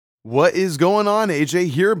What is going on? AJ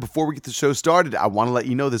here. Before we get the show started, I want to let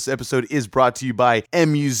you know this episode is brought to you by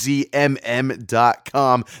MUZMM.com.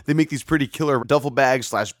 They make these pretty killer duffel bag /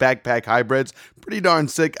 backpack hybrids. Pretty darn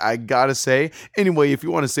sick, I gotta say. Anyway, if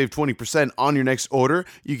you want to save 20% on your next order,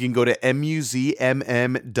 you can go to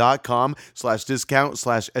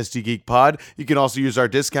MUZMM.com/discount/SDGeekPod. You can also use our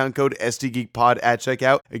discount code SDGeekPod at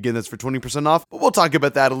checkout. Again, that's for 20% off, but we'll talk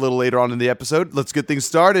about that a little later on in the episode. Let's get things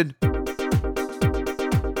started.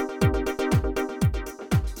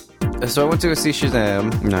 So I went to go see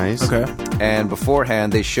Shazam. Nice. Okay. And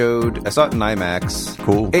beforehand, they showed... I saw it in IMAX.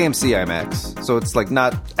 Cool. AMC IMAX. So it's like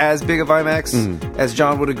not as big of IMAX as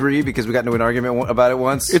John would agree, because we got into an argument about it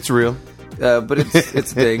once. It's real. But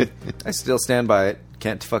it's big. I still stand by it.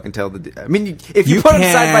 Can't fucking tell the... I mean, if you put them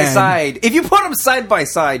side by side... If you put them side by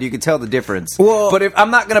side, you can tell the difference. Well, but if I'm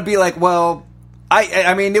not going to be like, well...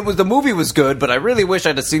 I mean, the movie was good, but I really wish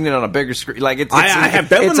I'd have seen it on a bigger screen. Like I have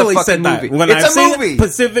definitely said that. Movie. When It's I've seen movie.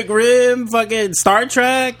 Pacific Rim, fucking Star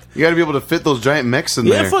Trek. You got to be able to fit those giant mechs in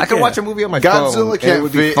Yeah, there. fuck I can yeah. watch a movie on my phone. Godzilla and it can't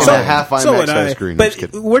would be fit in fun. a half IMAX size screen. I'm just But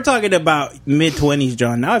kidding. we're talking about mid-20s,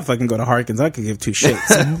 John. Now I fucking go to Harkins. I could give two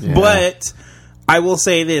shits. But I will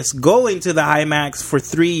say this. Going to the IMAX for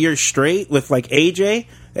 3 years straight with like AJ...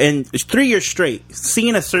 And 3 years straight,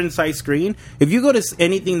 seeing a certain size screen, if you go to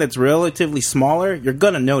anything that's relatively smaller, you're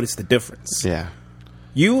going to notice the difference. Yeah.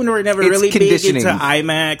 You were never It's really big conditioning. into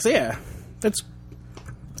IMAX. Yeah. That's...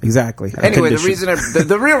 Exactly. Anyway,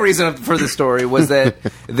 the real reason for the story was that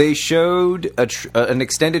they showed an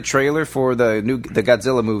extended trailer for the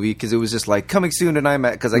Godzilla movie, because it was just like coming soon in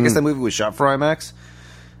IMAX, because I guess the movie was shot for IMAX,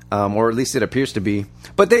 or at least it appears to be.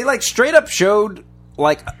 But they like straight up showed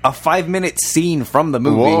like a 5-minute scene from the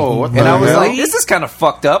movie. Whoa, what and the I was hell? like, this is kind of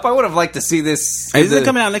fucked up. I would have liked to see this. Is it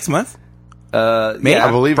coming out next month? Yeah, I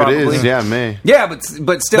believe probably. it is. Yeah, May. Yeah, but still,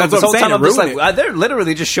 That's this what I'm whole saying, time I'm it just ruined like, they're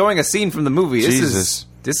literally just showing a scene from the movie. Jesus.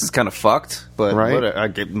 This is kind of fucked, but Right.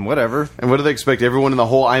 whatever. And what do they expect? Everyone in the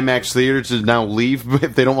whole IMAX theater to now leave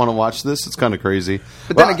if they don't want to watch this? It's kind of crazy.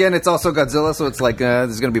 But then again, it's also Godzilla, so it's like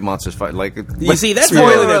there's going to be monsters fight. Like, You see, that's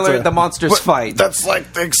spoiler really alert: the monsters fight. That's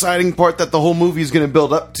like the exciting part that the whole movie is going to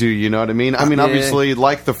build up to. You know what I mean? I mean, Yeah. obviously,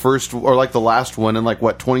 like the first or like the last one in like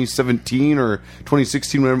what 2017 or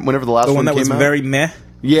 2016, whenever the last The one that came was out. very meh.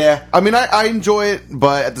 Yeah, I mean, I enjoy it,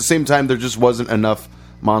 but at the same time, there just wasn't enough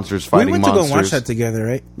monsters fighting We went monsters. to go watch that together,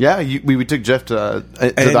 right? Yeah, we took Jeff to the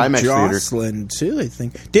And IMAX theater. Jocelyn, too, I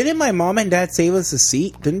think. Didn't my mom and dad save us a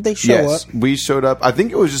seat? Didn't they show Yes, up? we showed up. I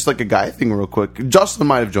think it was just like a guy thing, real quick. Jocelyn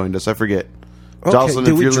might have joined us. I forget. Okay, Jocelyn,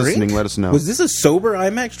 did if we you're drink? listening, let us know. Was this a sober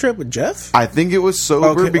IMAX trip with Jeff? I think it was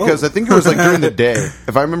sober Okay. because Oh. I think it was like during the day.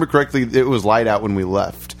 If I remember correctly, it was light out when we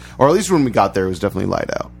left, or at least when we got there, it was definitely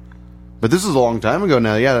light out. But this is a long time ago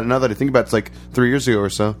now. Yeah, now that I think about it, it's like 3 years ago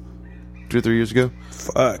or so, 2 or 3 years ago.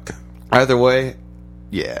 Fuck. Either way,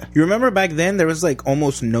 yeah, You remember back then there was like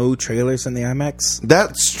almost no trailers in the IMAX?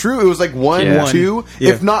 that's true. It was like one, Yeah. two, Yeah.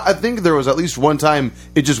 if not. I think there was at least one time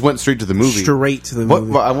it just went straight to the movie. Straight to the What,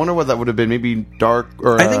 movie. I wonder what that would have been. Maybe dark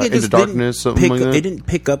or I think it Into just Darkness, didn't something pick like that. It didn't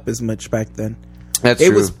pick up as much back then. That's It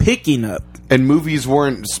true. was picking up. And movies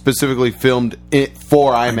weren't specifically filmed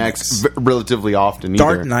for IMAX relatively often either.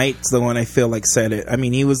 Dark Knight's the one I feel like said it. I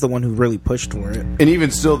mean, he was the one who really pushed for it. And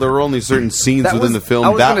even still, there were only certain scenes That within was- the film I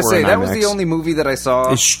was that gonna were say in that IMAX. was the only movie that I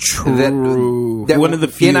saw. It's true. That One of the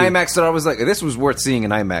few. in IMAX that I was like, this was worth seeing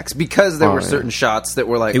in IMAX, because there Oh, were yeah. certain shots that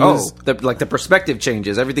were like, It was- the perspective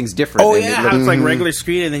changes, everything's different. Oh and yeah, it how looked- it's like regular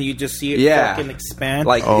screen and then you just see it Yeah. fucking expand.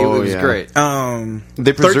 like Oh, it was yeah. great.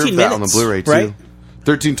 They preserved 13 that on the minutes, Blu-ray too. right?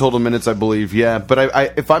 13 total minutes, I believe. Yeah, but I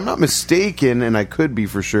if I'm not mistaken, and I could be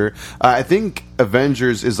for sure, I think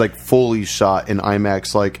Avengers is like fully shot in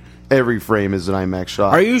IMAX. Like every frame is an IMAX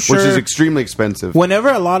shot. Are you Which sure? is extremely expensive. Whenever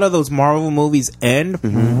a lot of those Marvel movies end,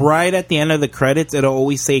 right at the end of the credits, it'll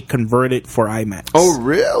always say converted for IMAX. Oh,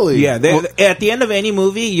 really? yeah. Well, At the end of any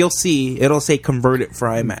movie, you'll see it'll say converted for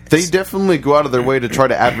IMAX. they definitely go out of their way to try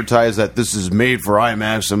to advertise that this is made for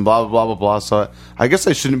IMAX and blah, blah, blah, blah, blah. So I guess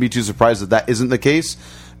I shouldn't be too surprised that that isn't the case,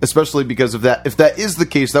 especially because of that. If that is the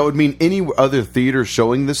case, that would mean any other theater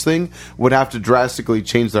showing this thing would have to drastically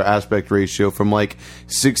change their aspect ratio from like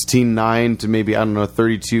 16:9 to maybe, I don't know,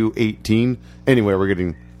 32:18. Anyway, we're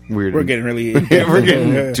getting weird. We're getting really... We're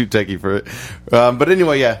getting too techie for it. But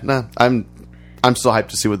anyway, yeah, I'm still hyped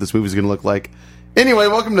to see what this movie's going to look like. Anyway,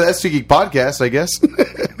 welcome to the SG Geek Podcast, I guess.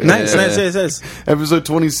 Nice. Episode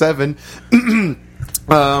 27.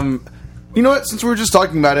 You know what? Since we were just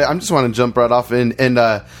talking about it, I just want to jump right off in and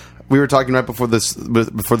we were talking right before this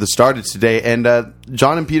started today, and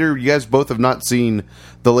John and Peter, you guys both have not seen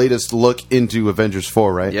the latest look into Avengers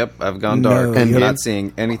 4, right? Yep, I've gone dark. No, And you not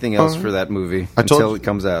seeing anything else for that movie until it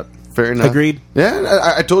comes out. Fair enough. Agreed.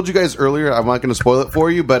 Yeah, I told you guys earlier, I'm not going to spoil it for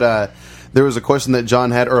you, but there was a question that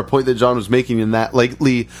John had, or a point that John was making in that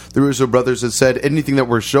lately the Russo brothers had said anything that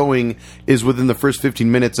we're showing is within the first 15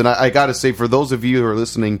 minutes. And I got to say, for those of you who are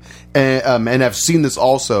listening and have seen this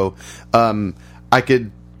also,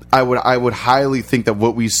 I would highly think that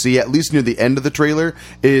what we see, at least near the end of the trailer,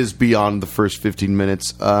 is beyond the first 15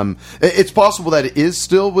 minutes. It's possible that it is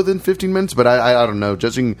still within 15 minutes, but I don't know.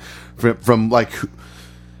 Judging from like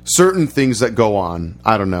certain things that go on,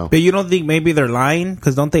 I don't know. But you don't think maybe they're lying?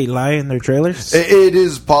 Because don't they lie in their trailers? It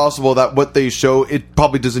is possible that what they show, it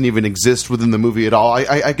probably doesn't even exist within the movie at all.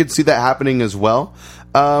 I could see that happening as well.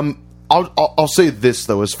 I'll say this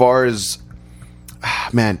though, as far as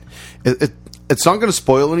it's not going to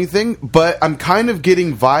spoil anything, but I'm kind of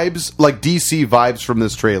getting vibes, like DC vibes from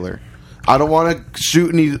this trailer. I don't want to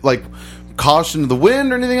shoot any like caution to the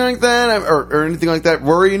wind or anything like that, or anything like that,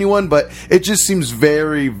 worry anyone, but it just seems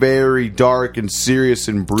very, very dark and serious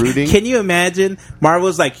and brooding. Can you imagine?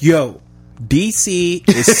 Marvel's like, yo, DC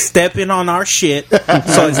is stepping on our shit,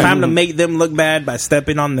 so it's time to make them look bad by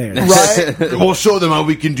stepping on theirs. Right? We'll show them how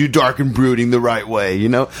we can do dark and brooding the right way, you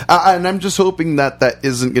know? And I'm just hoping that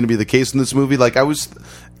isn't going to be the case in this movie. Like,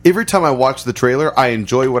 every time I watch the trailer, I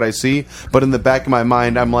enjoy what I see, but in the back of my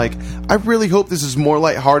mind, I'm like, I really hope this is more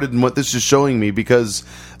lighthearted than what this is showing me, because,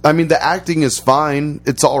 I mean, the acting is fine.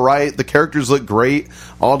 It's all right. The characters look great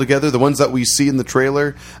all together, the ones that we see in the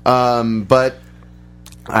trailer, but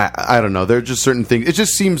I don't know. There are just certain things. It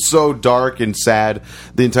just seems so dark and sad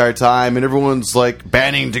the entire time, and everyone's like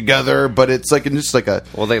banding together. But it's like it's lost.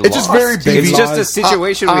 just very It's baby. just a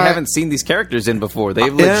situation we haven't seen these characters in before.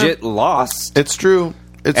 They've legit lost. It's true.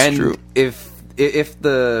 It's true. If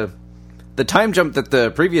the time jump that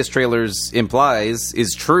the previous trailers implies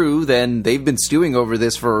is true, then they've been stewing over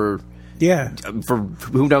this for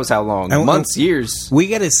who knows how long, months, years. We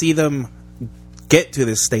got to see them get to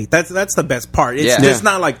this state. That's the best part. It's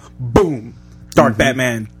not like boom, dark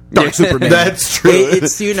Batman, dark Superman. That's true.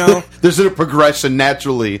 It's there's a progression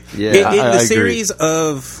naturally. Yeah, in the series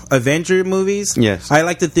of Avenger movies, yes, I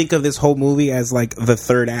like to think of this whole movie as like the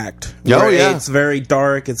third act. Oh yeah, it's very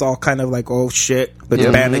dark. It's all kind of like, oh shit, let's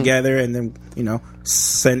band together and then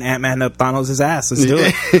send Ant-Man up Thanos' ass. Let's do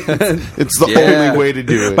it. It's the only way to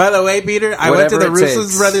do it. By the way, Peter, I went to the Russo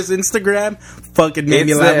brothers Instagram. Fucking made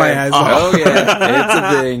me laugh my ass off. Oh yeah, it's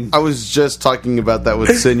a thing. I was just talking about that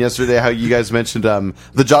with Sin yesterday. How you guys mentioned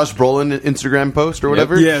the Josh Brolin Instagram post or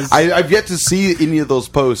whatever. Yes, I've yet to see any of those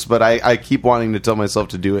posts, but I keep wanting to tell myself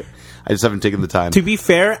to do it. I just haven't taken the time. To be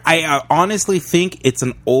fair, I honestly think it's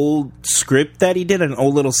an old script that he did, an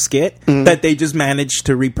old little skit that they just managed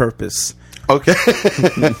to repurpose. Okay,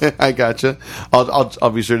 I gotcha. I'll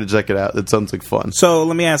be sure to check it out. It sounds like fun. So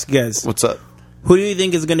let me ask you guys, what's up? Who do you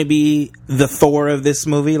think is going to be the Thor of this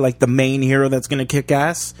movie, like the main hero that's going to kick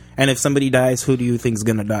ass? And if somebody dies, who do you think is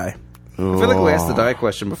going to die? I feel like we asked the die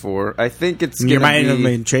question before. I think it's your mind have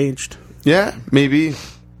been changed. Yeah, maybe.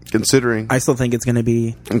 Considering, I still think it's going to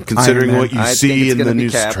be. And considering what you see in the new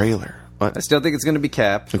Cap. trailer, what? I still think it's going to be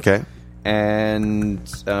Cap. Okay, and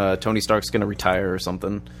Tony Stark's going to retire or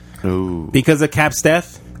something. Ooh. Because of Cap's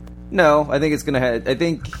death? No, I think it's going to. I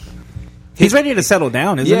think he's ready to settle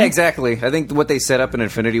down, isn't he? Yeah, exactly. I think what they set up in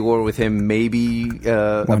Infinity War with him, maybe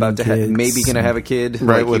about to maybe going to have a kid,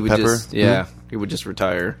 right? Like with he would Pepper, just, he would just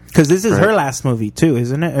retire. Because this is her last movie too,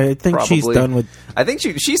 isn't it? I think she's done with. I think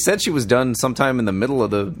she said she was done sometime in the middle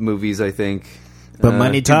of the movies. I think. But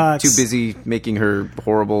money talks. Too busy making her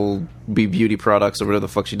horrible beauty products or whatever the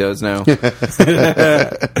fuck she does now.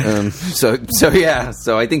 So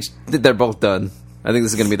I think they're both done. I think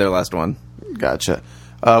this is going to be their last one. Gotcha.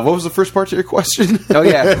 What was the first part to your question? Oh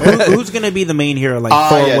yeah, who's going to be the main hero? Like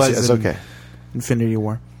Thor was in okay. Infinity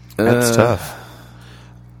War. That's tough.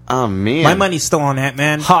 Oh man, my money's still on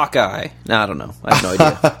Ant-Man. Hawkeye. I don't know. I have no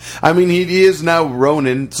idea. I mean, he is now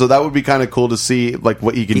Ronin, so that would be kind of cool to see like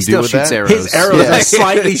what he can do with that. Arrows. His arrows are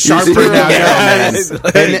slightly sharper now.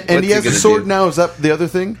 And he has a sword now. Is that the other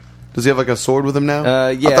thing? Does he have like a sword with him now?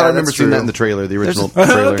 Yeah, I thought I remember seeing that in the trailer, the original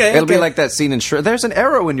trailer. Okay, It'll be like that scene in Shrek. There's an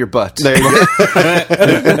arrow in your butt. There you go.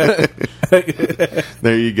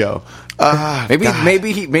 There you go.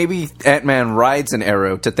 Maybe Ant-Man rides an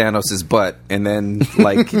arrow to Thanos' butt and then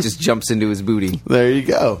like he just jumps into his booty. There you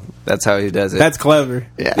go. That's how he does it. That's clever.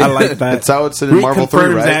 Yeah. I like that. That's how it's in Marvel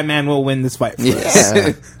 3, right? Ant-Man will win this fight for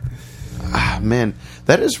us. Man,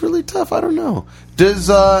 that is really tough. I don't know. Does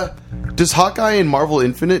Hawkeye in Marvel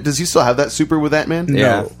Infinite, does he still have that super with Ant-Man?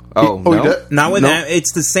 Yeah. Oh, he no? did? Not with No? that.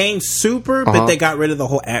 It's the same super, but they got rid of the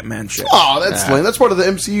whole Ant-Man shit. Oh, that's lame. That's part of the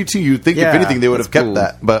MCU too. You'd think if Yeah, anything they would that's have kept cool.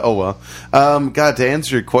 that, but oh well. God, to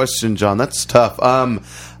answer your question, John, that's tough.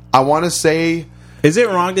 I want to say Is it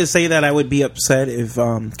wrong to say that I would be upset if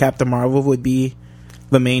Captain Marvel would be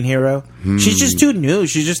the main hero? She's just too new.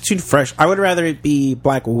 She's just too fresh. I would rather it be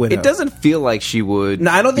Black Widow. It doesn't feel like she would.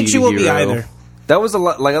 No, I don't think be she the will be hero. either. That was a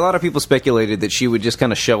lot of people speculated that she would just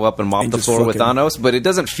kind of show up and mop And the just floor with fucking- Thanos, but it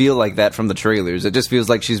doesn't feel like that from the trailers. It just feels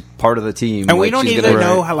like she's part of the team. And like we don't she's even gonna-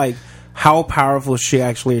 know how powerful she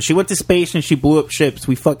actually is. She went to space and she blew up ships.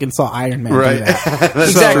 We fucking saw Iron Man do right. that.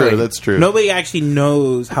 That's Exactly. true. That's true. Nobody actually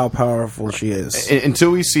knows how powerful she is.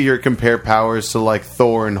 Until we see her compare powers to like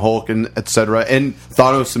Thor and Hulk and etc. and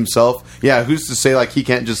Thanos himself, yeah, who's to say like he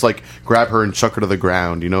can't just like grab her and chuck her to the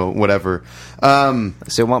ground, whatever. So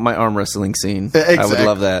I want my arm wrestling scene. I would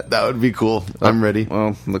love that. That would be cool. I'm ready.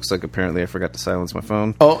 Well, looks like apparently I forgot to silence my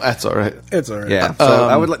phone. Oh, that's all right. It's alright. Yeah, so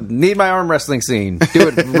I would need my arm wrestling scene. Do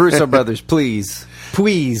it, Russo brothers, please,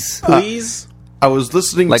 please. Please. I was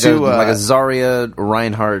listening Like to a Zarya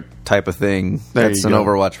Reinhardt type of thing. There That's you an go.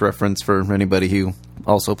 Overwatch reference for anybody who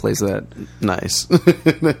also plays that. nice.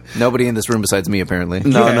 Nobody in this room besides me, apparently.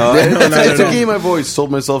 No, Yeah. it's a game I've always told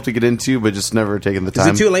myself to get into, but just never taken the Is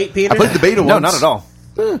time. it too late, Peter? I played the beta No, once. not at all.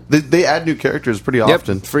 They add new characters pretty Yep,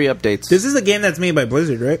 often. free updates. This is a game that's made by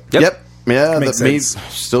Blizzard, right? Yep. Yeah, Makes that made,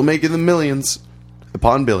 sense. still making the millions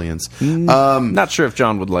upon billions. Not sure if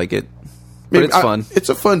John would like it, but Maybe- it's fun. It's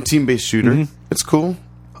a fun team-based shooter. It's cool.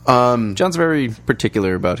 John's very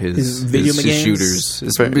particular about His video games? shooters,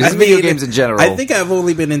 his Fair. video games in general. I think I've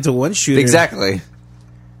only been into one shooter. exactly.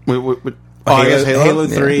 Wait. Oh, I guess Halo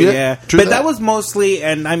 3, yeah. true But that was mostly,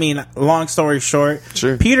 and I mean, long story short,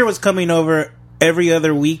 Sure. Peter was coming over every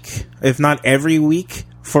other week, if not every week,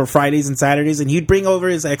 for Fridays and Saturdays, and he'd bring over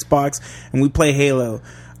his Xbox, and we'd play Halo.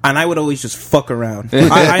 And I would always just fuck around.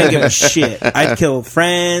 I didn't give a shit. I'd kill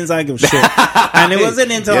friends. I didn't give a shit. And it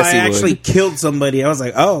wasn't until Yes, I he would. actually killed somebody, I was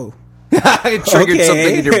like, oh. It triggered Okay.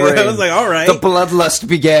 something in your brain. I was like, all right. The bloodlust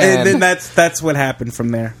began. And then that's what happened from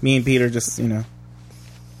there. Me and Peter just,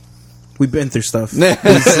 we've been through stuff. We've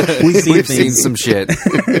We've things. seen some shit.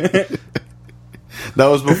 That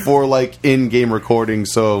was before like in-game recording,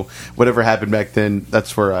 so whatever happened back then,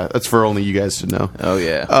 that's for only you guys to know. Oh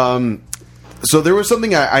yeah. So there was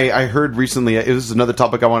something I heard recently. It was another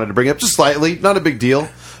topic I wanted to bring up, just slightly, not a big deal.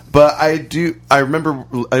 But I remember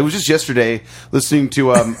it was just yesterday listening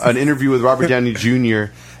to an interview with Robert Downey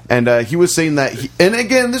Jr. and he was saying that and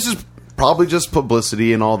again, this is probably just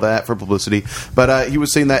publicity and all that for publicity, but he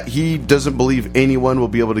was saying that he doesn't believe anyone will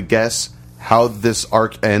be able to guess how this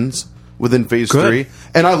arc ends within Phase Good. 3.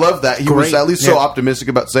 And I love that. He was Great. at least so Yeah. optimistic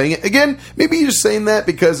about saying it. Again, maybe he's just saying that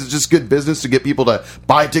because it's just good business to get people to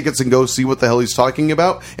buy tickets and go see what the hell he's talking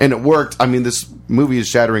about. And it worked. I mean, this movie is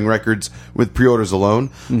shattering records with pre-orders alone.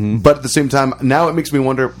 But at the same time, now it makes me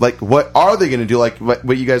wonder, like, what are they going to do? Like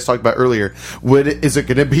what you guys talked about earlier. Is it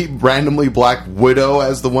going to be randomly Black Widow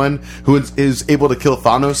as the one who is able to kill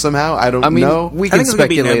Thanos somehow? I don't know. we I can think it's gonna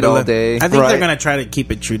be speculate Nebula. all day. I think Right. they're going to try to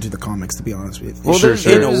keep it true to the comics, to be honest with you. Well, Sure,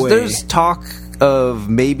 sure. In a way. there's talk of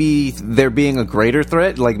maybe there being a greater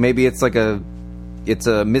threat. Like maybe it's like it's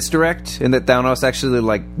a misdirect, and that Thanos actually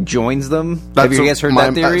like joins them. Have you guys heard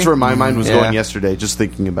that theory? That's where my mind was Yeah. going yesterday, just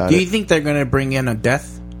thinking about Do it. you think they're going to bring in a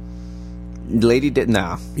death? Lady did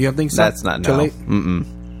no. You don't think so? That's not Too no. late?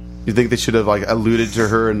 You think they should have like alluded to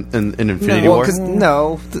her in Infinity Well, War? 'cause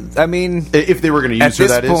I mean, If they were going to at use her,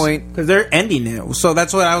 this that is. point, Because they're ending it. So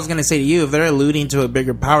that's what I was going to say to you. If they're alluding to a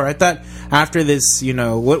bigger power, I thought after this,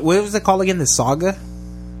 what was it called again? The saga?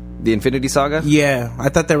 the Infinity Saga. Yeah. I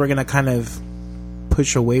thought they were going to kind of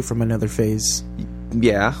push away from another phase.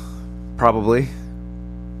 Yeah, probably.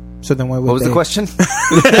 So then why would What was they? the question?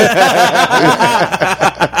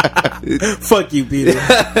 Fuck you, Peter.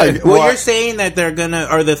 Well, you're saying that they're going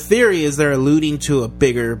to, or the theory is they're alluding to a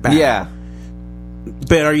bigger battle. Yeah.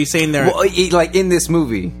 But are you saying they're... Well, like in this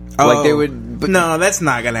movie, like they would. But no, that's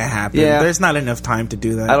not gonna happen. Yeah. There's not enough time to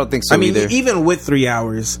do that. I don't think so I mean, either. even with 3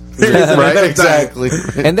 hours, Right, exactly.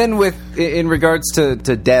 And then in regards to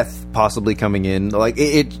death possibly coming in, like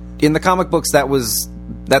it in the comic books,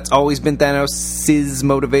 that's always been Thanos'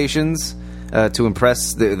 motivations to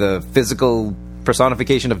impress the physical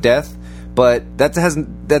personification of death. But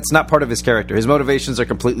that's not part of his character. His motivations are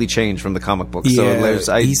completely changed from the comic book.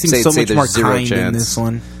 So he seems so much more kind chance. in this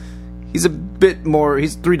one. He's a bit more.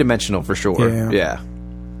 He's 3-dimensional for sure. Yeah.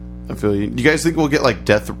 I feel you. You guys think we'll get like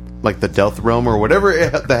the Death Realm or whatever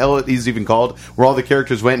the hell it is even called, where all the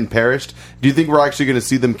characters went and perished? Do you think we're actually going to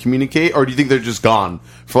see them communicate, or do you think they're just gone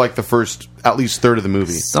for like the first at least third of the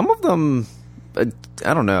movie? Some of them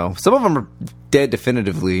I don't know. Some of them are dead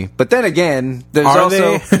definitively, but then again, there's Are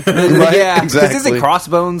also Right, yeah. 'Cause exactly. isn't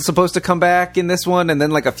Crossbones supposed to come back in this one, and then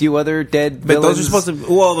like a few other dead But villains? those are supposed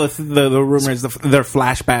to. Well, the rumor is they're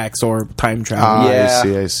flashbacks or time travel.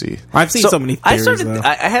 Yeah. I see. I've seen so many theories. though.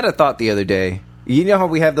 I had a thought the other day. You know how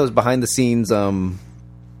we have those behind the scenes.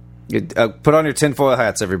 Put on your tinfoil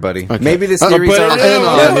hats, everybody. Okay. Maybe this Put theory's it already. in.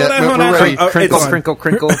 Hold Yeah, on, hold we're on. ready. Oh, Crinkle, it's on. crinkle,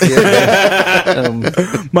 crinkle.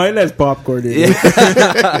 Yeah. Mine has popcorn in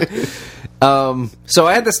it. So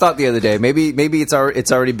I had this thought the other day. Maybe it's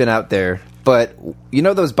already been out there. But you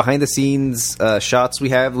know those behind the scenes shots we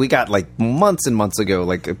got like months and months ago,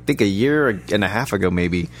 like I think a year and a half ago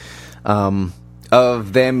maybe,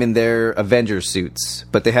 of them in their Avengers suits,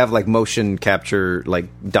 but they have like motion capture like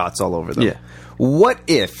dots all over them. Yeah. What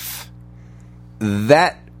if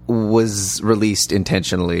that was released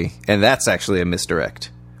intentionally and that's actually a misdirect?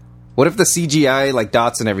 What if the CGI like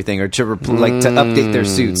dots and everything are to to update their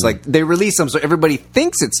suits? Like they release them so everybody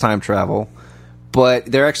thinks it's time travel, but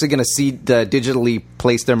they're actually going to digitally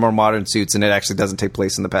place their more modern suits, and it actually doesn't take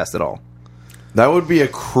place in the past at all. That would be a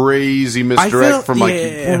crazy misdirect from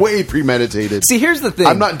way premeditated. See, here's the thing.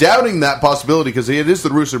 I'm not doubting that possibility because it is the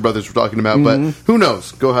Russo brothers we're talking about, but who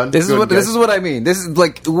knows? Go ahead. This is what I mean. This is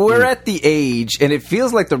like we're at the age, and it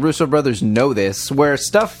feels like the Russo brothers know this, where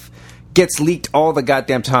stuff gets leaked all the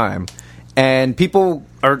goddamn time, and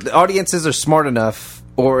the audiences are smart enough,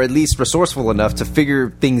 or at least resourceful enough, to figure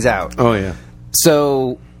things out. Oh yeah.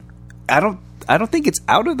 So I don't think it's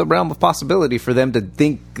out of the realm of possibility for them to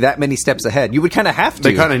think that many steps ahead. You would kind of have to.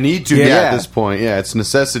 They kind of need to, Yeah. at this point. Yeah, it's a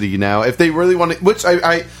necessity now. If they really want to, which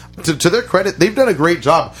to their credit, they've done a great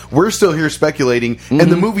job. We're still here speculating, and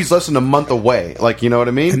the movie's less than a month away. Like, you know what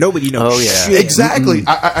I mean? And nobody knows. Oh, yeah. shit. Exactly.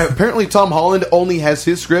 Apparently, Tom Holland only has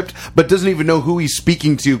his script, but doesn't even know who he's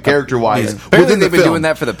speaking to character-wise. Apparently Within the they've been film. doing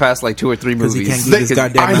that for the past like 2 or 3 Because movies. he can't keep his They-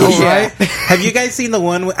 goddamn I know, mouth shut. right? Have you guys seen the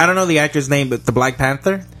one? I don't know the actor's name, but the Black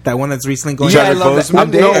Panther, that one that's recently going. Yeah, I on? love that. Boseman?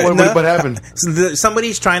 I'm No, dead. what happened?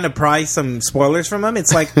 Somebody's trying to pry some spoilers from him.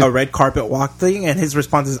 It's like a red carpet walk thing, and his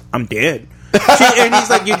response is, "I'm dead." And he's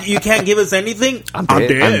like, you can't give us anything? I'm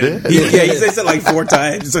dead. I'm dead. Yeah, he says it like 4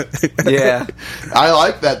 times. Yeah. I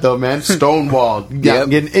like that though, man. Stonewall. Yep.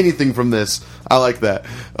 Getting anything from this. I like that.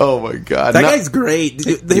 Oh my god. That Now- guy's great.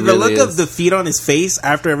 The really look is. of the feet on his face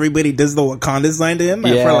after everybody does the Wakanda sign to him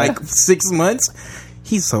Yeah. for like 6 months.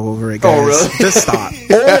 He's so over it, guys. Oh, really? Just stop.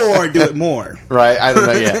 Or do it more. Right? I don't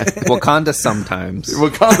know. Yeah. Wakanda sometimes.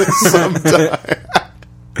 Wakanda sometime.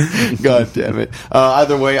 God damn it.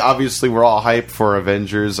 Either way, obviously, we're all hyped for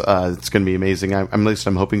Avengers. It's going to be amazing. At least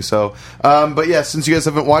I'm hoping so. But yeah, since you guys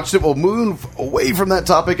haven't watched it, we'll move away from that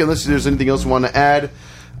topic unless there's anything else we want to add.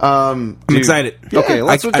 I'm excited. Okay,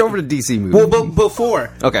 let's I- switch over to DC movies. Well, but before,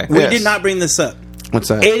 Okay. we Yes. did not bring this up. What's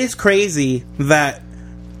that? It is crazy that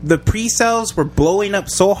the pre-sales were blowing up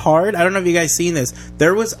so hard. I don't know if you guys seen this.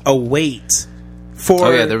 There was a wait for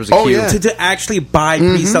Oh, yeah, there was a queue. yeah. to actually buy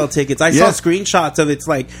pre-sale tickets. I Yeah. saw screenshots of it. It's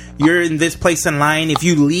like you're in this place in line. If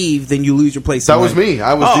you leave, then you lose your place. That in was line. me.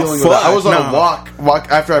 I was Oh, dealing with that. I was on fuck, a no. walk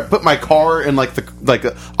after I put my car in like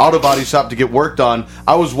the auto body shop to get worked on.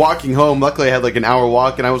 I was walking home. Luckily, I had like an hour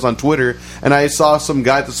walk, and I was on Twitter, and I saw some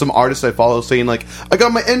artist I follow saying like, "I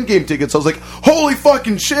got my Endgame tickets." I was like, "Holy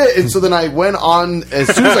fucking shit!" And so then I went on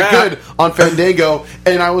as soon as I could on Fandango,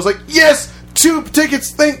 and I was like, "Yes." 2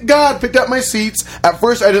 tickets, thank God. Picked up my seats. At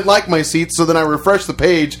first, I didn't like my seats, so then I refreshed the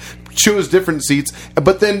page, chose different seats.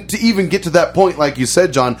 But then to even get to that point, like you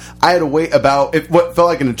said, John, I had to wait about what felt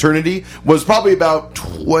like an eternity was probably about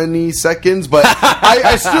 20 seconds. But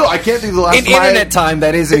I can't think of the last in time. internet time,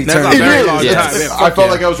 that is an That's a eternity. It very is. long Yes. time. Yeah, I felt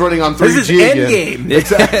like I was running on 3G This is again. Endgame.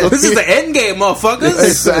 Exactly. This is the Endgame, motherfuckers.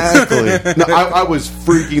 Exactly. No, I was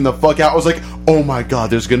freaking the fuck out. I was like, oh my God,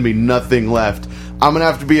 there's going to be nothing left. I'm going to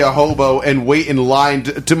have to be a hobo and wait in line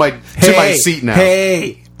to my seat now.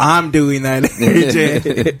 Hey, I'm doing that.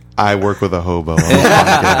 AJ. I work with a hobo on the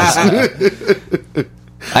podcast.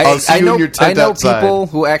 I'll see you in your tent I know outside. people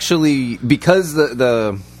who actually, because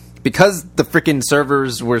the freaking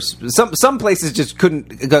servers were some places just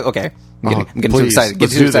couldn't go. Okay, I'm getting too please, excited.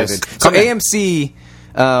 let's Getting too do this. excited. So AMC,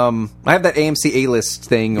 I have that AMC A-list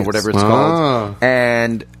thing or whatever it's called,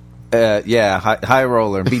 and yeah, high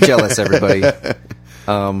roller. Be jealous, everybody.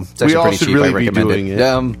 It's actually We all pretty should cheap. really I be recommend doing it.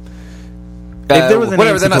 there was an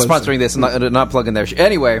whatever, AMC they're not closer. sponsoring this. I'm not plugging their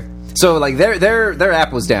anyway. So like their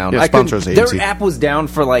app was down. Yeah, I couldn't- sponsor us, their AMC. app was down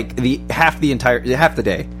for like half the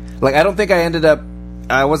day. Like I don't think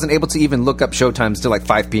I wasn't able to even look up showtimes till like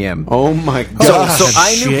 5 p.m. Oh my So, God. so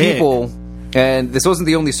I knew shit. people, and this wasn't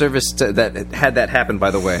the only service that had that happen,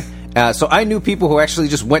 by the way. So I knew people who actually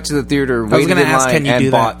just went to the theater, was waited gonna in ask, line, can you and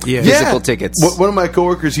do that? bought Yeah. physical tickets. One of my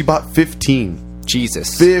coworkers, he bought 15.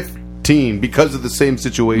 Jesus. 15 because of the same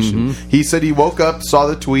situation. Mm-hmm. He said he woke up, saw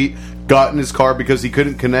the tweet, got in his car because he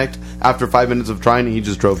couldn't connect after 5 minutes of trying, and he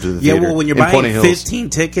just drove to the Yeah, theater. well, when you're in buying Puente Hills. 15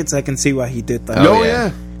 tickets, I can see why he did that. No, Oh, yeah.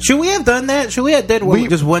 yeah. Should we have done that? Should we have done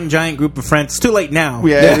just one giant group of friends? It's too late now.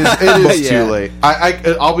 Yeah, it is Yeah. too late.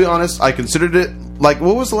 I'll be honest, I considered it, like,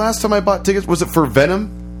 what was the last time I bought tickets? Was it for Venom?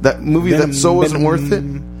 That movie that so wasn't worth it?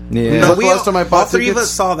 Yeah. Is that the last time I all bought three of tickets?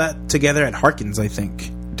 us saw that together at Harkins, I think.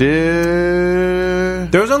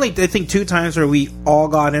 Did... There was only, I think, 2 times where we all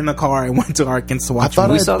got in a car and went to Harkins to I watch thought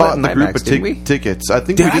movies. I saw bought that the in group IMAX, of didn't we? tickets. I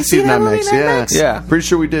think Did we I did see see it in that movie IMAX. in Yeah. IMAX? Yeah. Pretty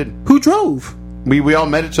sure we did. Who drove? We all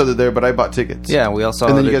met each other there, but I bought tickets. Yeah, we all saw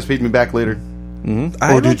And then it. you guys paid me back later. I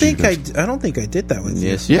Or don't did you think guys? I don't think I did that with you.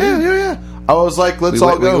 Yes. Yeah. I was like, let's We all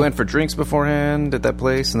went, go. we went for drinks beforehand at that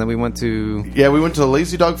place, and then we went to... Yeah, we went to the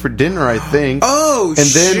Lazy Dog for dinner, I think. Oh, and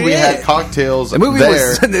then we had shit. cocktails The movie there.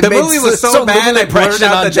 was... The movie was so bad I blurred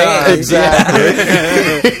out the day.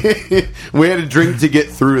 Exactly. We had a drink to get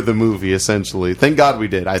through the movie, essentially. Thank God we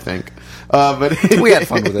did, I think. But We had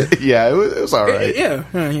fun with it. Yeah, it was all right. Yeah.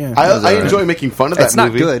 I enjoy making fun of that It's not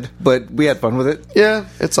movie. good, but we had fun with it. Yeah,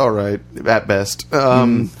 it's all right at best.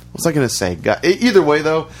 What was I going to say? Either way,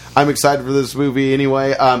 though, I'm excited for this movie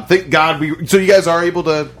anyway. Thank God we... So you guys are able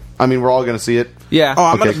to... I mean, we're all going to see it. Yeah. Oh,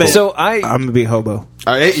 I'm Okay, gonna be. cool. So I'm gonna be a hobo. All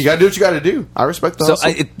right, hey, you got to do what you got to do. I respect the So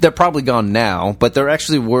hustle. they're probably gone now, but there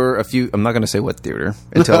actually were a few. I'm not going to say what theater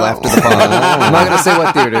until after the pod. I'm not going to say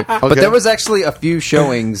what theater, but there was actually a few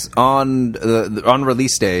showings on on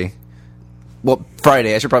release day. Well,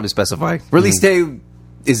 Friday. I should probably specify. Release day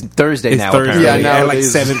is Thursday It's now. Thursday Apparently. Yeah, at like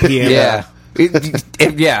nowadays. 7 p.m. Yeah.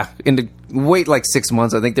 Yeah. Wait like 6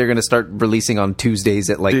 months. I think they're going to start releasing on Tuesdays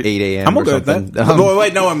at like 8 a.m. I'm or okay with something. that. No,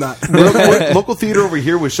 wait, no, I'm not. Local theater over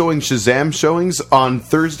here was showing Shazam showings on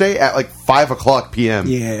Thursday at like 5 o'clock p.m.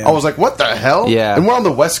 Yeah. I was like, what the hell? Yeah. And we're on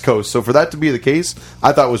the West Coast, so for that to be the case,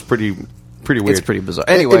 I thought it was pretty weird. It's pretty bizarre.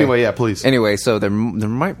 Anyway, yeah, please. Anyway, so there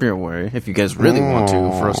might be a way, if you guys really want to,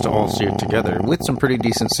 for us to all see it together with some pretty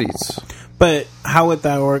decent seats. But how would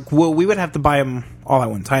that work? Well, we would have to buy them all at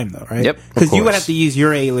one time, though, right? Yep, of Because you would course. have to use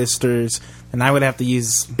your A-listers, and I would have to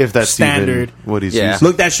use If that's standard. even what he's Yeah. using.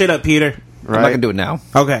 Look that shit up, Peter. I'm not going to do it now.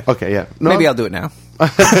 Okay. Okay, yeah. No, Maybe I'll do it now. Go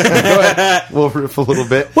ahead. We'll riff a little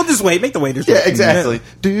bit. We'll just wait. Make the waiters. Yeah, wait. exactly.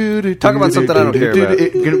 Talk about something I don't care about.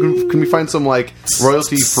 Can we find some like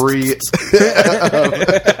royalty-free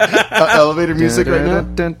elevator music right now?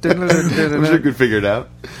 I'm sure we could figure it out.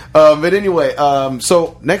 But anyway,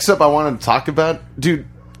 so next up, I wanted to talk about, dude,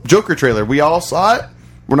 Joker trailer. We all saw it.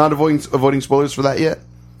 We're not avoiding spoilers for that yet.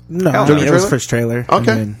 No, Hell I no. mean, it was Trailer? first trailer. and Okay.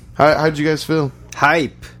 then- How'd you guys feel?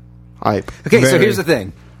 Hype. Hype. Okay, so Very. here's the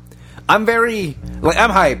thing. I'm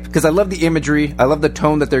hyped because I love the imagery. I love the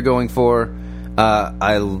tone that they're going for.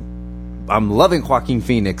 I'm loving Joaquin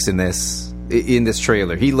Phoenix in this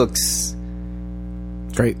trailer. He looks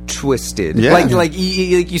Great. twisted. Yeah. Like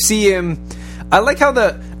you see him. I like how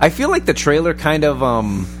I feel like the trailer kind of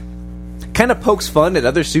pokes fun at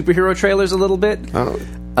other superhero trailers a little bit.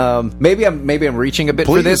 Maybe I'm reaching a bit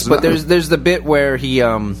for Please, this, but no. there's the bit where he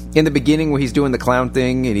in the beginning where he's doing the clown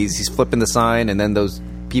thing and he's flipping the sign, and then those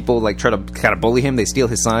people like try to kind of bully him. They steal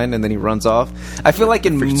his sign and then he runs off. I feel like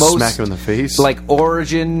in most smack him in the face. like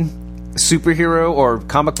origin superhero or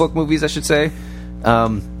comic book movies, I should say.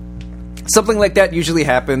 Something like that usually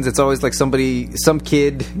happens. It's always like some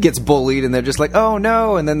kid gets bullied and they're just like, oh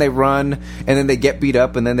no, and then they run and then they get beat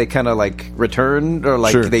up and then they kind of like return or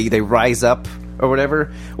like Sure. they rise up or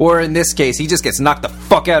whatever. Or in this case, he just gets knocked the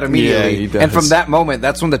fuck out immediately. Yeah, he does. And from that moment,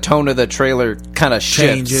 that's when the tone of the trailer kind of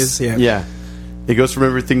Changes. Yeah. Yeah. He goes from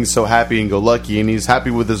everything so happy and go lucky, and he's happy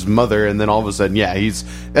with his mother, and then all of a sudden, yeah, he's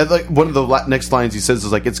and like one of the next lines he says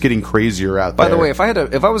is like, "It's getting crazier out By there." the way, if I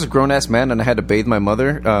was a grown ass man and I had to bathe my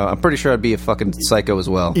mother, I'm pretty sure I'd be a fucking psycho as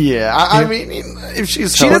well. yeah, I mean, if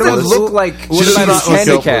she's She doesn't helpless- look like She's she's not not helpless,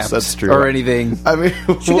 handicapped that's true. or anything. I mean,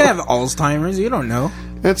 She could have Alzheimer's. You don't know.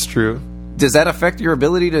 that's true. Does that affect your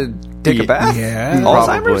ability to take a bath? Yeah.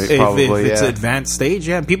 Alzheimer's? Probably. If it's yeah. advanced stage,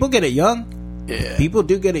 yeah. People get it young. Yeah. People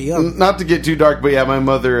do get it young. Not to get too dark, but yeah,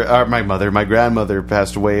 my grandmother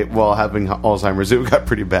passed away while having Alzheimer's. It got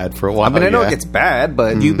pretty bad for a while. I mean, I know yeah. it gets bad,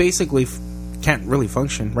 but You basically can't really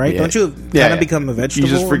function, right? Yeah. Don't you kind of become a vegetable?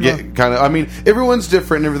 You just forget, kind of. I mean, everyone's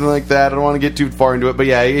different and everything like that. I don't want to get too far into it, but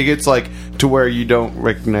yeah, it gets like to where you don't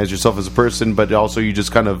recognize yourself as a person, but also you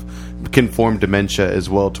just kind of can form dementia as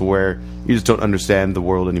well, to where you just don't understand the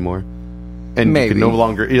world anymore, and you Maybe. can no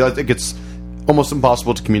longer. You know, it gets. almost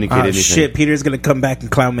impossible to communicate Oh, anything. shit, Peter's gonna come back in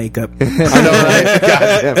clown makeup. I know, right?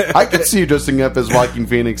 Goddamn. I could see you dressing up as Joaquin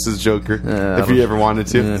Phoenix's Joker if you ever wanted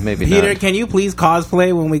to. Maybe Peter, not. can you please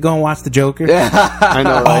cosplay when we go and watch the Joker? I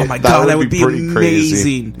know, right? Oh my God, that would be pretty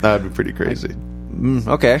crazy. amazing. That would be pretty crazy.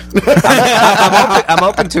 Okay. I'm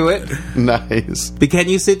open to it. Nice. But can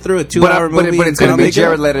you sit through a 2-hour movie? But in it's going to be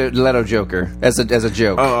clown Jared makeup? Leto Joker as a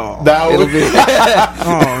joke. Oh, That would be.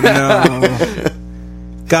 oh no.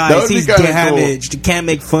 Guys, would be he's kinda damaged. You can't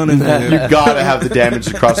make fun of him. You gotta have the damage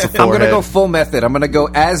across the I'm going forehead. to go full method. I'm going to go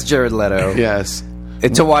as Jared Leto Yes.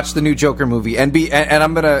 to watch the new Joker movie, and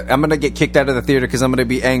I'm gonna get kicked out of the theater because I'm gonna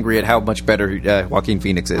be angry at how much better Joaquin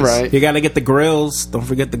Phoenix is. Right. You gotta get the grills. Don't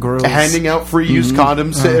forget the grills. Handing out free used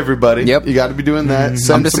condoms to everybody. Yep. You got to be doing that.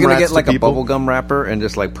 Send I'm just some gonna rats get like to a people. bubble gum wrapper and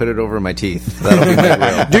just like put it over my teeth. That'll be my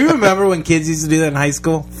grill. Do you remember when kids used to do that in high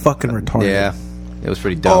school? Fucking retarded. Yeah, it was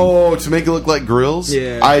pretty dumb. Oh, to make it look like grills?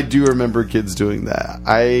 Yeah. I do remember kids doing that.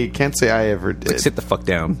 I can't say I ever did. Sit the fuck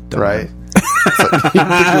down. Dumb. Right? It's like, you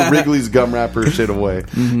put your Wrigley's gum wrapper shit away.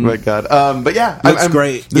 My God. But yeah. Looks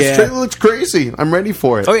great. This Yeah. trailer looks crazy. I'm ready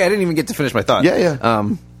for it. Oh yeah, I didn't even get to finish my thought. Yeah.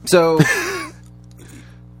 So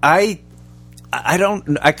I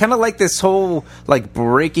kind of like this whole like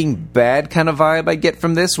Breaking Bad kind of vibe I get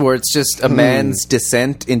from this, where it's just a man's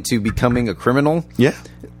descent into becoming a criminal. Yeah.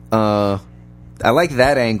 I like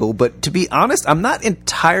that angle, but to be honest, I'm not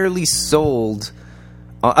entirely sold.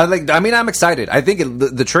 I'm excited. I think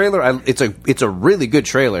the trailer. It's a really good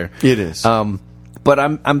trailer. It is. But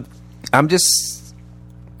I'm just.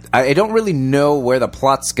 I don't really know where the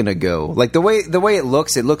plot's gonna go. Like the way it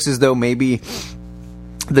looks as though maybe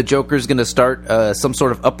the Joker's gonna start some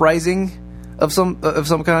sort of uprising of some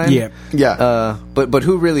kind. Yeah. Yeah. But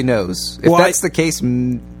who really knows? If Well, that's the case.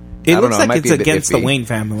 It looks it like might it's be a bit against iffy. the Wayne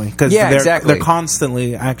family because Yeah, exactly. they're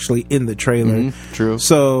constantly actually in the trailer. True.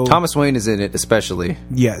 So Thomas Wayne is in it, especially.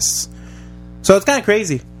 yes, so it's kind of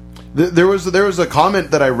crazy. There was a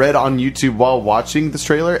comment that I read on YouTube while watching this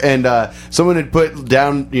trailer, and someone had put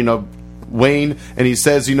down, Wayne, and he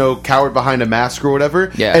says, coward behind a mask or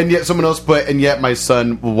whatever. Yeah. And yet someone else put, and yet my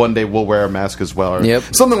son one day will wear a mask as well. Or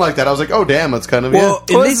Yep. something like that. I was like, oh, damn, that's kind of, Well,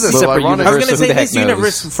 yeah. in Well, this this is a little separate ironic. I was universe. going to so who say the heck this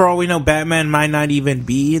universe, knows? for all we know, Batman might not even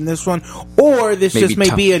be in this one, or this Maybe just may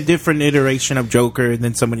Tom- be a different iteration of Joker, and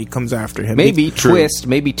then somebody comes after him. Maybe True. twist.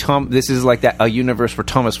 Maybe Tom. This is like a universe where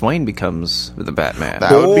Thomas Wayne becomes the Batman.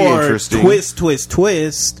 That would be or interesting.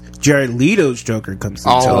 twist. Jared Leto's Joker comes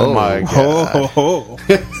into Oh, it. my Ho, God. ho, ho.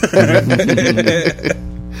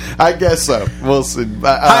 I guess so. We'll see.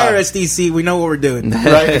 Hire us, DC. We know what we're doing.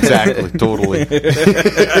 Right? Exactly. Totally.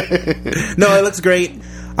 No, it looks great.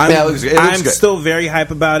 I'm, Yeah, it looks I'm good. still very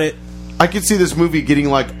hype about it. I could see this movie getting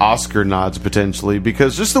like Oscar nods potentially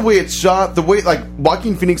because just the way it's shot, the way like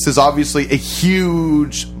Joaquin Phoenix is obviously a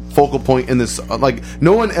huge focal point in this. Like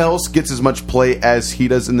no one else gets as much play as he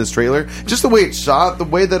does in this trailer. Just the way it's shot, the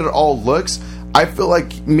way that it all looks. I feel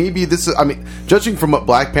like maybe this is, judging from what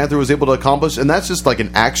Black Panther was able to accomplish, and that's just like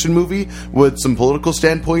an action movie with some political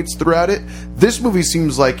standpoints throughout it. This movie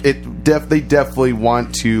seems like they definitely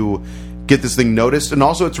want to get this thing noticed, and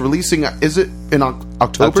also it's releasing, is it in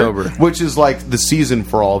October? Which is like the season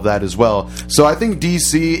for all of that as well. So I think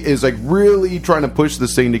DC is like really trying to push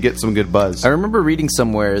this thing to get some good buzz. I remember reading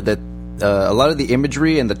somewhere that a lot of the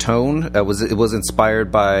imagery and the tone was inspired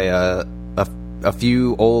by a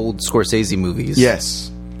few old Scorsese movies. Yes.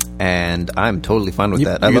 And I'm totally fine with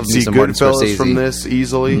that. I You love could me see some Martin Goodfellas Scorsese. from this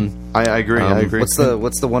easily. I agree. I agree. What's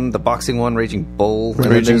the one, the boxing one, Raging Bull? And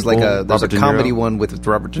then Raging there's like Bull, there's Robert a De comedy Niro. one with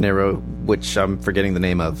Robert De Niro, which I'm forgetting the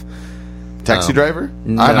name of. Taxi Driver?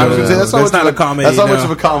 no. I was going to say that's That's not not much a comedy, That's not no. much of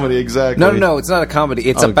a comedy, exactly. No, it's not a comedy.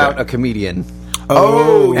 It's Okay. about a comedian.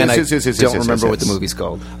 Oh, And yes, I yes, don't yes, remember yes, what the yes. movie's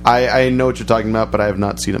called. I know what you're talking about, but I have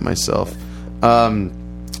not seen it myself.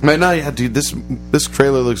 But no, yeah, dude, this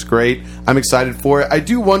trailer looks great. I'm excited for it. I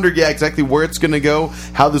do wonder, exactly where it's going to go,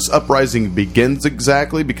 how this uprising begins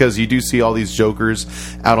exactly, because you do see all these Jokers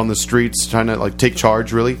out on the streets trying to like take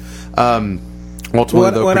charge, really.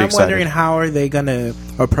 Ultimately, though, What pretty I'm excited. wondering, how are they going to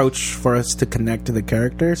approach for us to connect to the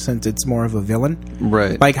character since it's more of a villain?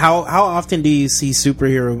 Right. Like, how often do you see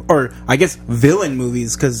superhero, or I guess villain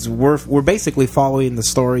movies? Because we're basically following the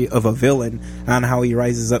story of a villain and how he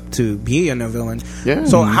rises up to being a villain. Yeah.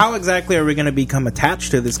 So how exactly are we going to become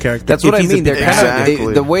attached to this character? That's if what I he's a mean. They're big kind bad?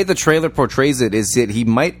 Exactly. the way the trailer portrays it is that he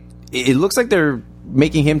might. It looks like they're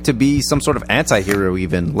making him to be some sort of anti-hero,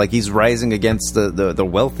 even like he's rising against the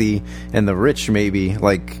wealthy and the rich, maybe.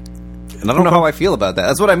 Like, and I don't know how I feel about that.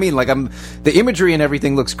 That's what I mean. Like, the imagery and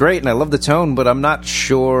everything looks great, and I love the tone, but I'm not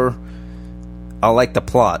sure I like the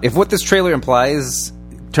plot. If what this trailer implies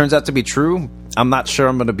turns out to be true, I'm not sure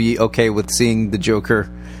I'm going to be okay with seeing the Joker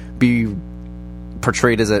be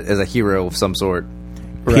portrayed as a hero of some sort.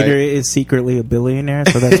 Peter is secretly a billionaire,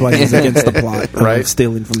 so that's why he's against the plot of Right.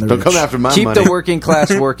 stealing from the Don't rich. come after my Keep money. the working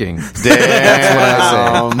class working.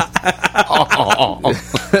 Damn.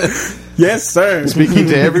 Yes, sir. Speaking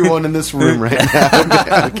to everyone in this room right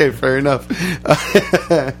now. Okay, fair enough.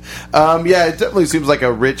 Yeah, it definitely seems like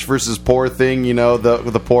a rich versus poor thing. You know,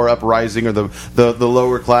 the poor uprising or the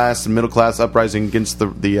lower class and middle class uprising against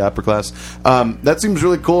the upper class. That seems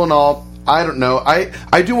really cool and all. I don't know.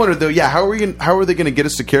 I do wonder though. Yeah, how are they going to get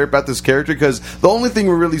us to care about this character? Because the only thing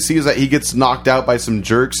we really see is that he gets knocked out by some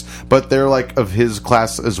jerks, but they're like of his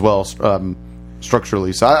class as well.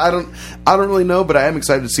 Structurally, so I don't really know, but I am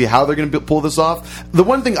excited to see how they're going to pull this off. The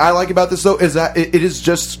one thing I like about this though is that it is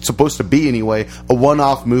just supposed to be anyway a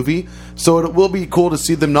one-off movie, so it will be cool to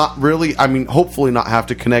see them not really, I mean, hopefully not have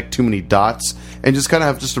to connect too many dots and just kind of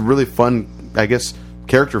have just a really fun, I guess,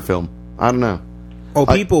 character film. I don't know. Oh,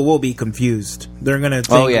 people will be confused. They're gonna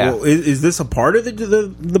think, Oh, yeah. well, is this a part of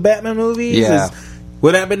the Batman movies? Yeah.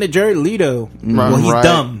 What happened to Jared Leto? Well, he's Right.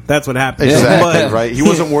 dumb. That's what happened. Exactly, But right. He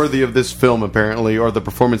wasn't worthy of this film apparently, or the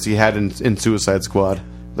performance he had in Suicide Squad.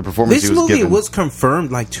 The performance This he was movie given. was confirmed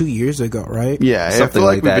like 2 years ago, right? Yeah, I Something feel like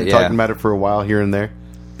like we've that, been yeah. talking about it for a while here and there.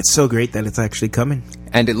 It's so great that it's actually coming.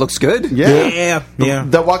 And it looks good. Yeah.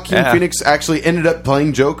 That Joaquin Yeah. Phoenix actually ended up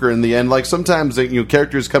playing Joker in the end. Like sometimes,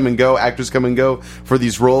 characters come and go, actors come and go for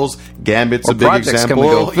these roles. Gambit's Or a big projects example.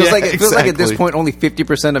 come and go. Feels like at this exactly. point only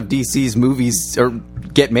 50% of DC's movies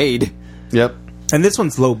get made. Yep. And this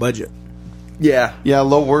one's low budget. Yeah. Yeah,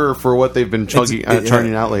 lower for what they've been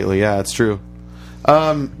churning out lately. Yeah, it's true.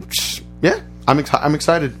 Yeah, I'm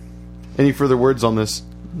excited. Any further words on this?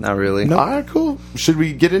 Not really. No. All right, cool. Should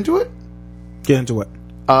we get into it? Get into what?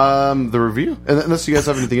 The review. Unless you guys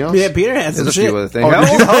have anything else. Yeah, Peter has some There's a shit. few other things.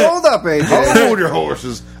 Oh, Hold up, AJ. Hold your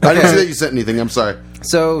horses. I didn't see that you sent anything. I'm sorry.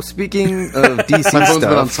 So, speaking of DC My phone's been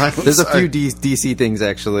on stuff, silent, there's a sorry. few DC things,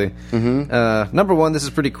 actually. Mm-hmm. Number one, this is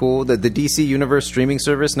pretty cool. The DC Universe streaming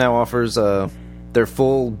service now offers their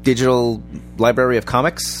full digital library of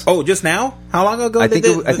comics. Oh, just now? How long ago? I did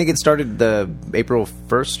think it started April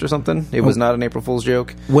 1st or something. It was not an April Fool's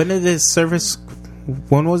joke. When did this service?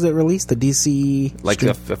 When was it released? The DC Like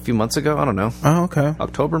stream- a few months ago. I don't know. Oh, okay.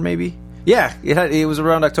 October, maybe? Yeah, it was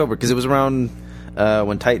around October, because it was around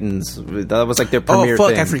when Titans... That was like their premiere Oh, fuck,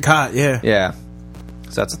 thing. I forgot. Yeah. Yeah.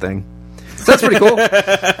 So that's a thing. So that's pretty cool.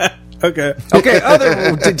 Okay. Okay, other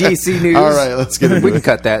DC news. All right, let's get into We can it.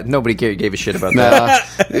 cut that. Nobody gave a shit about that.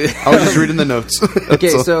 I was just reading the notes. Okay,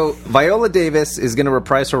 So- so Viola Davis is going to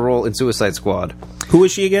reprise her role in Suicide Squad. Who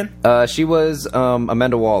is she again? She was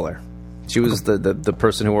Amanda Waller. She was the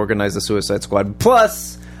person who organized the Suicide Squad.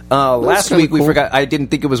 Plus, last kinda week we cool. forgot. I didn't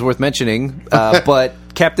think it was worth mentioning, but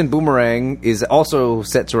Captain Boomerang is also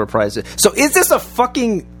set to reprise it. So is this a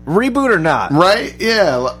fucking reboot or not? Right?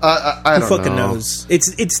 Yeah. I Who don't fucking know. knows?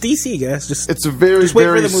 It's DC, guys. Just It's a very, Just wait for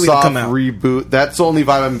very the movie to soft come out. reboot. That's the only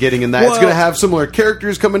vibe I'm getting in that. It's Well- going to have similar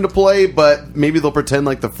characters come into play, but maybe they'll pretend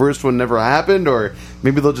like the first one never happened, or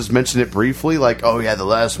maybe they'll just mention it briefly, like, oh yeah, the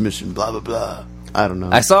last mission, blah, blah, blah. I don't know.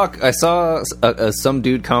 I saw some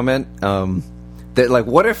dude comment that, like,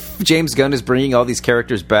 what if James Gunn is bringing all these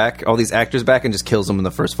characters back, all these actors back, and just kills them in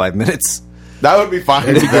the first 5 minutes? That would be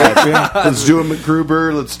fine. Let's do a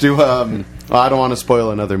MacGruber. Let's do. Well, I don't want to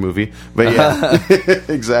spoil another movie, but yeah,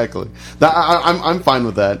 exactly. I'm fine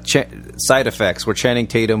with that. Side effects, where Channing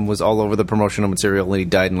Tatum was all over the promotional material and he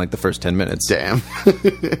died in like the first 10 minutes. Damn.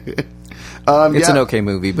 It's an okay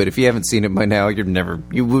movie, but if you haven't seen it by now,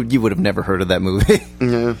 you would have never heard of that movie.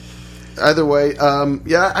 Yeah. Either way,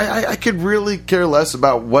 I could really care less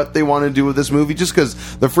about what they want to do with this movie, just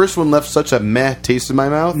because the first one left such a meh taste in my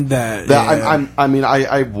mouth. I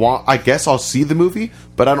guess I'll see the movie,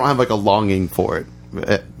 but I don't have like a longing for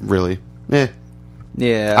it. Really, Yeah,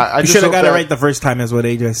 I you just should have hope got it that- right the first time, is what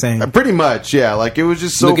AJ's saying. Pretty much, yeah. Like it was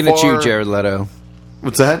just so looking at you, far- Jared Leto.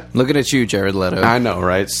 What's that? Looking at you, Jared Leto. I know,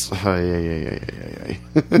 right? Yeah.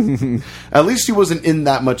 At least he wasn't in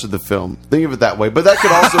that much of the film. Think of it that way. But that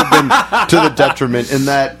could also have been to the detriment in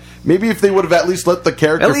that maybe if they would have at least let the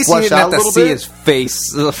character At least you flesh didn't out have a to little see bit. his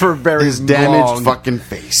face for very His damaged long. fucking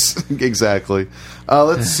face. Exactly.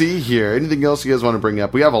 Let's see here. Anything else you guys want to bring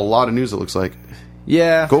up? We have a lot of news, it looks like.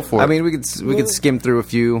 Yeah, Go for it. I mean, we could skim through a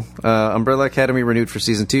few. Umbrella Academy renewed for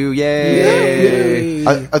season 2. Yay!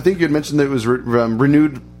 I think you had mentioned that it was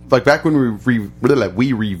renewed like back when we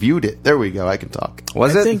reviewed it. There we go. I can talk.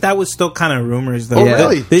 Was I it? think that was still kind of rumors, though. Oh, Yeah.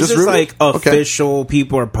 really? This Just is rumors? like Okay. official.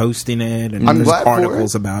 People are posting it, and I'm there's glad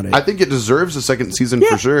articles for it. about it. I think it deserves a second season Yeah.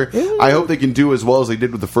 for sure. Yeah. I hope they can do as well as they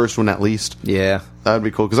did with the first one at least. Yeah. That would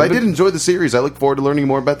be cool because I did enjoy the series. I look forward to learning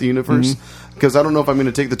more about the universe because I don't know if I'm going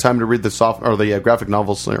to take the time to read the graphic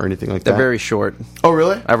novels or anything like They're that. very short. Oh,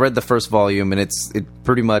 really? I read the first volume, and it's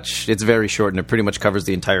very short, and it pretty much covers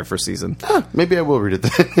the entire first season. Maybe I will read it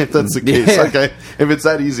then, if that's the case. Yeah. Okay, if it's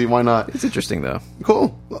that easy, why not? It's interesting though.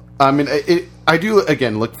 Cool. I mean, I do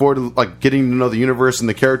again look forward to like getting to know the universe and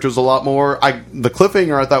the characters a lot more. The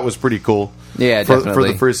cliffhanger I thought was pretty cool. Yeah, for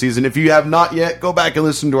definitely. the first season. If you have not yet, go back and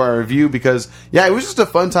listen to our review because it was just a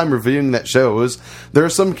fun time reviewing that show. There are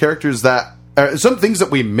some characters that. Some things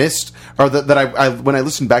that we missed, or that I when I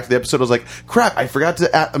listened back to the episode, I was like, "Crap! I forgot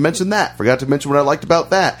to mention that. Forgot to mention what I liked about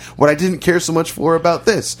that. What I didn't care so much for about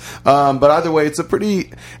this." But either way,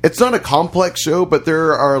 it's not a complex show, but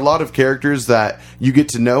there are a lot of characters that you get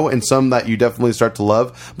to know, and some that you definitely start to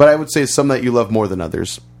love. But I would say some that you love more than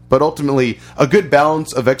others. But ultimately, a good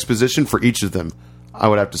balance of exposition for each of them, I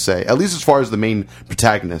would have to say, at least as far as the main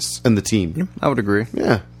protagonists and the team. I would agree.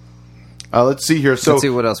 Yeah. Let's see here. So, Let's see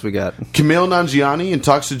what else we got. Kumail Nanjiani in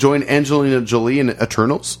talks to join Angelina Jolie in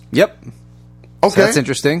Eternals. Yep. Okay, So that's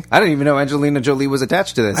interesting. I didn't even know Angelina Jolie was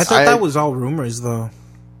attached to this. I thought that was all rumors, though.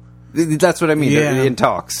 That's what I mean. Yeah. They're in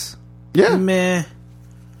talks. Yeah, Meh.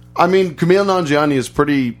 I mean, Kumail Nanjiani is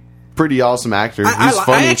pretty awesome actor. He's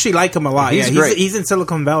funny. I actually like him a lot. He's yeah, great. He's in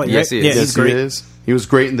Silicon Valley. Right? Yes, he is. Yeah, yes, he's great. he is. He was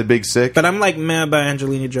great in The Big Sick. But I'm like meh about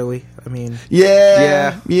Angelina Jolie. I mean,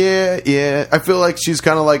 Yeah. I feel like she's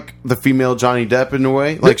kind of like the female Johnny Depp in a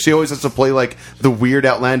way. Like she always has to play like the weird,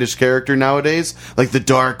 outlandish character nowadays, like the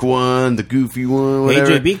dark one, the goofy one.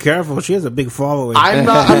 Whatever. AJ, be careful. She has a big following. I'm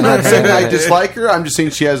not saying I dislike her. I'm just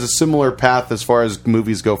saying she has a similar path as far as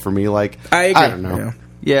movies go for me. Like I agree. I don't know. Yeah.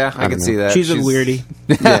 Yeah, I can don't see know. that. She's a weirdie.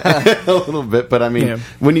 a little bit, but I mean, Yeah.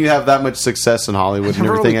 when you have that much success in Hollywood and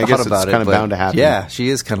never everything, really I guess thought it's about it, kind of but bound to happen. Yeah, she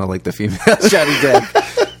is kind of like the female Johnny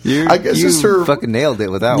Depp. I guess you it's her. fucking nailed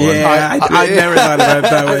it with that one. Yeah, I never thought about it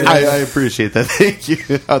that way. I appreciate that. Thank you.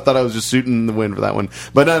 I thought I was just shooting in the wind for that one,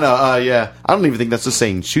 but no. Yeah, I don't even think that's the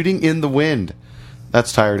saying. Shooting in the wind.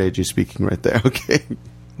 That's Tired AJ speaking right there. Okay.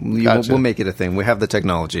 Gotcha. We'll make it a thing. We have the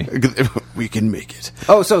technology. We can make it.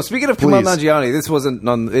 Oh, so speaking of Kumail Please. Nanjiani, this wasn't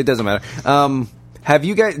on. It doesn't matter. Did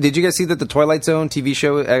you guys see that the Twilight Zone TV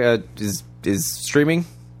show is streaming?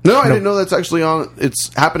 No, I didn't know that's actually on.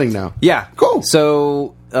 It's happening now. Yeah, Cool.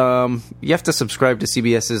 So you have to subscribe to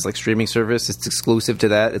CBS's like streaming service. It's exclusive to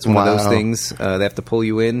that. It's one of those Wow. things. They have to pull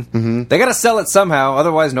you in. Mm-hmm. They got to sell it somehow,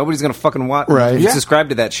 otherwise nobody's gonna fucking watch. Right. Yeah. Subscribe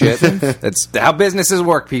to that shit. That's how businesses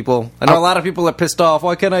work, people. I know a lot of people are pissed off.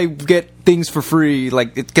 Why can't I get things for free?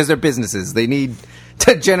 Like because they're businesses. They need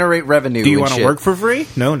to generate revenue. Do you and want to shit. work for free?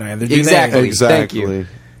 No, neither do Exactly. they. Exactly. Thank you.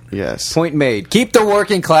 Yes. Point made. Keep the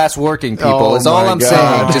working class working, people. Oh is all my I'm God. saying.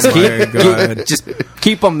 Oh my God. Just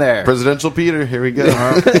keep them there. Presidential Peter. Here we go.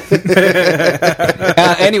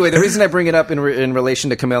 Anyway, the reason I bring it up in relation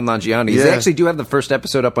to Kumail Nanjiani is they Yeah. actually do have the first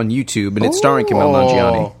episode up on YouTube, and it's starring Kumail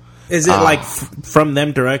Nanjiani. Is it like from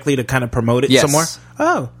them directly to kind of promote it Yes. somewhere?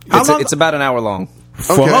 Oh, how long? It's about an hour long.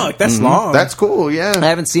 Fuck, that's long. That's cool. Yeah. I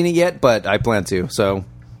haven't seen it yet, but I plan to. So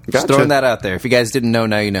just Gotcha. throwing that out there. If you guys didn't know,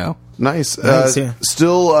 now you know. Nice. Nice, yeah.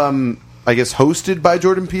 Still, I guess, hosted by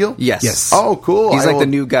Jordan Peele? Yes. Yes. Oh, cool. He's I like will- the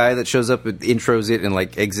new guy that shows up, intros it, and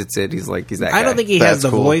like exits it. He's that guy. I don't think he That's has the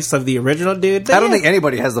cool. voice of the original dude. I don't think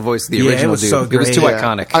anybody has the voice of the Yeah, it original was dude. so It was great. too Yeah.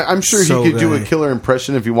 iconic. I'm sure So he could do a good. killer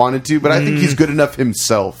impression if he wanted to, but I think he's good enough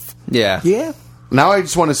himself. Yeah. Yeah. Now I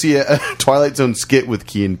just want to see a Twilight Zone skit with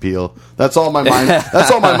Key and Peele. That's all my mind.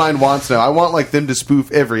 That's all my mind wants now. I want like them to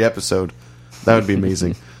spoof every episode. That would be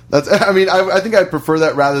amazing. I mean, I think I'd prefer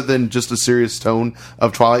that rather than just a serious tone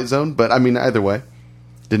of Twilight Zone. But I mean, either way,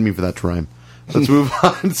 didn't mean for that to rhyme. Let's move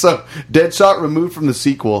on. So, Deadshot removed from the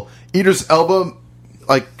sequel. Idris Elba,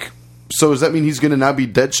 so does that mean he's going to now be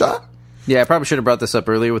Deadshot? Yeah, I probably should have brought this up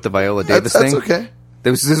earlier with the Viola Davis That's thing. okay.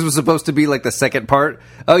 This was supposed to be like the second part.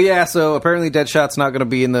 Oh yeah, so apparently Deadshot's not going to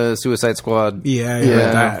be in the Suicide Squad. Yeah.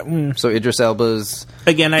 That. So Idris Elba's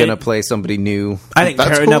Again, going to play somebody new. I didn't That's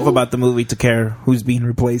care cool. enough about the movie to care who's being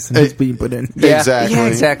replaced and who's being put in. Yeah, Exactly. Yeah,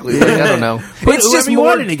 exactly. Like, I don't know. Put whoever you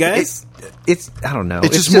want in it, guys. It's I don't know.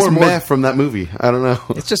 It's just more meh from that movie. I don't know.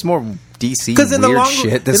 It's just more DC Because in the weird long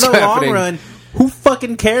shit that's in the happening. long run, who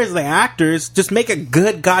fucking cares? The actors just make a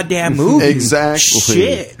good goddamn movie. Exactly.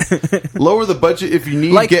 Shit. Lower the budget if you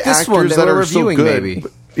need. Like get this actors one that that we're are so reviewing, good. maybe.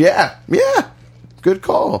 Yeah. Good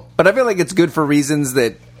call. But I feel like it's good for reasons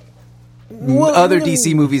that other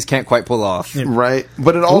DC movies can't quite pull off. Right,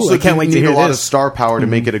 but it also I can't didn't wait to need a hear lot this. of star power to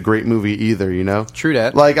make it a great movie either. You know, True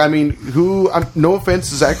that. Like, I mean, no offense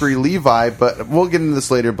to Zachary Levi, but we'll get into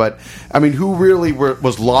this later. But I mean, who really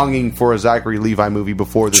was longing for a Zachary Levi movie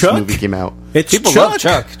before this Chuck? movie came out? It's People love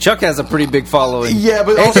Chuck. Chuck has a pretty big following. Yeah,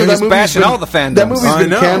 but And also he's that movie's bashing been, all the fandoms. That movie's I been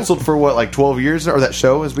know. canceled for what, like 12 years, or that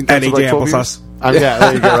show has been canceled AJ like 12 Applesauce. years. Yeah,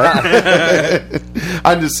 there you go. Right?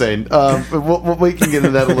 I'm just saying. We can get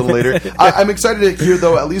into that a little later. I'm excited to hear,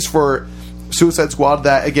 though, at least for Suicide Squad,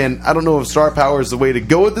 that again, I don't know if star power is the way to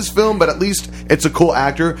go with this film, but at least it's a cool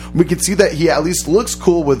actor. We can see that he at least looks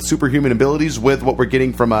cool with superhuman abilities with what we're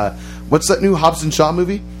getting from what's that new Hobbs and Shaw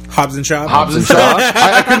movie? Hobbs and Shaw. Hobbs and Shaw.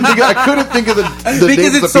 I couldn't think of the Because names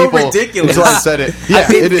of it's the so people ridiculous. until I said it.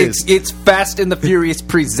 Yeah, it is. It's Fast and the Furious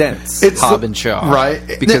presents It's Hobbs the- and Shaw, right.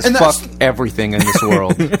 Because And fuck that's- everything in this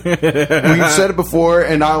world. We've said it before,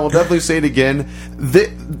 and I will definitely say it again.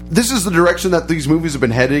 This is the direction that these movies have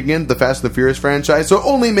been heading in, the Fast and the Furious franchise. So it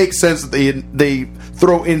only makes sense that they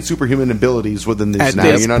throw in superhuman abilities within this At now.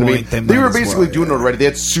 this You know what I mean? point, they They might were as basically well, doing it yeah. already. They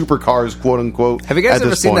had supercars, quote unquote. Have you guys at ever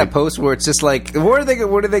this seen point. that post where it's just like, what are they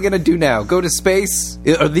going to do now? Go to space?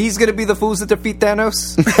 Are these going to be the fools that defeat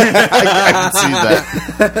Thanos? I can see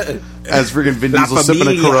that. As freaking Vin La Diesel sipping a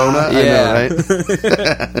Familia. Corona. Yeah. I know,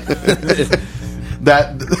 right?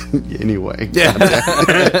 That anyway. Yeah.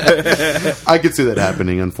 I could see that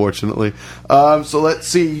happening, unfortunately. So let's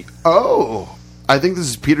see. Oh, I think this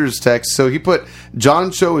is Peter's text. So he put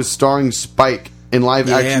John Cho is starring Spike in live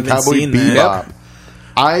Yeah, I action haven't Cowboy seen that.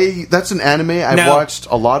 Bebop. That's an anime I've Now- watched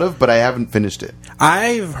a lot of, but I haven't finished it.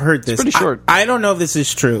 I've heard this. pretty short. I don't know if this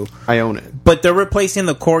is true, I own it. but they're replacing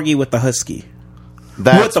the corgi with the husky.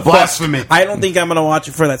 That's What the blasphemy. fuck? I don't think I'm going to watch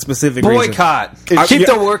it for that specific reason. Boycott. It's- Keep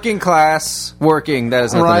yeah. the working class working. That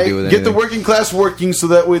has nothing to Right, do with get the anything. working class working so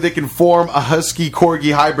that way they can form a husky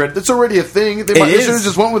corgi hybrid. That's already a thing. They is. should have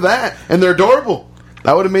just went with that, and they're adorable.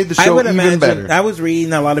 That would have made the I show would even imagine. better. I was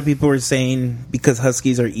reading a lot of people were saying because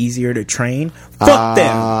huskies are easier to train. Fuck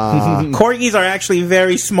them. Corgis are actually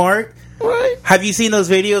very smart. Right. Have you seen those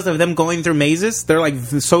videos of them going through mazes? They're like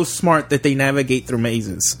so smart that they navigate through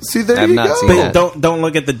mazes. See, there I've you not go. seen But that. don't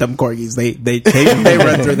look at the dumb corgis. They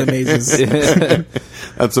run through the mazes.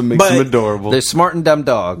 That's what makes But- them adorable. They're smart and dumb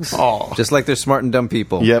dogs. Aw. Just like they're smart and dumb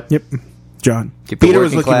people. Yep. Yep. John. Keep the Peter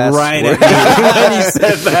was working looking class right working. at me when he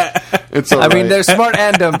said that. It's all I mean, right. they're smart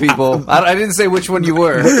and dumb people. I didn't say which one you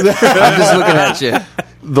were. I'm just looking at you.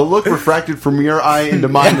 the look refracted from your eye into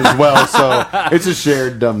mine as well, so it's a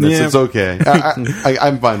shared dumbness. Yeah. It's okay.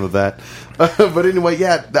 I'm fine with that. But anyway,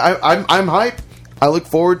 yeah, I'm hype. I look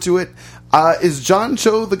forward to it. Is John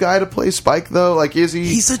Cho the guy to play Spike though? Like, is he?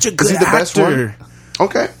 He's such a is good he the best actor. one?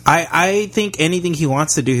 Okay. I think anything he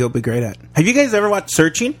wants to do, he'll be great at. Have you guys ever watched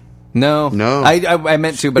Searching? No. No. I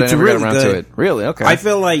meant to, but It's I never really got around good. to it. Really? Okay. I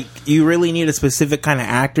feel like you really need a specific kind of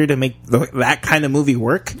actor to make that kind of movie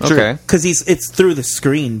work. Okay. Because it's through the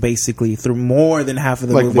screen, basically, through more than half of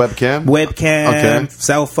the Like movie. webcam? Webcam, Okay.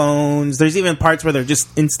 cell phones. There's even parts where they're just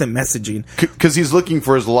instant messaging. Because he's looking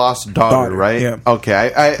for his lost daughter, right? yeah.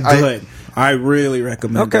 Okay. Good. I really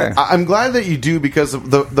recommend Okay. that. I'm glad that you do, because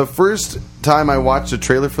the first time I watched a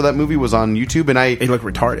trailer for that movie was on YouTube, and They look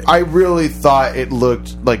retarded. I really thought it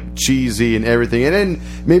looked like cheesy and everything. And then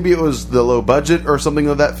maybe it was the low budget or something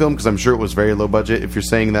of that film, because I'm sure it was very low budget if you're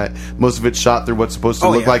saying that most of it's shot through what's supposed to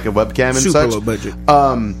Oh, look yeah. like a webcam and Super such. low budget.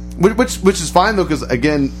 Which is fine though, because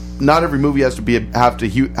again, not every movie has to have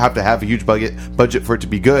to have a huge budget for it to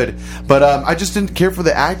be good. But I just didn't care for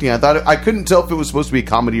the acting. I couldn't tell if it was supposed to be a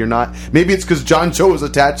comedy or not. Maybe it's because John Cho was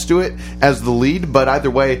attached to it as the lead. But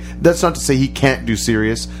either way, that's not to say he can't do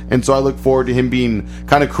serious. And so I look forward to him being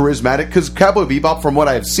kind of charismatic, because Cowboy Bebop, from what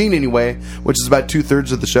I've seen anyway, which is about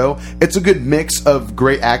 2/3 of the show, it's a good mix of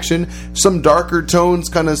great action, some darker tones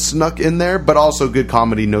kind of snuck in there, but also good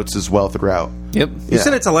comedy notes as well throughout. Yep. You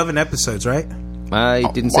said it's 11 episodes, right? I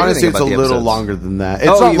didn't say I want to anything say it's about a the little episodes. longer than that. It's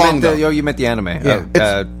Oh, not you long meant though. you meant the anime.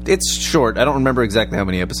 Yeah. It's short. I don't remember exactly how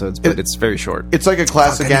many episodes, but it's very short. It's like a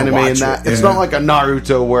classic Fuck, I need to anime in watch that it. it's Yeah. not like a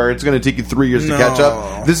Naruto where it's going to take you 3 years to No. catch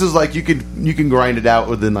up. This is like you can grind it out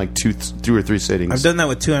within like two or three sittings. I've done that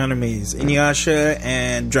with 2 animes, Inuyasha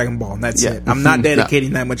and Dragon Ball, and that's Yeah. it. I'm not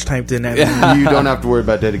dedicating that much time to an anime. You don't have to worry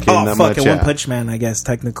about dedicating Oh, that fuck much. it, Yeah. One Punch Man, I guess,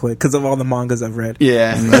 technically, because of all the mangas I've read.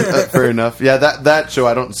 Yeah, fair enough. Yeah, that show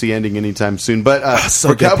I don't see ending anytime soon. But so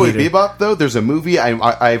for good, Cowboy Peter. Bebop, though, there's a movie.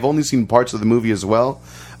 I've only seen parts of the movie as well.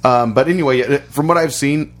 But anyway, from what I've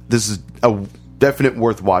seen, this is a definite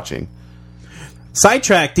worth watching.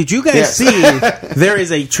 Sidetrack, did you guys Yeah. see there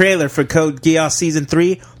is a trailer for Code Geass Season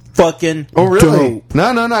 3? Fucking Oh, really? dope. No,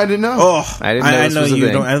 I didn't know. Oh, I didn't know I this know was a you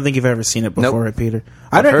thing. don't. I don't think you've ever seen it before, Nope. right, Peter?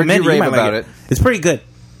 I'd I've heard recommend you it. You rave might like about it. It's pretty good.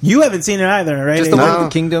 You haven't seen it either, right? Just the AJ? one with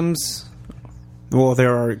the kingdoms. Well,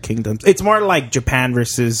 there are kingdoms. It's more like Japan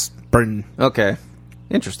versus Britain. Okay.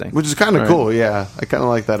 Interesting. Which is kind of All right. cool. Yeah, I kind of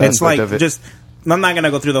like that It's aspect like of it. just. I'm not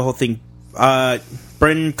gonna go through the whole thing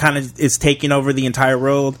Britain kind of is taking over the entire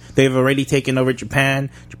world. They've already taken over Japan.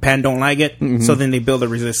 Japan don't like it, so then they build a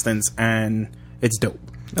resistance, and it's dope.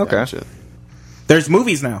 Okay. Gotcha. There's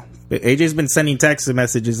movies now. AJ's been sending text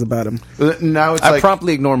messages about them. Now it's I like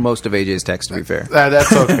promptly ignore most of AJ's text, to be fair.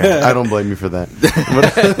 that's okay. I don't blame you for that.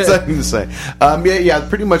 But that's what I'm going to say. Yeah.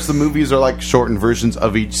 Pretty much the movies are like shortened versions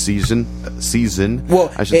of each season.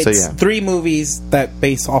 Well, I should say, it's yeah. 3 movies that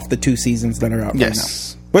base off the 2 seasons that are out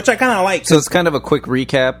Yes. right now. Which I kind of like. So it's kind of a quick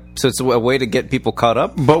recap. So it's a way to get people caught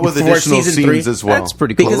up. But with Before additional season scenes 3. as well. That's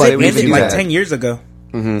pretty cool. because They it would ended do like that. 10 years ago.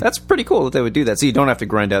 That's pretty cool that they would do that. So you don't have to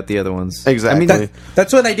grind out the other ones. Exactly. I mean,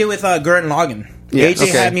 That's what I did with Gurren Lagann. Yeah, AJ okay.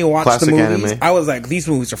 had me watch Classic the movies. anime. I was like, these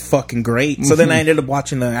movies are fucking great. So then I ended up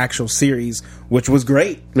watching the actual series, which was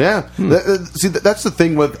great. Yeah. See, that's the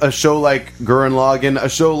thing with a show like Gurren Lagann, a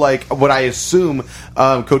show like what I assume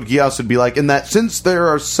Code Geass would be like, in that since there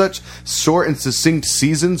are such short and succinct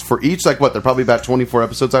seasons for each, like what, they're probably about 24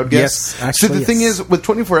 episodes, I would guess. Yes, actually, See, the thing yes. is, with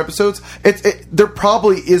 24 episodes, there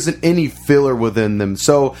probably isn't any filler within them.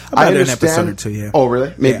 So I About an understand. episode or 2, yeah. Oh, really?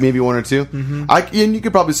 Yeah. Maybe 1 or 2? And you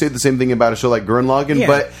could probably say the same thing about a show like Gurren Lagann, Yeah.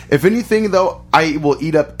 but if anything, though, I will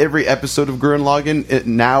eat up every episode of Gurren Lagann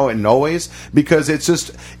now and always, because it's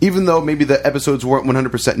just, even though maybe the episodes weren't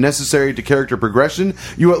 100% necessary to character progression,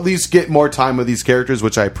 you at least get more time with these characters,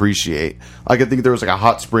 which I appreciate. Like, I think there was like a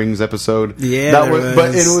Hot Springs episode. Yeah, that there was. But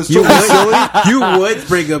it was You so silly. You would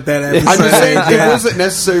bring up that episode. I'm just saying Yeah. it wasn't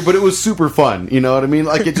necessary, but it was super fun. You know what I mean?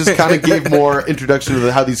 Like, it just kind of gave more introduction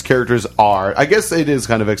to how these characters are. I guess it is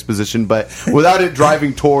kind of exposition, but without it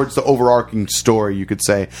driving towards the overarching story, you could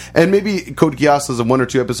say. And maybe Code Geass has 1 or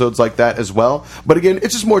 2 episodes like that as well. But again,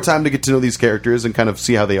 it's just more time to get to know these characters and kind of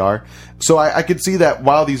see how they are. So I could see that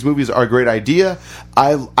while these movies are a great idea,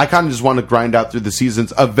 I kind of just want to grind out through the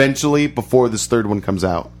seasons eventually before this 3rd one comes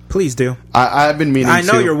out. Please do. I've been meaning to. I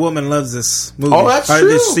know your woman loves this movie. Oh, that's or true.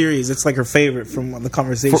 this series. It's like her favorite from the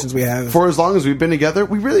conversations we have. For as long as we've been together,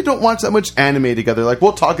 we really don't watch that much anime together. Like,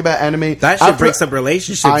 we'll talk about anime. That shit breaks up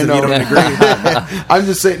relationships I if know. you don't agree. I'm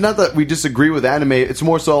just saying, not that we disagree with anime. It's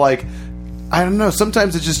more so like, I don't know.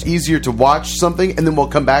 Sometimes it's just easier to watch something and then we'll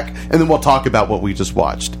come back and then we'll talk about what we just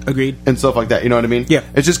watched. Agreed. And stuff like that. You know what I mean? Yeah.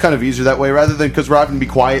 It's just kind of easier that way rather than because we're having to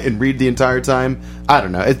be quiet and read the entire time. I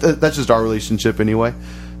don't know. That's just our relationship anyway.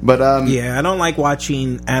 But Yeah, I don't like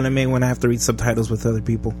watching anime when I have to read subtitles with other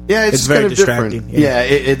people. yeah, it's very kind of distracting. different.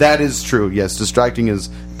 Yeah, that is true. Yes, distracting is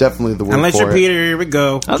definitely the word Unless for you're it. Peter, here we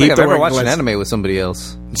go. I don't think Keep I've the ever word watched an list. anime with somebody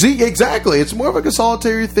else. See, exactly. It's more of like a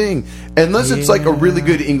solitary thing, unless it's like a really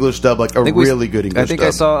good English dub, like a really good English. I think dub. I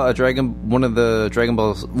saw one of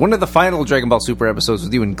the final Dragon Ball Super episodes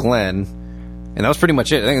with you and Glenn, and that was pretty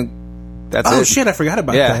much it. I think that's Oh it. shit, I forgot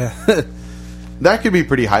about Yeah. that. that could be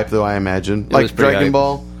pretty hype, though. I imagine, was like pretty Dragon hype.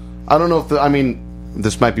 Ball. I don't know if I mean,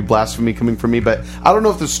 this might be blasphemy coming from me, but I don't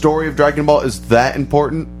know if the story of Dragon Ball is that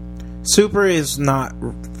important. Super is not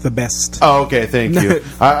the best. Oh, okay, thank you.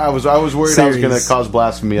 I was worried I was going to Series. cause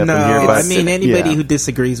blasphemy up No, in here. But I mean anybody yeah. who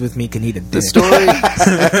disagrees with me can eat a dick. The story,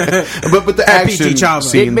 but the action PG Chama.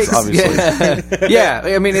 scenes, obviously, yeah.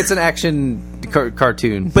 I mean, it's an action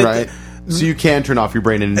cartoon. But right? So you can turn off your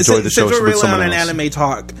brain and enjoy the show Since we're with really someone on an else. anime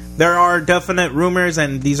talk, there are definite rumors,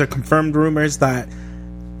 and these are confirmed rumors, that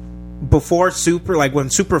before Super, like when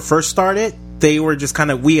Super first started, they were just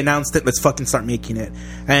kind of, we announced it, let's fucking start making it.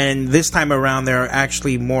 And this time around, there are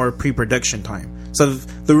actually more pre-production time. So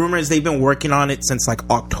the rumor is they've been working on it since like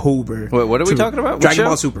October. Wait, what are we talking about? What Dragon show?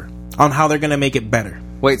 Ball Super. On how they're going to make it better.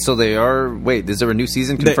 Wait, so they are? Wait, is there a new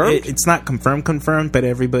season confirmed? It's not confirmed, but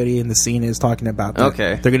everybody in the scene is talking about that.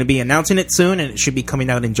 Okay. They're going to be announcing it soon, and it should be coming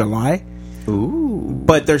out in July. Ooh.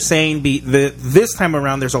 But they're saying this time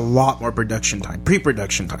around, there's a lot more pre-production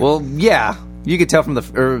time. Well, yeah. You could tell from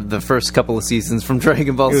the first couple of seasons from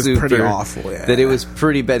Dragon Ball It was Super pretty awful, yeah. that it was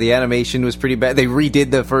pretty bad. The animation was pretty bad. They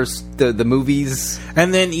redid the movies.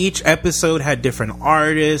 And then each episode had different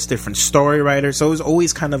artists, different story writers, so it was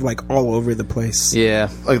always kind of like all over the place.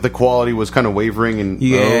 Yeah. Like the quality was kind of wavering, and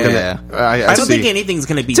Yeah. I I don't see. think anything's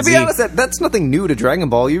going to be To be Z. honest, that's nothing new to Dragon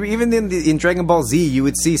Ball. Even in Dragon Ball Z, you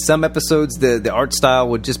would see some episodes the art style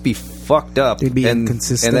would just be fucked up. It'd be and,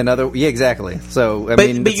 inconsistent. And then exactly. So I But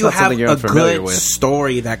mean, but it's you not have something you're a unfamiliar good with.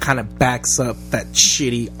 story that kind of backs up that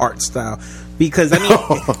shitty art style. Because I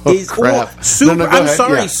mean, crap. Super. No, go I'm ahead,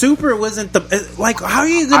 sorry, yeah. Super wasn't the like. How are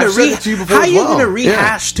you going I've said it to you before as well.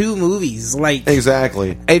 rehash two movies? Like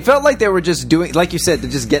Exactly. It felt like they were just doing, like you said, to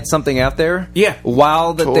just get something out there. Yeah.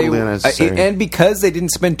 While that Totally they unnecessary. and because they didn't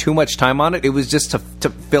spend too much time on it, it was just to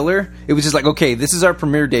filler. It was just like, okay, this is our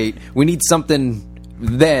premiere date. We need something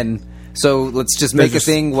then So let's just make a just-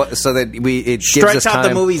 thing so that it gives Stretch us out the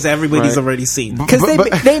time. movies everybody's Right. already seen. Because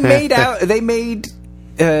they made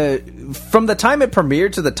from the time it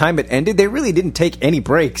premiered to the time it ended, they really didn't take any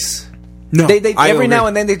breaks. No, They I every agree. now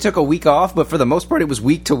and then they took a week off, but for the most part, it was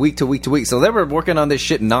week to week to week to week. So they were working on this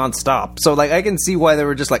shit nonstop. So like, I can see why they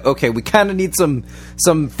were just like, okay, we kind of need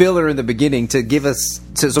some filler in the beginning to give us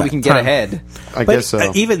so we can get time. ahead. I But guess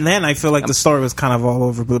so. even then, I feel like the story was kind of all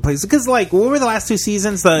over the place. Because, like, what were the last 2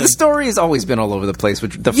 seasons? The story has always been all over the place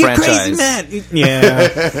with the You franchise. crazy man!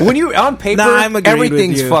 Yeah, When you're on paper, Nah, I'm agreed with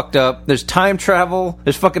everything's you. fucked up. There's time travel.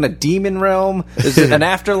 There's fucking a demon realm. There's an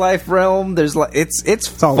afterlife realm. There's like it's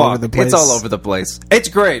all fucked. over the place. It's all over the place. It's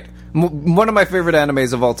great. One of my favorite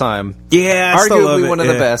animes of all time. yeah. I still love Arguably it, one of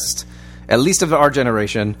yeah. the best, at least of our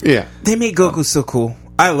generation. Yeah. They made Goku so cool.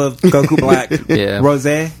 I love Goku Black. Yeah. Rose.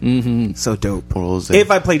 Mm-hmm. So dope. Rose.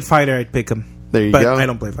 If I played fighter, I'd pick him. There you but go. I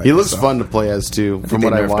don't play fighter. He looks so. fun to play as too, from They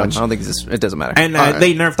what I nerfed him. watched. I don't think it doesn't matter. And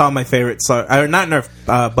they nerfed all my favorites. So, or not nerfed,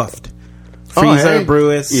 buffed. Oh, Freezer, hey.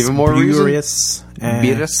 Brutus, Even more reason. Beerus, and,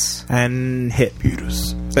 Beerus. and Hit.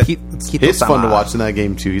 But It's fun to watch in that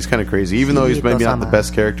game too. He's kind of crazy, even though he's maybe not the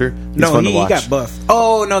best character. He's no, fun he to watch. got buffed.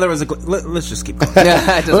 Oh no, there was a. Let's just keep going.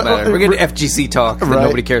 Yeah, it doesn't matter. We're getting FGC talk that Right.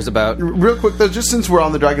 nobody cares about. Real quick though, just since we're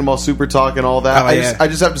on the Dragon Ball Super talk and all that, Oh, I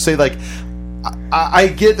just have to say, like, I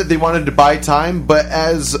get that they wanted to buy time, but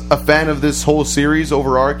as a fan of this whole series,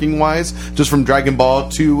 overarching wise, just from Dragon Ball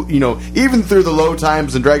to even through the low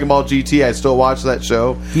times in Dragon Ball GT, I still watch that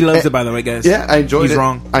show. He loves it, by the way, guys. Yeah, I enjoyed He's it.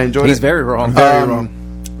 wrong. I enjoyed it. He's very wrong. Very wrong.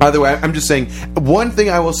 By the way, I'm just saying, one thing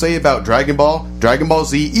I will say about Dragon Ball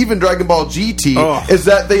Z, even Dragon Ball GT, Oh. is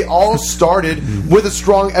that they all started with a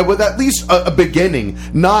strong, with at least a beginning.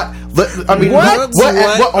 Not, I mean, What?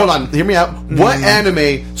 what hold on, hear me out. What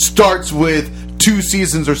anime starts with 2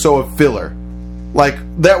 seasons or so of filler? Like,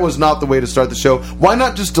 that was not the way to start the show. Why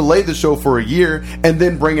not just delay the show for a year and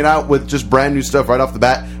then bring it out with just brand new stuff right off the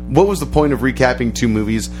bat? What was the point of recapping 2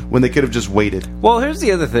 movies when they could have just waited? Well, here's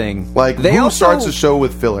the other thing. Like, who starts a show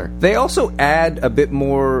with filler? They also add a bit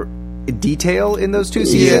more detail in those 2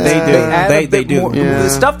 seasons. Yeah. They do. add They a bit do. more- Yeah. The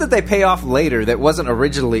stuff that they pay off later that wasn't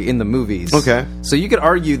originally in the movies. Okay. So you could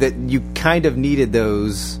argue that you kind of needed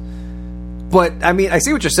those. But, I mean, I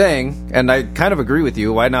see what you're saying, and I kind of agree with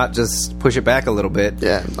you. Why not just push it back a little bit?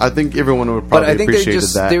 Yeah, I think everyone would But probably I think they appreciated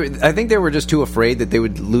just, that. I think they were just too afraid that they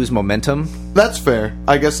would lose momentum, That's fair.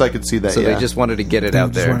 I guess I could see that. so yeah. they just wanted to get it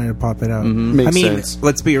out Just there. wanted to pop it out. Makes I mean, sense.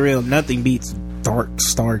 let's be real. Nothing beats Dark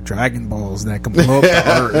Star Dragon Balls that can blow up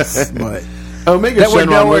the Earth. But Omega That were Shenron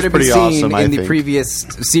nowhere was to be pretty seen awesome. I in the think. previous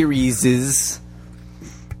series.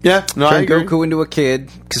 Yeah, no, I Turn agree. Goku into a kid,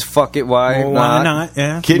 because fuck it, why well, not? why not?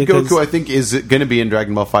 Yeah, Kid because- Goku, I think, is going to be in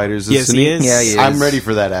Dragon Ball Fighters. Yes, isn't he is. Yeah, he is. I'm ready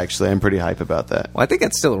for that. Actually, I'm pretty hype about that. Well, I think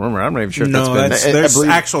that's still a rumor. I'm not even sure if No, that's been... there's I believe-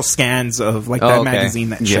 actual scans of like Oh, that okay. magazine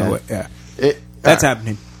that Yeah. show it. Yeah, It, that's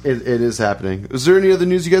happening. It is happening. Is there any other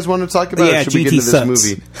news you guys want to talk about? Yeah, or should we get GT into this sucks.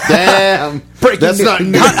 movie? Damn, Breaking that's news. not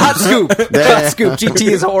news. Hot scoop. Hot scoop. GT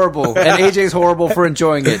is horrible, and AJ's horrible for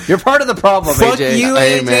enjoying it. You're part of the problem, Fuck AJ. you,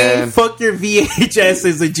 Hey, AJ. man. Fuck your VHS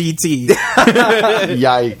as a GT.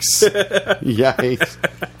 Yikes!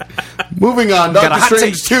 Yikes! Moving on, Got a Doctor hot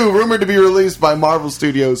Strange take. 2 rumored to be released by Marvel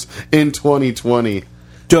Studios in 2020.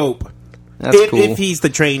 Dope. That's cool. If he's the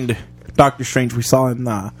trained Doctor Strange we saw in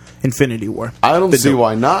Infinity War. I don't The see dope.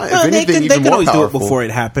 why not. If Well, they anything, can, even they can more always powerful. do it before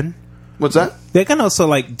it happened. What's that? They can also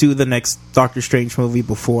like do the next Doctor Strange movie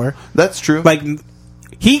before. That's true. Like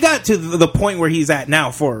he got to the point where he's at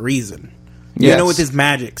now for a reason. Yes. You know, with his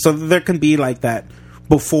magic. So there can be like that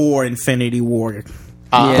before Infinity War.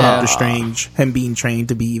 Yeah. Doctor Strange, him being trained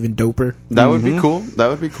to be even doper. That would be cool. That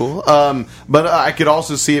would be cool. But I could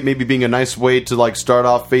also see it maybe being a nice way to like start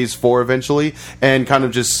off Phase 4 eventually, and kind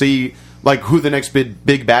of just see like who the next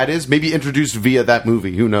big bad is. Maybe introduced via that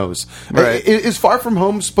movie. Who knows? Right. Is Far From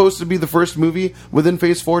Home supposed to be the first movie within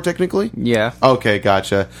Phase 4 technically? Yeah. Okay,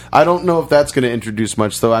 gotcha. I don't know if that's going to introduce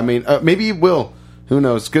much though. I mean, maybe it will. Who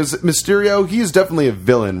knows? Because Mysterio, he's definitely a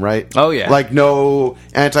villain, right? Oh, yeah. Like no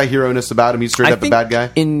anti-hero-ness about him. He's straight up a bad guy.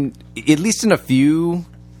 At least in a few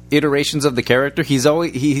iterations of the character, he's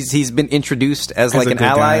been introduced as like a an good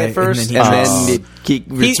ally guy, at first, and and then then,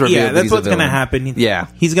 he's- it's revealed that that's he's what's a going to villain. happen. Yeah.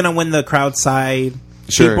 He's going to win the crowd side.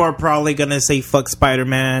 Sure. People are probably going to say fuck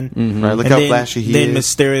Spider-Man. Right, look And how then, flashy he then is.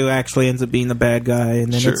 Mysterio actually ends up being the bad guy.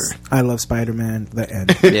 And then Sure. it's I love Spider-Man. The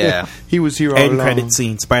end. Yeah. He was here all End along. credit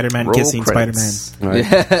scene. Spider-Man Roll kissing credits. Spider-Man.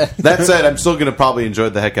 Right. That said, I'm still going to probably enjoy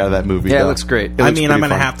the heck out of that movie. Yeah, it though. looks great. It I looks mean, I'm pretty going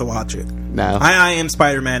to fun. have to watch it. Now. I am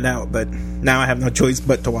Spider-Man now, but now I have no choice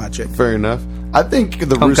but to watch it. Fair enough. I think the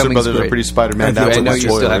Russo Homecoming's brothers are great. pretty Spider-Man down I to know the you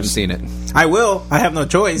still haven't spoilers. seen it. I will. I have no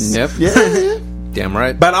choice. Yep. Yeah, Damn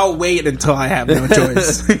right. But I'll wait until I have no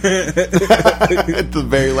choice. At the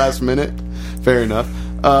very last minute. Fair enough.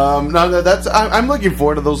 No, that's. I'm looking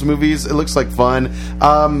forward to those movies. It looks like fun.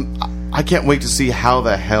 I can't wait to see how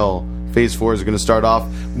the hell Phase 4 is going to start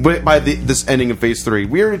off by this ending of Phase 3.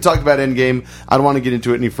 We already talked about Endgame. I don't want to get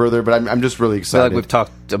into it any further, but I'm just really I feel excited. like we've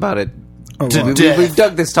talked about it. death. We've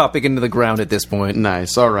dug this topic into the ground at this point.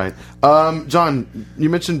 Nice. All right. John, you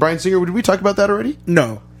mentioned Bryan Singer. Did we talk about that already?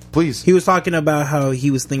 No. Please. He was talking about how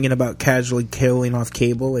he was thinking about casually killing off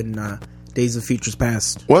Cable in Days of Futures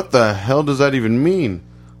Past. What the hell does that even mean?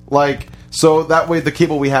 Like, so that way the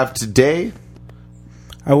Cable we have today...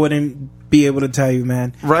 I wouldn't be able to tell you,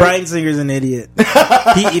 man. Right. Bryan Singer's an idiot.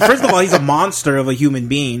 First of all, he's a monster of a human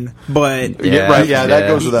being, but Yeah, that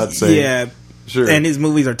goes without saying. yeah, Sure. and his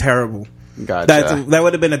movies are terrible. Gotcha. That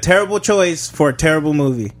would have been a terrible choice for a terrible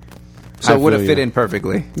movie. So I it would have feel fit you. in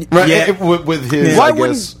perfectly. Right, Yeah. with his, Why I guess...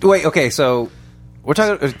 wouldn't... Wait, okay, so... We're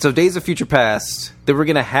talking... So Days of Future Past, they were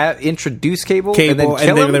going to introduce Cable and then Cable, kill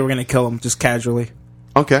and him? they were going to kill him just casually.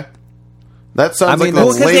 Okay. That sounds I mean, like the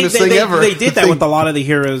well, 'cause lamest thing ever. They did that with a lot of the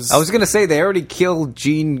heroes. I was going to say, they already killed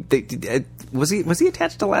Gene... was he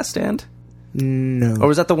attached to Last Stand? No. Or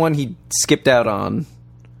was that the one he skipped out on?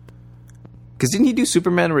 Because didn't he do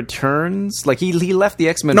Superman Returns? Like, he left the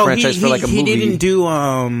X-Men franchise for like a movie. He didn't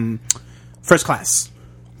do First Class.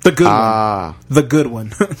 The good one. The good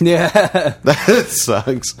one. Yeah. That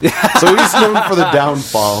sucks. So he's known for the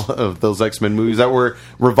downfall of those X-Men movies that were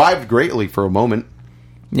revived greatly for a moment.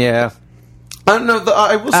 Yeah. I don't know.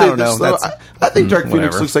 I will I say don't this, know. though. I think Dark Phoenix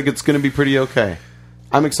whatever. looks like it's going to be pretty okay.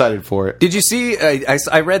 I'm excited for it. Did you see?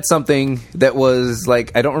 I read something that was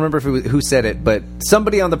like, I don't remember who said it, but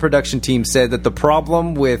somebody on the production team said that the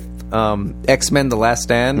problem with X-Men: The Last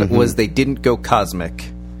Stand was they didn't go cosmic.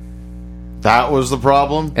 That was the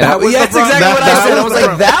problem? And was that's the problem. exactly what I That said. I was was the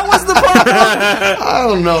like, that was the problem. I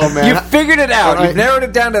don't know, man. You figured it out. All right. You've narrowed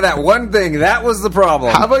it down to that one thing. That was the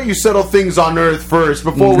problem. How about you settle things on Earth first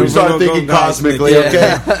before we start Go thinking cosmic. cosmically,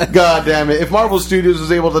 Yeah. okay? God damn it. If Marvel Studios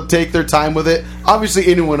was able to take their time with it, obviously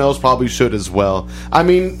anyone else probably should as well. I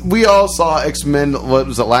mean, we all saw X-Men, what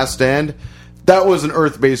was it, Last Stand? That was an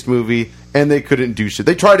Earth-based movie, and they couldn't do shit.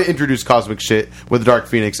 They tried to introduce cosmic shit with Dark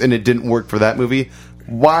Phoenix, and it didn't work for that movie.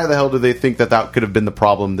 Why the hell do they think that could have been the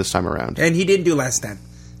problem this time around? And he didn't do Last Stand.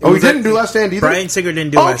 Oh, he didn't do Last Stand either? Bryan Singer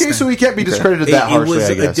didn't do Oh, Last okay, Stand. so he can't be discredited that It harshly, was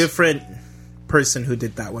I a guess. different person who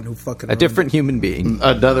did that one. Who fucking A different human being.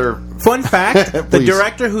 Another... Fun fact: the Please.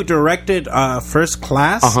 director who directed First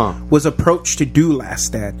Class Uh-huh. was approached to do Last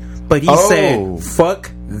Stand, but he Oh. said,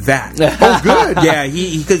 "Fuck that." Oh, good. Yeah,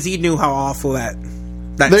 because he knew how awful that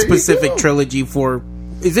There you specific go. trilogy for.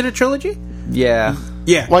 Is it a trilogy? Yeah.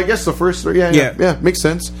 Yeah. Well, I guess the first three, yeah, makes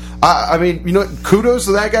sense. I mean, you know, kudos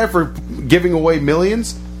to that guy for giving away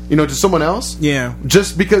millions, to someone else. Yeah.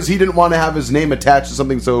 Just because he didn't want to have his name attached to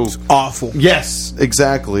something so... Awful. Yes,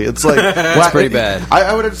 exactly. It's like... That's pretty bad.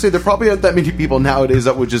 I would have to say there probably aren't that many people nowadays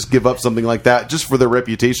that would just give up something like that just for their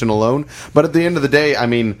reputation alone. But at the end of the day, I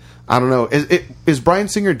mean, I don't know. Is Bryan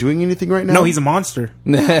Singer doing anything right now? No, he's a monster.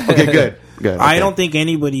 Okay, good. Good. I okay. don't think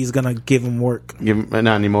anybody's gonna give him work. Give him,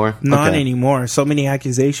 not anymore? Not Okay. anymore. So many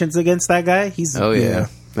accusations against that guy. He's Oh, yeah.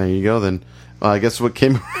 There you go, then. Well, I guess what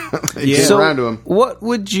came, Yeah. came So, around to him. what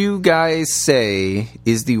would you guys say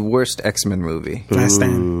is the worst X-Men movie? Last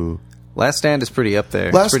Stand. Ooh. Last Stand is pretty up there.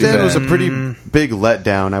 It's Last pretty Stand bad. was a pretty big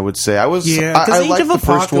letdown, I would say. I was, Yeah, I because Age liked of the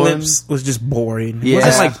first one. Apocalypse was just boring. It Yeah.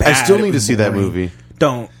 wasn't like I bad, still it need to was see that boring. movie.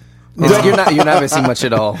 Don't. You're not missing much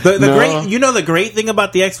at all. The No. great thing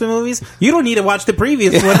about the X-Men movies, you don't need to watch the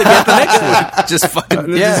previous one to get the next one. Just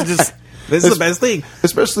fucking This is the best thing.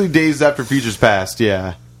 Especially Days After Futures Past,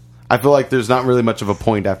 yeah. I feel like there's not really much of a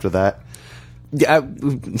point after that. Yeah,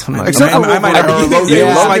 I'm not- Except for I might Logan. have Logan.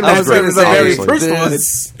 Yeah, Logan I was was great. gonna the very say, first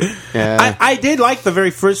this- one. Yeah. I did like the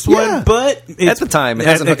very first Yeah. one, but At the time, it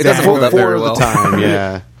doesn't hold up For very the well. time,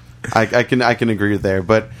 yeah. I can agree there,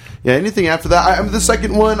 but yeah, anything after that, I mean, the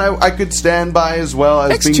second one I could stand by as well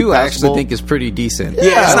as being X2 I actually passable. think is pretty decent. Yeah,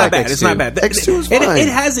 it's I not like bad. X2. It's not bad. X2 is It, fine. it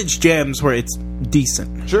has its gems where it's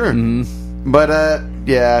decent. Sure. But,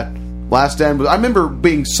 yeah, Last Stand was... I remember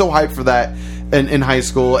being so hyped for that in high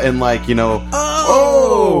school and, like,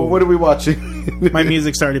 oh, what are we watching? My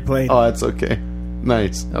music started playing. Oh, that's okay.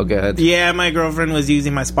 Nice. Oh, God. Yeah, my girlfriend was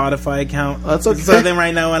using my Spotify account. That's okay. So then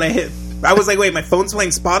right now when I was like, wait, my phone's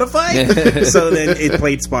playing Spotify? So then it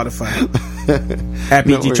played Spotify.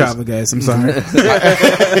 Happy No worries. Chava, guys. I'm sorry.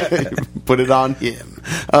 Put it on him.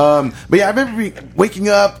 But yeah, I remember waking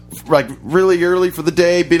up like really early for the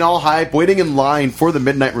day, being all hype, waiting in line for the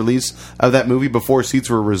midnight release of that movie before seats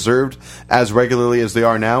were reserved as regularly as they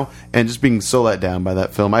are now, and just being so let down by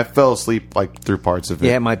that film. I fell asleep like through parts of it.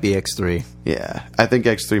 Yeah, it might be X3. Yeah, I think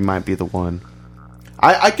X3 might be the one.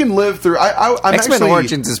 I can live through. I'm X-Men actually,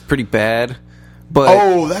 Origins is pretty bad. But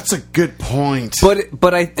Oh, that's a good point.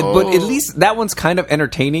 but at least that one's kind of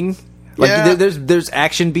entertaining. Like Yeah. there's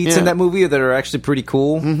action beats in Yeah. that movie that are actually pretty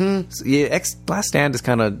cool. Mm-hmm. So, yeah, Last Stand is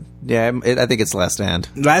kind of I think it's Last Stand.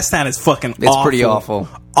 Last Stand is fucking It's awful. pretty awful.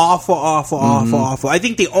 Awful. I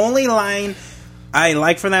think the only line I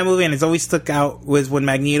like from that movie, and it's always stuck out, was when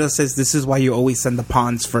Magneto says, "This is why you always send the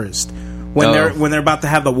pawns first." When they're about to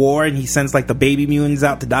have the war, and he sends like the baby mutants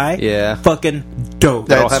out to die. Yeah. Fucking dope.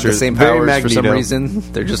 They all That's have true. the same Very powers for some Magneto. reason.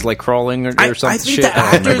 They're just like crawling or something. I think shit. the I don't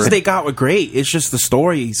actors remember. they got were great. It's just the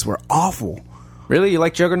stories were awful. Really, you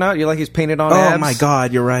like Juggernaut? You like he's painted on Oh abs? my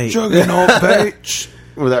god, you're right. Juggernaut, bitch.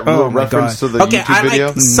 With that Oh little my reference god. to the Okay, YouTube I video.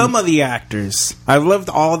 like some of the actors. I loved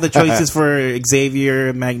all the choices for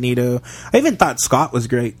Xavier, Magneto. I even thought Scott was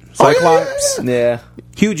great. Cyclops. Yeah.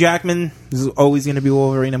 Hugh Jackman is always going to be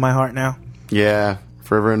Wolverine in my heart now. Yeah,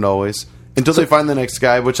 forever and always. Until they find the next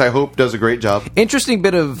guy, which I hope does a great job. Interesting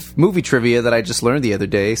bit of movie trivia that I just learned the other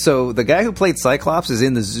day. So the guy who played Cyclops is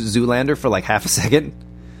in the Zoolander for like half a second.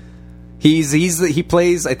 He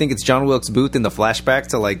plays, I think it's John Wilkes Booth in the flashback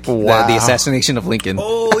to like Wow. the assassination of Lincoln.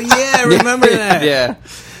 Oh yeah, I remember that.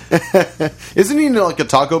 Yeah. Isn't he in like a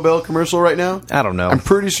Taco Bell commercial right now? I don't know. I'm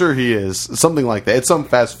pretty sure he is. Something like that. It's some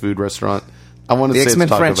fast food restaurant. I want to The say X-Men it's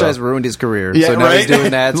Taco franchise Bell. ruined his career. Yeah, so now he's right?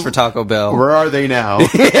 doing ads for Taco Bell. Where are they now?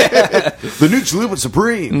 The new Chalupa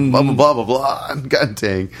Supreme. Blah, blah, blah, blah, blah. God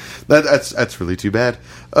dang. That's really too bad.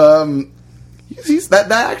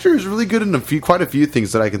 That actor is really good in quite a few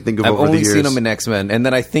things that I can think of I've over the only years. seen him in X-Men, and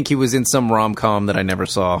then I think he was in some rom-com that I never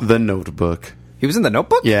saw. The Notebook. He was in The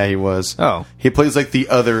Notebook? Yeah, he was. Oh. He plays like the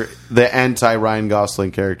anti-Ryan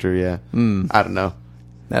Gosling character, yeah. I don't know.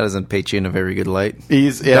 That doesn't paint you in a very good light.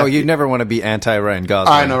 Yeah. No, you never want to be anti-Ryan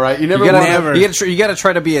Gosling. I know, right? You never gotta, wanna- Never. You gotta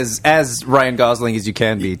try to be as Ryan Gosling as you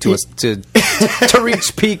can be to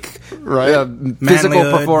reach peak Right. physical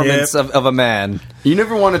Manlyhood, performance of a man. You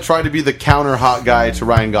never want to try to be the counter hot guy to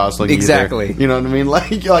Ryan Gosling either. Exactly. You know what I mean?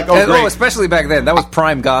 Like, you're like, oh, And, great. especially back then, that was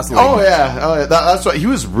prime Gosling. Oh yeah, that's right. He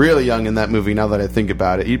was really young in that movie. Now that I think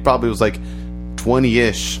about it, he probably was like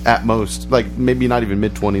 20-ish at most, like maybe not even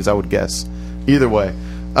mid-20s, I would guess. Either way,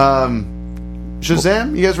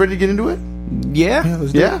 Shazam, you guys ready to get into it? Yeah.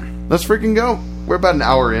 Yeah, let's freaking go. We're about an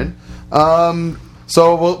hour in,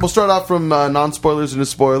 so we'll start off from non-spoilers into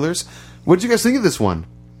spoilers. What did you guys think of this one?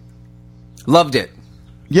 Loved it.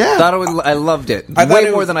 Yeah, I loved it. I thought Way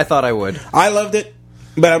it more was- than I thought I would. I loved it,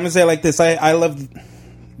 but I'm gonna say it like this: I loved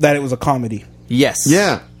that it was a comedy. Yes.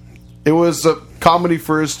 yeah. It was a comedy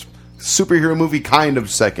first, superhero movie kind of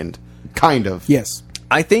second, kind of. Yes,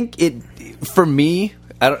 I think for me,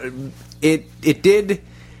 it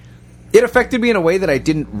affected me in a way that I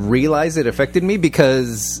didn't realize it affected me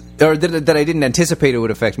that I didn't anticipate it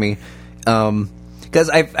would affect me. Because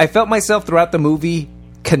I felt myself throughout the movie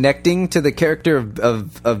connecting to the character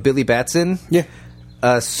of Billy Batson. yeah.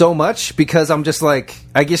 So much because I'm just like,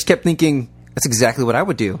 I just kept thinking that's exactly what I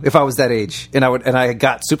would do if I was that age and I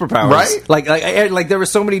got superpowers. Right? Like there were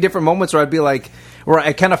so many different moments where I'd be like, where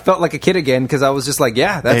I kind of felt like a kid again because I was just like,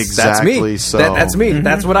 yeah, that's Exactly me. so. That's me.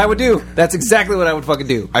 That's what I would do. That's exactly what I would fucking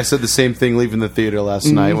do. I said the same thing leaving the theater last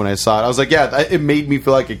night when I saw it. I was like, yeah, it made me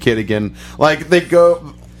feel like a kid again. Like, they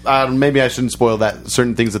go... maybe I shouldn't spoil that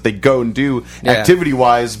certain things that they go and do Yeah.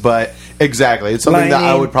 activity-wise, but exactly. It's something that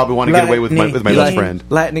I would probably want to get away with my best friend.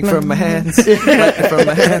 Lightning from my hands. Lightning from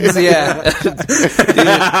my hands. Yeah.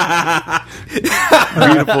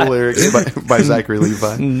 Beautiful lyrics by Zachary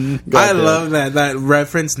Levi. I Goddamn. love that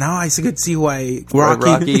reference. Now I could see why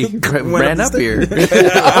Rocky went ran the up here.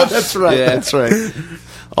 Oh, that's right. Yeah. That's right.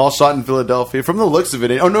 All shot in Philadelphia. From the looks of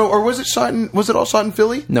it. Oh no, or was it all shot in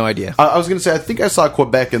Philly? No idea. I was going to say, I think I saw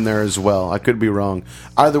Quebec in there as well. I could be wrong.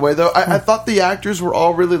 Either way, though, I thought the actors were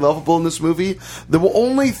all really lovable in this movie. The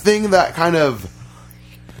only thing that kind of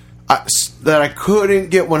that I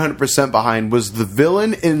couldn't get 100% behind was the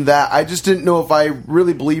villain. In that, I just didn't know if I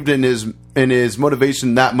really believed in his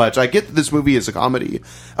motivation that much. I get that this movie is a comedy,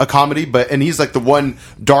 and he's like the one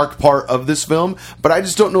dark part of this film. But I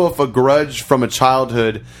just don't know if a grudge from a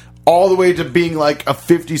childhood all the way to being like a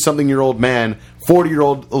 50-something-year-old man,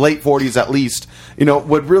 40-year-old, late 40s at least,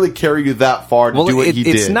 would really carry you that far to do what he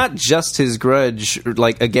did. It's not just his grudge,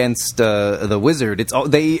 like against the wizard. It's all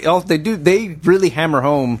they really hammer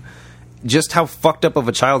home just how fucked up of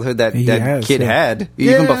a childhood that He has, kid yeah. had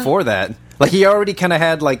even Yeah. before that. Like he already kind of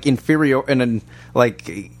had like inferior and like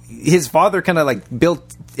his father kind of like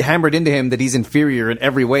hammered into him that he's inferior in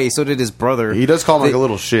every way. So did his brother. He does call him like a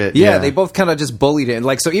little shit. Yeah, they both kind of just bullied him.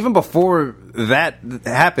 Like, so even before that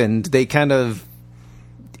happened, they kind of.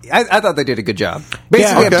 I thought they did a good job.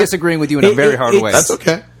 Basically, I'm disagreeing with you in a very hard way. That's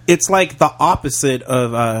okay. It's like the opposite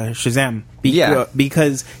of Shazam.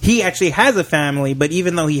 Because he actually has a family, but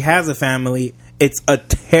even though he has a family, it's a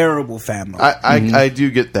terrible family. I do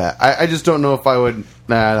get that. I just don't know if I would.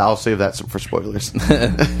 Nah, I'll save that for spoilers.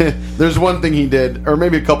 There's one thing he did, or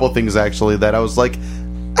maybe a couple of things actually, that I was like,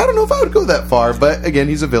 I don't know if I would go that far, but again,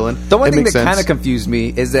 he's a villain. The one thing that kind of confused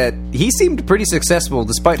me is that he seemed pretty successful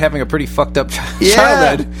despite having a pretty fucked up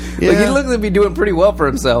childhood. Yeah. Like, he looked to be doing pretty well for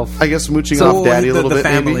himself. I guess mooching off daddy a little bit,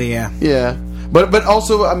 family, maybe. Yeah. Yeah. But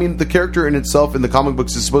also, I mean, the character in itself in the comic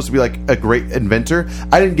books is supposed to be like a great inventor.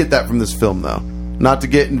 I didn't get that from this film, though. Not to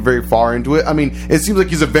get very far into it. I mean, it seems like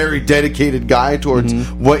he's a very dedicated guy towards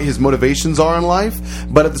what his motivations are in life.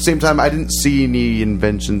 But at the same time, I didn't see any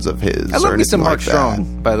inventions of his. I love me some like Mark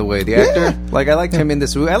Strong, by the way, the actor. Like, I liked him in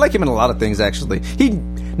this movie. I like him in a lot of things, actually.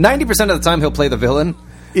 90% of the time, he'll play the villain.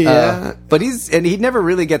 Yeah, but he never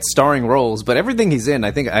really gets starring roles. But everything he's in,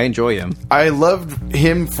 I think I enjoy him. I loved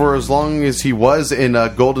him for as long as he was in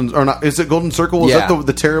Golden, or not? Is it Golden Circle? Was that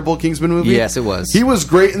the terrible Kingsman movie? Yes, it was. He was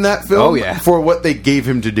great in that film. Oh, yeah. For what they gave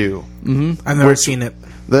him to do. Mm-hmm. I've never seen it.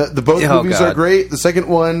 The both movies are great. The second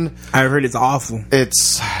one, I heard it's awful. It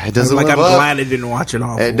doesn't live I'm up. glad I didn't watch it.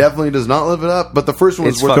 Awful. It definitely does not live it up. But the first one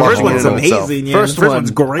is worth the watching. first one's amazing. Yeah, first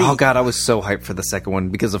one's great. Oh god, I was so hyped for the second one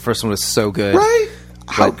because the first one was so good. Right?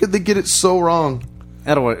 How could they get it so wrong?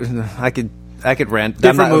 I don't want. I could rant.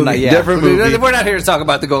 Different movie. Different movie. We're not here to talk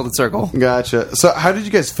about the Golden Circle. Gotcha. So, how did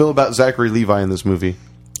you guys feel about Zachary Levi in this movie?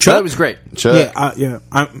 Chuck? That was great. Chuck. Yeah.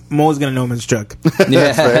 I'm always gonna know him as Chuck.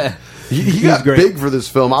 Yeah. He got great. Big for this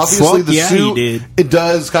film. Obviously, the suit he did. It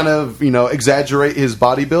does kind of exaggerate his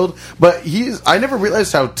body build, but I never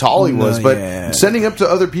realized how tall he was. But sending up to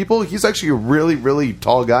other people, he's actually a really, really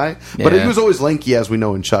tall guy. But he was always lanky, as we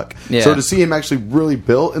know in Chuck. Yeah. So to see him actually really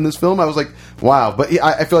built in this film, I was like, wow. But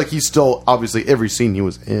I feel like he's still obviously every scene he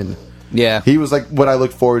was in. Yeah, he was like what I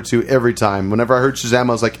looked forward to every time. Whenever I heard Shazam,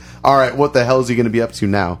 I was like, "All right, what the hell is he going to be up to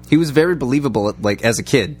now?" He was very believable, like as a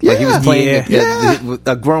kid. Yeah. Like he was playing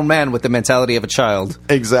a grown man with the mentality of a child.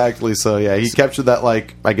 Exactly. So yeah, he captured that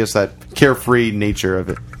that carefree nature of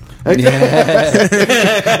it.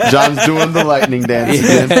 John's doing the lightning dance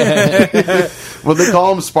again. Well, they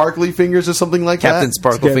call him Sparkly Fingers or something like Captain that.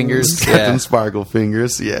 Sparkle Fingers. Captain Sparkle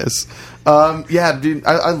Fingers. Yes. Dude,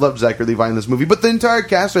 I loved Zachary Levi in this movie, but the entire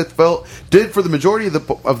cast I felt did for the majority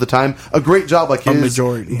of the time a great job. Like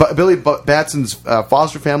Billy Batson's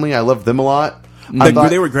foster family, I loved them a lot.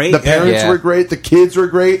 They were great. The parents were great. The kids were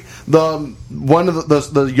great. One of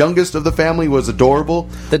the youngest of the family was adorable.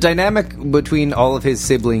 The dynamic between all of his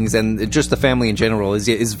siblings and just the family in general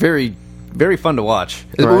is very, very fun to watch.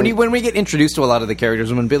 Right. When we get introduced to a lot of the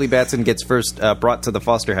characters, when Billy Batson gets first brought to the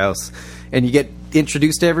foster house, and you get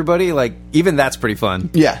introduced to everybody, like even that's pretty fun.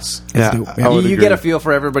 Yes, you get a feel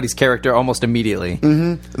for everybody's character almost immediately.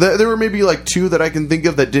 Mm-hmm. There were maybe two that I can think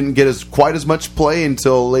of that didn't get quite as much play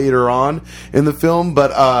until later on in the film,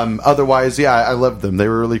 but otherwise, I loved them. They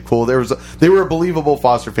were really cool. They were a believable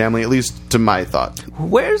foster family, at least to my thought.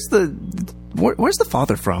 Where's the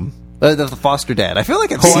father from? The foster dad. I feel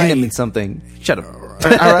like I've seen him in something. Shut up. All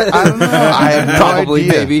right, I don't know. I have no Probably,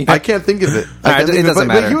 idea. maybe. I can't think of it. It doesn't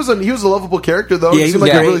matter. But he was a lovable character, though. Yeah, he seemed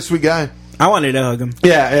like a really sweet guy. I wanted to hug him.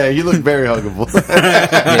 Yeah, he looked very huggable.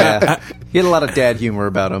 Yeah, he had a lot of dad humor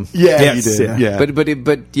about him. Yeah, he did. Yeah.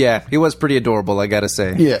 But he was pretty adorable. I gotta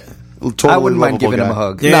say. Yeah. Totally I wouldn't mind giving him a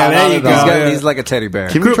hug. Yeah, there you go. He's like a teddy bear.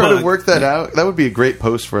 Can we try to work that out? That would be a great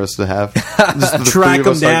post for us to have. Track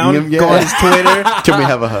him down, go on his Twitter. Can we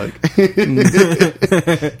have a hug?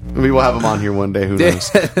 Maybe we'll have him on here one day. Who knows?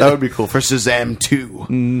 That would be cool for Shazam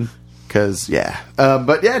 2. Because,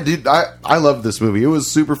 but yeah, dude, I loved this movie. It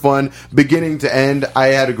was super fun, beginning to end. I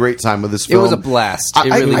had a great time with this film. It was a blast. It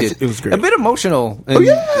really did. It was great. A bit emotional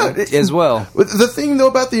as well. The thing, though,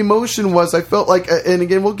 about the emotion was I felt like, and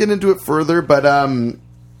again, we'll get into it further, but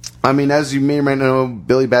I mean, as you may or may not know,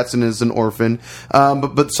 Billy Batson is an orphan.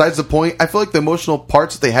 But besides the point, I feel like the emotional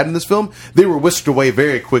parts that they had in this film, they were whisked away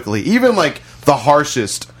very quickly. Even like the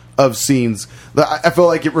harshest of scenes, I feel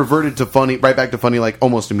like it reverted to funny, right back to funny, like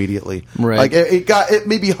almost immediately. Right. Like it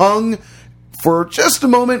maybe hung for just a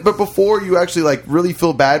moment, but before you actually like really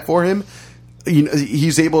feel bad for him,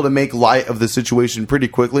 he's able to make light of the situation pretty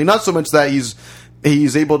quickly. Not so much that he's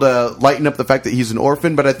able to lighten up the fact that he's an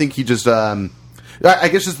orphan, but I think he just, I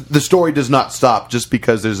guess just the story does not stop just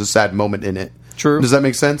because there's a sad moment in it. True. Does that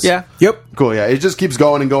make sense? Yeah. Yep. Cool. Yeah, it just keeps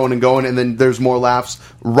going and going and going, and then there's more laughs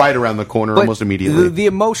right around the corner But almost immediately. The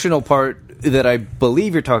emotional part that I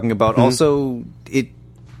believe you're talking about also it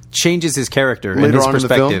changes his character and Later his on in the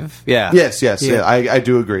film? perspective. Yeah. Yes. Yeah. Yeah, I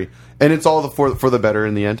do agree, and it's all for the better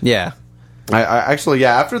in the end. Yeah. I actually,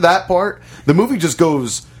 yeah. After that part, the movie just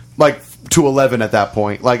goes like to 11 at that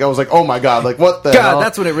point. Like I was like, oh my god, like what the hell? God,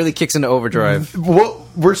 that's when it really kicks into overdrive. Well,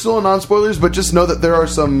 we're still in non-spoilers, but just know that there are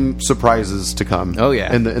some surprises to come. Oh,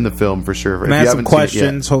 yeah. in the film for sure. And I have some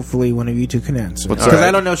questions. Hopefully, one of you two can answer. What's Because that?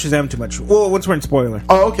 I don't know Shazam too much. Well, once we're in spoiler.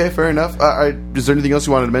 Oh, okay, fair enough. Is there anything else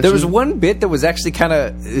you wanted to mention? There was one bit that was actually kind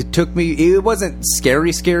of it took me. It wasn't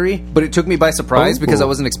scary, but it took me by surprise Oh. because I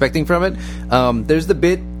wasn't expecting from it. There's the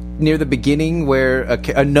bit near the beginning where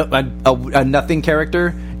a nothing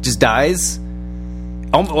character just dies,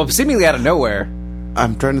 seemingly out of nowhere.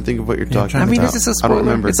 I'm trying to think of what you're talking trying about. to I mean, About- is this a I spoiler? don't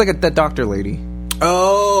remember. It's like that doctor lady.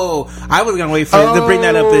 Oh, I was gonna wait for to bring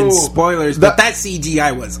that up in Oh, spoilers, but that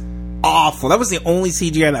CGI was awful. That was the only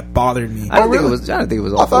CGI that bothered me. I don't think really? it was. I don't think it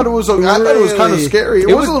was. I Awful. thought it was. I thought it was kind of Really? scary.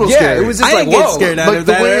 It was a little yeah, scary. it was just I like didn't get whoa. scared out Like of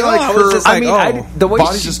the that. way, at like, all. I was her- just I like, mean, the way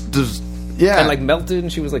body she just yeah, and like melted,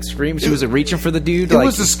 and she was like screaming. She was reaching for the dude. it like,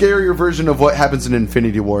 was a scarier version of what happens in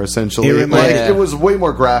Infinity War. Essentially, It reminded- like, it was way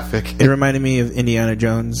more graphic. It reminded me of Indiana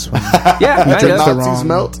Jones. When yeah, he kind drinks of. the Nazis wrong-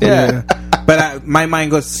 melt? Yeah. But my mind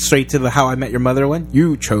goes straight to the How I Met Your Mother one.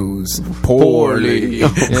 You chose Poorly.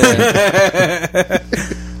 poorly.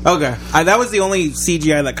 Okay, that was the only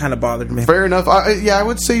CGI that kind of bothered me. Fair enough. I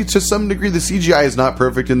would say to some degree the CGI is not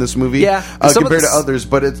perfect in this movie. Yeah. Some of compared the to others,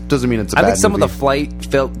 but it doesn't mean it's a I bad think some movie. of the flight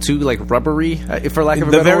felt too like rubbery, for lack of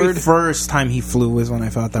a The better very word. first time he flew was when I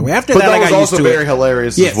felt that way. After But that, that I was got used also to very it.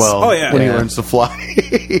 hilarious Yes. as well. Oh, yeah. When he Yeah. learns to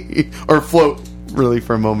fly or float, really,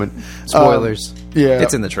 for a moment. Spoilers. Yeah.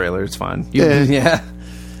 It's in the trailer. It's fine. Yeah. Yeah.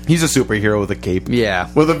 He's a superhero with a cape. Yeah.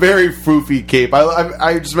 With a very foofy cape.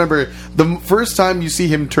 I just remember the first time you see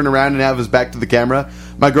him turn around and have his back to the camera,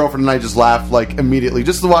 my girlfriend and I just laughed like immediately.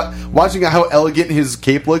 Just watching how elegant his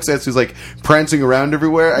cape looks as he's like prancing around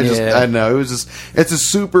everywhere. I don't know. It was just, it's a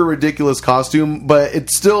super ridiculous costume, but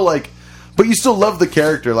it's still like, but you still love the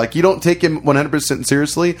character. Like, you don't take him 100%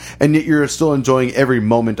 seriously, and yet you're still enjoying every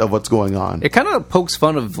moment of what's going on. It kind of pokes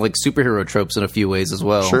fun of like superhero tropes in a few ways as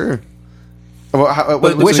well. Sure. Well,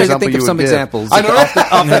 what's Wish an I could think example of you some would give? examples I know. off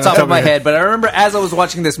the top of my head, but I remember as I was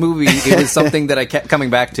watching this movie, it was something that I kept coming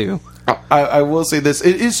back to. I will say this.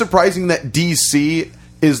 It is surprising that DC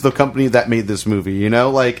is the company that made this movie, you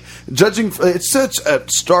know? Like, it's such a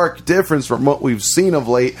stark difference from what we've seen of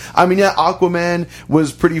late. I mean, yeah, Aquaman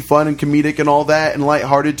was pretty fun and comedic and all that and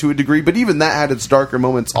lighthearted to a degree, but even that had its darker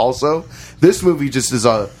moments also. This movie just is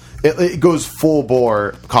it goes full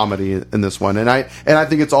bore comedy in this one, and I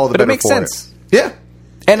think it's all the But it better makes for sense. it. Yeah.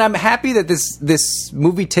 And I'm happy that this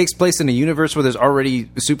movie takes place in a universe where there's already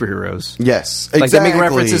superheroes. Yes, Like exactly. they make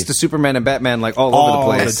references to Superman and Batman like all All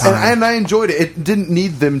over the the place. time. And I enjoyed it. It didn't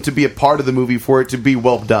need them to be a part of the movie for it to be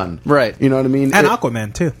well done. Right. You know what I mean? And It-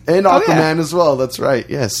 Aquaman too. And Oh, Aquaman yeah. as well. That's right.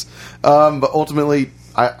 Yes. But ultimately,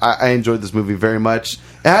 I enjoyed this movie very much.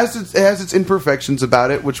 It has its imperfections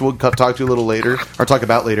about it, which we'll talk to a little later, or talk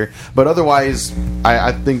about later. But otherwise,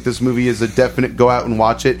 I think this movie is a definite go out and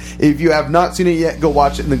watch it. If you have not seen it yet, go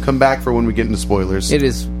watch it and then come back for when we get into spoilers. It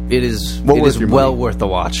is Well worth your well money. worth the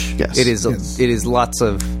watch. Yes. It is it is lots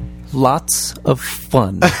of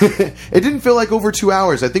fun. It didn't feel like over 2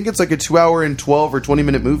 hours. I think it's like a 2 hour and 12 or 20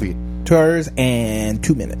 minute movie. 2 hours and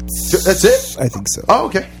 2 minutes. That's it? I think so. Oh,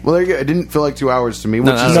 okay. Well, there you go. It didn't feel like 2 hours to me, which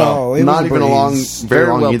not is at all. it was not a even a long, breeze. very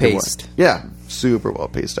Very long well either way. paced. Yeah, super well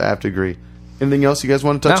paced. I have to agree. Anything else you guys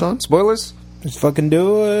want to touch No, on? spoilers? Just fucking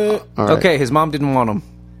do it. All right. Okay, his mom didn't want him.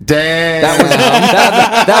 Damn.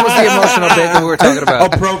 That was the emotional bit that we were talking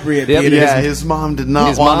about. Appropriate. Yep. Peter. Yeah, his mom did not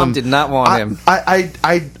His want mom him. did not want him.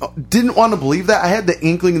 I didn't want to believe that. I had the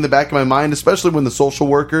inkling in the back of my mind, especially when the social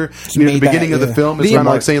worker near the made that, beginning of the yeah. film is The kind of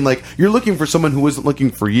like mark- saying like, you're looking for someone who isn't looking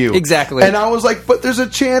for you. Exactly. And I was like, but there's a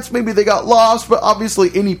chance maybe they got lost, but obviously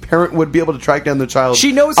any parent would be able to track down their child.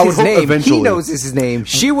 She knows I would his hope name. eventually. He knows his name.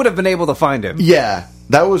 She would have been able to find him. Yeah,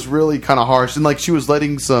 that was really kind of harsh, and like she was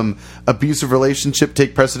letting some abusive relationship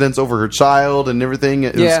take precedence over her child and everything.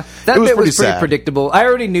 It Yeah, was, that it was bit pretty was pretty sad. predictable. I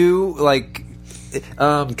already knew, like,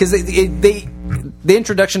 because the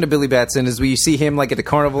introduction to Billy Batson is where you see him like at the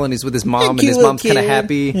carnival and he's with his mom, and his cute mom's kind of kid.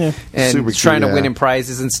 happy Yeah. and Super cute, trying to win yeah. him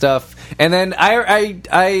prizes and stuff. And then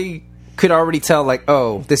I could already tell, like,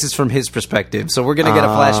 oh, this is from his perspective. So we're going to get a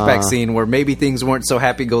flashback scene where maybe things weren't so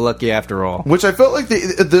happy-go-lucky after all. Which I felt like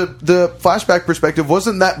the flashback perspective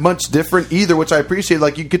wasn't that much different either, which I appreciate.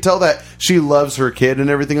 Like, you could tell that she loves her kid and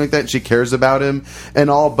everything like that, and she cares about him and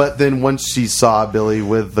all, but then once she saw Billy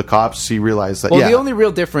with the cops, she realized that, Well, the only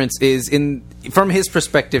real difference is, from his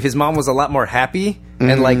perspective, his mom was a lot more happy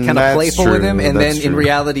and, like, kind of that's playful true, with him, and that's then in true.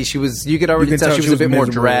 reality, you could already tell she was a bit more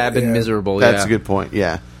miserable, drab and yeah. miserable. That's a good point,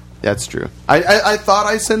 yeah. That's true. I thought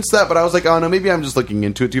I sensed that, but I was like, oh no, maybe I'm just looking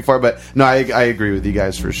into it too far. But no, I agree with you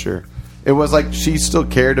guys for sure. It was like she still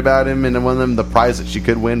cared about him and won them the prize that she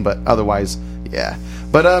could win, but otherwise, yeah.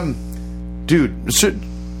 But dude, the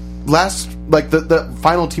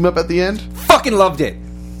final team up at the end? Fucking loved it.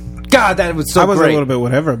 God, that was so I was great. a little bit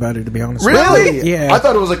whatever about it, to be honest. Really? With you. Yeah. I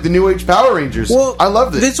thought it was like the New Age Power Rangers. Well, I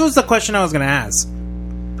loved it. This was the question I was going to ask.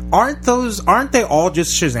 Aren't they all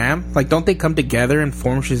just Shazam? Like, don't they come together and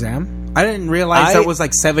form Shazam? I didn't realize there was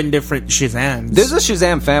like 7 different Shazams. There's a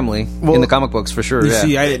Shazam family in the comic books for sure. You Yeah.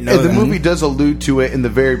 see, I didn't know And the that. movie does allude to it in the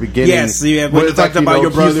very beginning. Yes, yeah, when where you it's like, talked about you know, your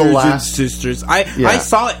he's brothers the and last- sisters. Yeah. I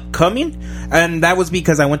saw it coming, and that was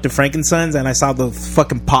because I went to Frankensons and I saw the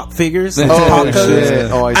fucking pop figures. Oh, pop shit.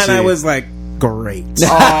 colors, Oh, I and see. I was like, great.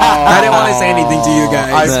 I didn't want to say anything to you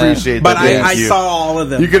guys. I appreciate but that. Thank I you. saw all of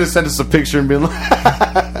them. You could have sent us a picture and been like,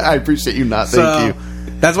 I appreciate you not. Thank you.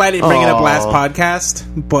 That's why I didn't bring it up Aw. last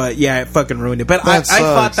podcast. But yeah, it fucking ruined it. But I That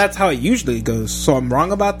thought sucks. that's how it usually goes. So I'm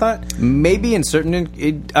wrong about that? Maybe in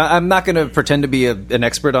certain, I'm not going to pretend to be an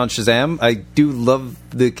expert on Shazam. I do love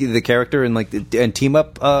the character and and team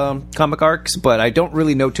up comic arcs, but I don't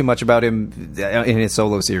really know too much about him in his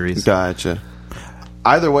solo series. Gotcha.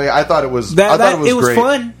 Either way, I thought it was. That, I thought it was great.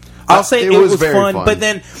 fun. I'll say it was very fun. But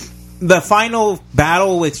then the final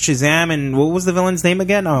battle with Shazam and what was the villain's name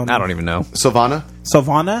again? I don't even know. Savannah.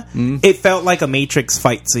 Savannah. It felt like a Matrix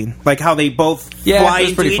fight scene, like how they both Yeah, fly it was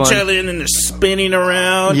into pretty each fun. other and then they're spinning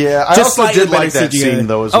around. Yeah, I Just also slightly did like better that CGI. scene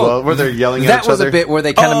though as well, where they're yelling at That each was other. a bit where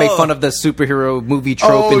they kind of make Oh. fun of the superhero movie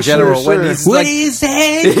trope Oh, in general. sure, When sure. he's What like, is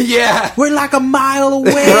that? yeah, We're like a mile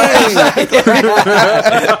away. that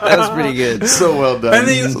was pretty good. So well done. And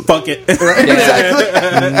then you, fuck it.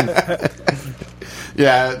 Exactly.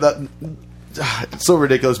 Yeah, it's so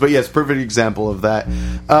ridiculous, but yes, perfect example of that.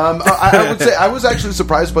 I would say I was actually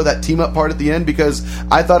surprised by that team up part at the end because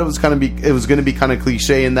I thought it was going to be kind of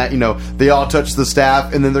cliche in that, you know, they all touch the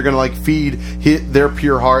staff and then they're going to like feed their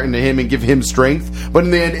pure heart into him and give him strength. But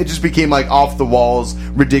in the end, it just became like off the walls,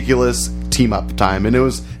 ridiculous team up time, and it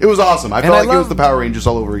was awesome. I felt like it was the Power Rangers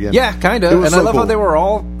all over again. Yeah, kind of. It was And so I love how cool. they were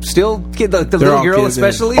all still the little all girl kids,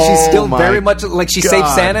 especially. yeah. She's Oh still my very much like she saved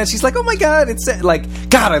God. Santa. And she's like, oh my god, it's like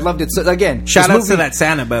God. I loved it. So again, Shout this out to that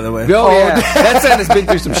Santa, by the way. Oh, yeah, that Santa's been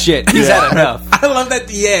through some shit. He's had enough. I love at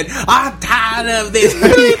the end. I'm tired of this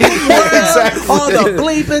bleeping world. Exactly. All the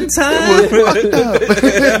bleeping time.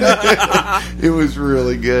 It was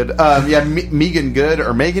really good. Yeah, Megan Good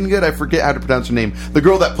or Megan Good, I forget how to pronounce her name. The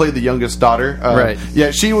girl that played the youngest daughter. Right.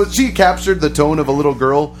 Yeah, she captured the tone of a little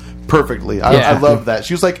girl perfectly. I Yeah. love that.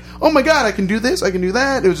 She was like, "Oh my god, I can do this, I can do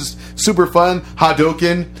that." It was just super fun.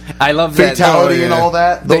 Hadoken, I love that. fatality, Oh, and all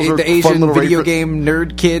that. Those The were fun Asian little video refer- game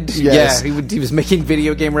nerd kid. Yes. Yeah, he was making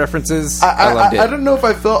video game references. I loved it. I don't know if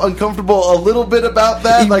I felt uncomfortable a little bit about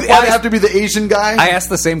that. Like, why do you have to be the Asian guy? I asked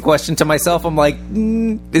the same question to myself. I'm like,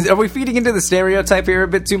 are we feeding into the stereotype here a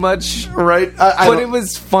bit too much? right? But it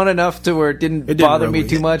was fun enough to where it didn't bother me really.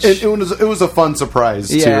 too much. It was a fun surprise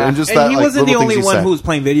too, Yeah. and just And that, he like, wasn't the little only things he one said. who was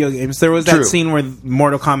playing video games. There was that True. scene where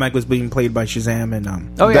Mortal Kombat was being played by Shazam and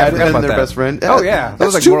oh yeah, I That forgot and about their that. best friend. Oh yeah, that that's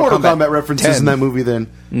was like two Mortal Kombat references 10. in that movie. Then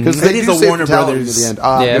because It they is do a say Warner fatality Brothers at the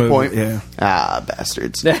end. Yeah. Good point. Yeah.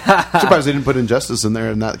 Bastards. Surprised they didn't put Injustice in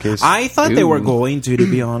there in that case. I thought they were Ooh. going to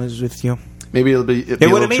be honest with you. Maybe it'll be.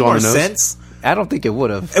 It would have made more sense. I don't think it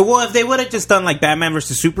would have. Well, if they would have just done like Batman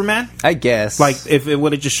versus Superman, I guess. like if it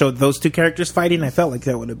would have just showed those two characters fighting, I felt like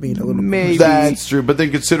that would have been a little Maybe. That's true, but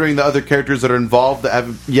then considering the other characters that are involved that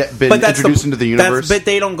haven't yet been introduced into the universe, But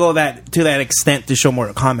they don't go to that extent to show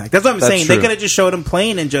Mortal Kombat. That's what I'm That's saying. true. They could have just showed him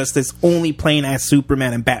playing Injustice, only playing as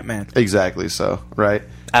Superman and Batman. exactly so, right?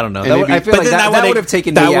 I don't know. And That would, maybe- I feel like that would have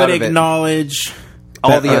taken me that out would of it. acknowledge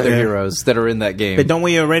All the that- other yeah. heroes that are in that game. But don't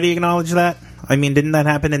we already acknowledge that? I mean, didn't that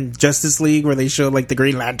happen in Justice League where they showed like the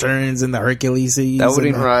Green Lanterns and the Herculeses? That would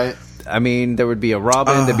and be Right. I mean, there would be a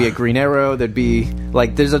Robin, there'd be a Green Arrow, there'd be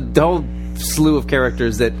like there's a whole slew of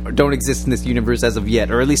characters that don't exist in this universe as of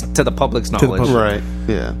yet, or at least to the public's the knowledge. public. Right.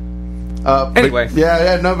 Yeah. But Anyway.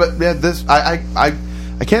 this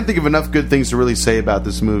I can't think of enough good things to really say about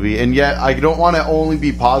this movie, and yet I don't want to only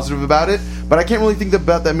be positive about it, but I can't really think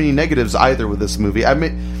about that many negatives either with this movie. I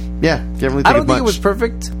mean, yeah, can't really think I don't of think it much. was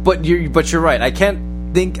perfect, but you're right. I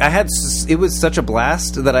can't think it was such a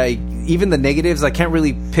blast that even the negatives I can't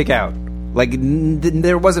really pick out. Like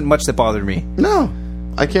there wasn't much that bothered me. No,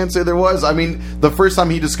 I can't say there was. I mean, the first time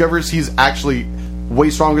he discovers he's actually way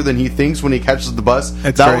stronger than he thinks when he catches the bus.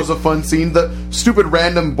 That's that great. was a fun scene. The stupid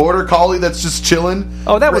random border collie that's just chilling.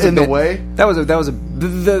 Oh, that was in a the bit, way.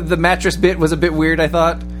 The mattress bit was a bit weird. I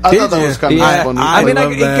thought. I Did thought that you? was kind of Yeah, fun. I mean,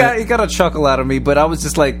 love that. it got a chuckle out of me, but I was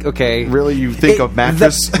just like, okay, Really, you think of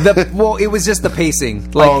mattress? Well, it was just the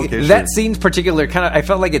pacing. Like okay, that sure. scene in particular, kind of, I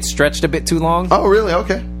felt like it stretched a bit too long. Oh, really?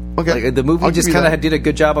 Okay. Like the movie I'll just give you kind that. of did a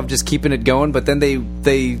good job of just keeping it going, but then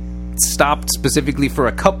they stopped specifically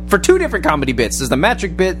for two different comedy bits. There's the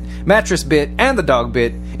mattress bit, and the dog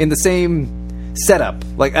bit in the same setup.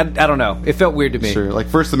 Like I don't know, it felt weird to me. Sure. Like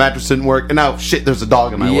first the mattress didn't work, and now shit, there's a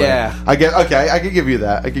dog in my way. Yeah. I get. Okay, I could give you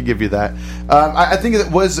that. I think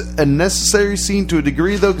it was a necessary scene to a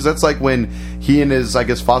degree, though, because that's like when he and his, I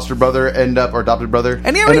guess, foster brother or adopted brother,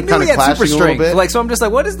 And he already end up knew he kinda had super clashing a little strength. bit. Like, so I'm just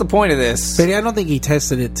like, what is the point of this? But I don't think he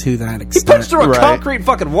tested it to that He extent. punched through a Right. concrete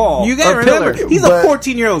fucking wall. You gotta or remember, pillar. he's But- a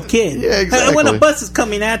 14-year-old kid. Yeah, exactly. When a bus is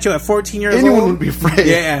coming at you at 14 years Anyone old, would be afraid.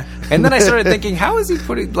 Yeah. And then I started thinking, how is he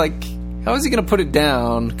going to put it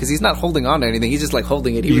down? Because he's not holding on to anything. He's just like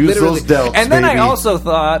holding it. He would Use those delts, And then baby. I also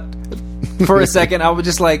thought, for a second, I was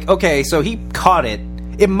just like, okay, so he caught it.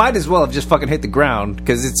 It might as well have just fucking hit the ground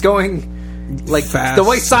because it's going like Fast. the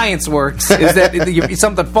way science works is that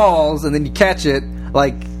something falls and then you catch it.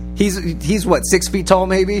 Like he's what, 6 feet tall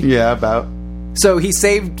maybe? Yeah, about. So he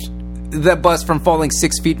saved the bus from falling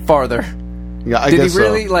 6 feet farther. Yeah, I Did guess he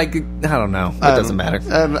really so. like? I don't know. It doesn't matter.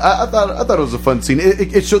 And I thought it was a fun scene.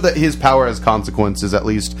 It showed that his power has consequences, at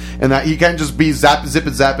least, and that he can't just be zip and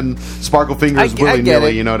zapping sparkle fingers I get willy nilly.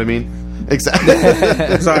 it. You know what I mean? Exactly.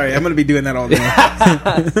 Sorry, I'm gonna be doing that all day.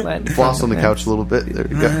 Floss on the couch a little bit. There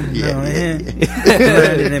you go. Yeah.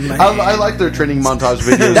 I I like their training montage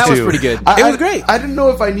videos. That was too. pretty good. It was great. I didn't know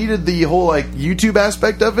if I needed the whole like YouTube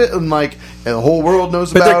aspect of it, and like the whole world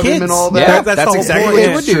knows But they're about him kids. and all that. Yeah, that's that's the whole exactly point. what they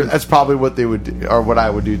Yeah, would Sure, do. that's probably what they would do, or what I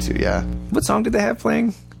would do too. Yeah. What song did they have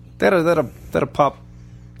playing? They had a pop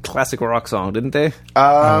classic rock song, didn't they?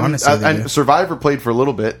 wanna say they do. Survivor played for a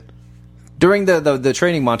little bit. During the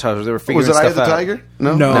training montage, they were figuring Was it Eye stuff of the out. Tiger?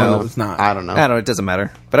 No, No, it's not. I don't know. I don't know. It doesn't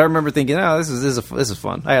matter. But I remember thinking, oh, this is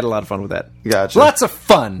fun. I had a lot of fun with that. Gotcha. Lots of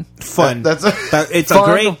fun. Fun. That's It's Fun.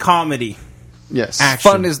 a great comedy. yes.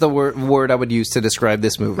 Action. Fun is the word I would use to describe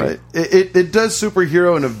this movie. Right. It does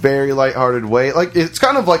superhero in a very lighthearted way. Like it's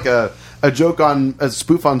kind of like a joke on a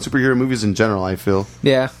spoof on superhero movies in general. I feel.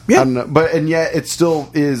 Yeah. I don't know, and yet it still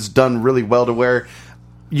is done really well to where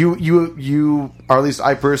you or at least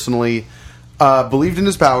I personally believed in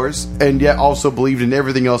his powers and yet also believed in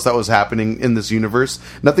everything else that was happening in this universe.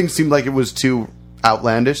 Nothing seemed like it was too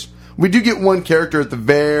outlandish. We do get one character at the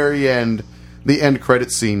very end, the end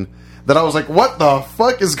credit scene, that I was like, "What the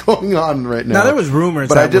fuck is going on right now?" Now there was rumors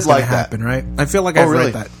but that I did was going like to that. happen, right? I feel like I really?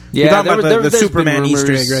 read that. Yeah, You're talking there about was- the there's been Superman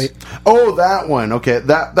Easter egg, rumors. right? Oh, that one. Okay,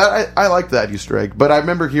 that I liked that Easter egg, but I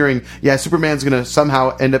remember hearing, yeah, Superman's gonna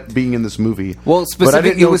somehow end up being in this movie. Well, but I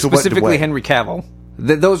didn't it know was to what specifically way. Henry Cavill.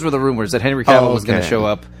 Those were the rumors that Henry Cavill was going to okay. show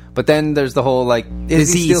up. But then there's the whole like,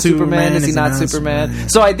 is he still Superman? Is he not Superman?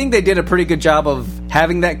 So I think they did a pretty good job of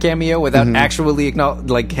having that cameo without actually having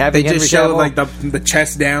They Henry just showed Cavill. like the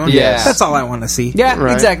chest down. Yes. That's all I want to see. Yeah,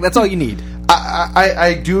 Right. exactly. That's all you need.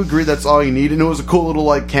 I do agree that's all you need, and it was a cool little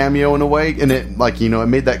like cameo in a way, and it it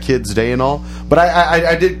made that kid's day and all. But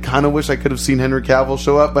I did kind of wish I could have seen Henry Cavill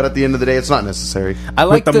show up, but at the end of the day, it's not necessary. I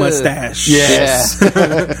like With the mustache. Yes.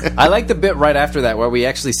 Yeah. I like the bit right after that where we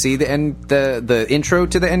actually see the intro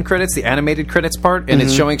to the end credits, the animated credits part, and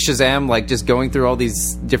it's showing Shazam like just going through all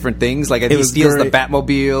these different things. Like he was steals the great.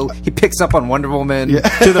 Batmobile, he picks up on Wonder Woman.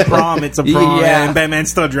 To the prom, it's a prom, Yeah. and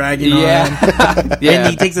Batman's still dragging on. Yeah, yeah. And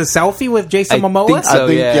he takes a selfie with Jason I Momoa. think so. I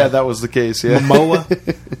think yeah. that was the case. Yeah,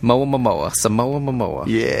 Momoa. Samoa Momoa.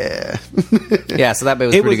 yeah. Yeah, so that bit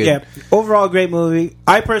was It pretty was good. overall great movie.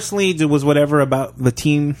 I personally was whatever about the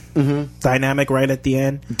team dynamic right at the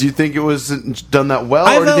end. Do you think it was done that well,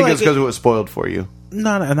 I or do you felt think like it's because it was spoiled for you?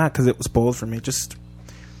 No, not because it was spoiled for me. Just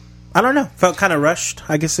I don't know. Felt kind of rushed.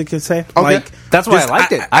 I guess you could say. Okay. That's why I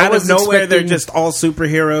liked it. I Out was of nowhere, they're expecting- just all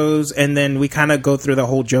superheroes, and then we kind of go through the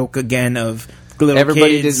whole joke again of little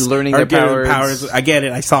Everybody kids is learning are their getting powers. I get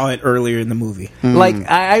it. I saw it earlier in the movie. Like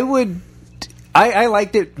I would. I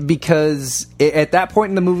liked it because at that point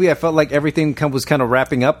in the movie, I felt like everything was kind of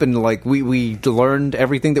wrapping up, and like we learned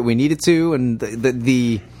everything that we needed to, and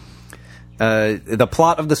The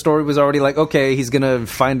plot of the story was already like, okay, he's gonna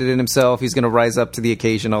find it in himself. He's gonna rise up to the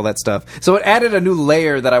occasion, all that stuff. So it added a new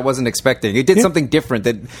layer that I wasn't expecting. It did something different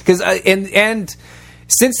because and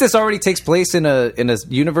since this already takes place in a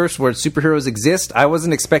universe where superheroes exist, I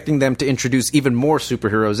wasn't expecting them to introduce even more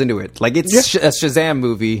superheroes into it. Like it's a Shazam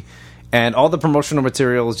movie, and all the promotional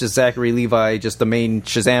material is just Zachary Levi, just the main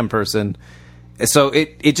Shazam person. So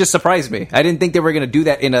it just surprised me. I didn't think they were going to do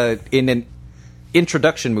that in an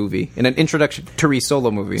introduction movie, in an introductory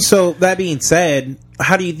solo movie. So that being said,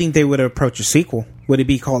 how do you think they would approach a sequel? Would it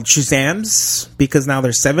be called Shazams because now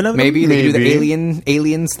there's 7 of them? Maybe they do the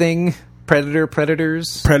aliens thing.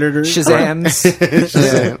 Predators, Shazams.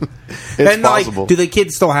 Shazam. It's possible. Like, do the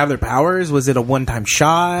kids still have their powers? Was it a one-time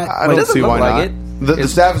shot? I don't see why like not. The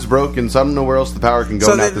staff is broken, so I don't know where else the power can go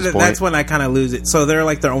so at this point. That's when I kind of lose it. So they're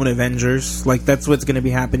like their own Avengers. Like that's what's going to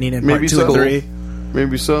be happening in Maybe part 2 so. and 3.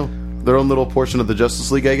 Maybe so. Their own little portion of the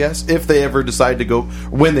Justice League, I guess, if they ever decide to go,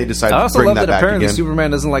 when they decide I to also bring love that that back apparently again.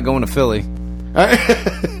 Superman doesn't like going to Philly.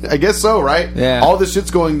 I guess so, right? Yeah. All this shit's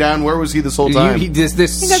going down. Where was he this whole time? This got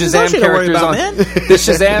Shazam no shit to worry characters about, on man. this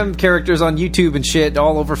Shazam characters on YouTube and shit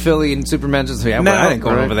all over Philly, and Superman just I didn't go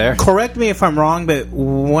over there. Correct me if I'm wrong, but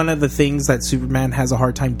one of the things that Superman has a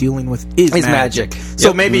hard time dealing with is magic. So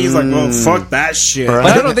Yep. maybe he's like, well, fuck that shit. Right.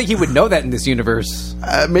 But I don't think he would know that in this universe.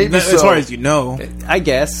 Maybe so. As far as you know. I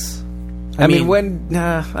guess. I mean, when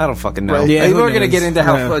I don't fucking know. Right. Yeah, We're who going to knows? get into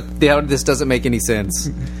how Yeah. this doesn't make any sense.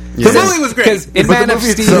 The movie was great. Because in But Man the of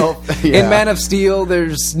movie Steel, itself, yeah. in Man of Steel,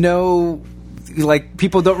 there's no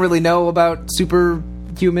people don't really know about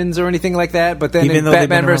superhumans or anything like that. But then Even in though they've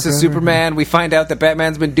Batman been around versus forever. Superman, we find out that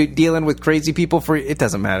Batman's been dealing with crazy people for it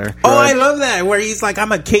doesn't matter. Oh, I love that. Where he's like,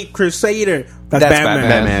 I'm a Cape Crusader. That's Batman.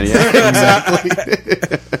 Batman, yeah,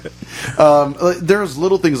 exactly. There's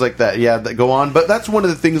little things like that, that go on. But that's one of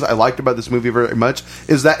the things I liked about this movie very much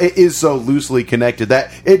is that it is so loosely connected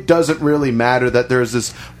that it doesn't really matter that there's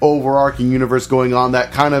this overarching universe going on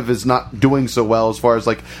that kind of is not doing so well as far as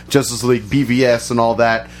like Justice League, BVS, and all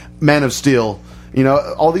that. Man of Steel. You know,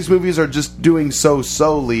 all these movies are just doing so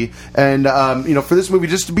solely, and for this movie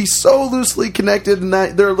just to be so loosely connected, and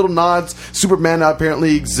that there are little nods. Superman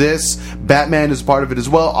apparently exists. Batman is part of it as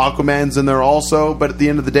well. Aquaman's in there also, but at the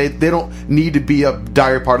end of the day, they don't need to be a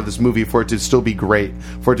dire part of this movie for it to still be great,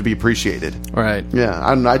 for it to be appreciated. Right. Yeah, I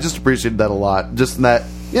don't know. I just appreciated that a lot. Just in that,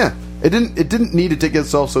 it didn't need to take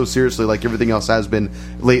itself so seriously like everything else has been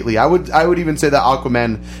lately. I would even say that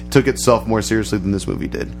Aquaman took itself more seriously than this movie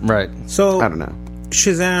did. Right. So I don't know.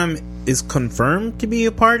 Shazam is confirmed to be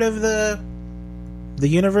a part of the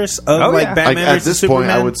universe of yeah. Batman At versus this Superman.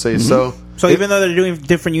 point, I would say so. So even though they're doing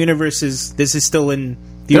different universes, this is still in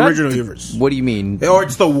the original universe. What do you mean? Or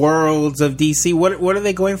it's the worlds of DC. What are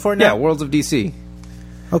they going for now? Yeah, Worlds of DC.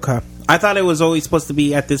 Okay. I thought it was always supposed to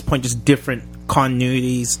be at this point just different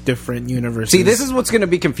continuities, different universes. See, this is what's going to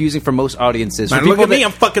be confusing for most audiences. Man, look at me,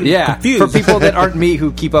 I'm fucking confused. For people that aren't me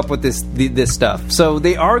who keep up with this stuff. So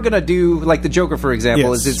they are going to do, like the Joker, for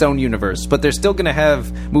example, Yes. is its own universe. But they're still going to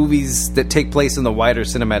have movies that take place in the wider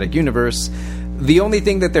cinematic universe. The only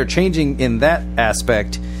thing that they're changing in that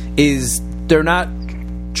aspect is they're not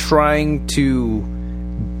trying to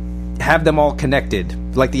have them all connected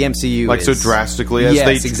like the MCU Like is. so drastically as Yes,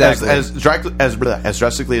 they exactly. as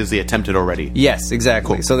drastically as they attempted already. Yes,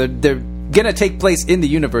 exactly. Cool. So they're gonna take place in the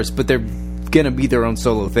universe, but they're gonna be their own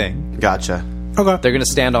solo thing. Gotcha. Okay. They're gonna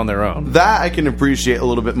stand on their own. That I can appreciate a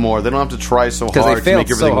little bit more. They don't have to try so 'Cause they hard to failed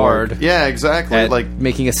make everything so work. hard Yeah, exactly. At Like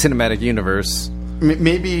making a cinematic universe.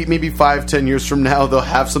 maybe 5-10 years from now they'll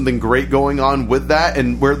have something great going on with that,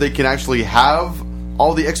 and where they can actually have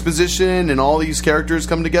all the exposition and all these characters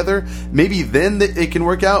come together. Maybe then it can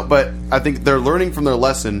work out, but I think they're learning from their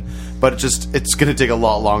lesson, but it's going to take a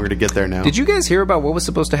lot longer to get there now. Did you guys hear about what was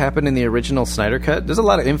supposed to happen in the original Snyder Cut? There's a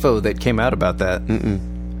lot of info that came out about that.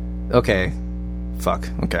 Okay. Fuck.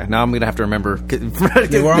 Okay. Now I'm gonna have to remember.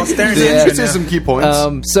 We're all staring at Yeah, you just now. some key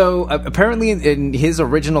points. So apparently in his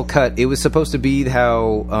original cut, it was supposed to be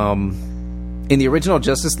how in the original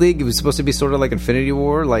Justice League, it was supposed to be sort of like Infinity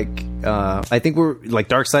War. Like I think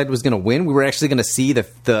Darkseid was going to win. We were actually going to see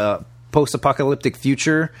the post-apocalyptic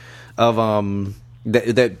future of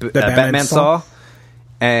that Batman saw,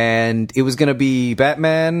 and it was going to be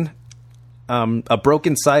Batman. A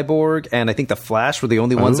broken cyborg, and I think the Flash were the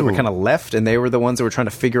only ones that were kind of left, and they were the ones that were trying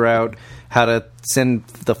to figure out how to send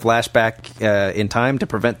the Flash back in time to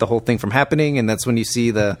prevent the whole thing from happening. And that's when you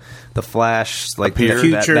see the Flash like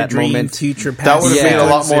future that dream, moment. future past. That would have Yeah. made a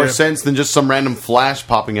lot more Yeah. sense than just some random Flash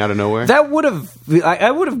popping out of nowhere. That would have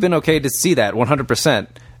I would have been okay to see that 100%.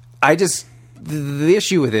 I just the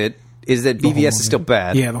issue with it is that BVS is still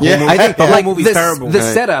bad. Yeah, the whole Yeah. movie, I think the whole like movie's the, terrible. The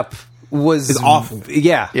Right. setup was Is awful.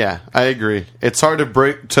 Yeah. Yeah, I agree. It's hard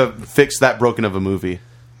to fix that broken of a movie.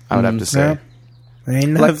 I would have to say. Yeah. There ain't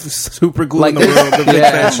enough super glue Like in the world to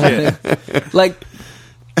fix that shit. Like,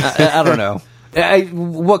 I don't know.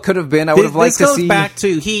 What could have been? I would have liked this to goes see. back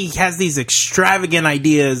to he has these extravagant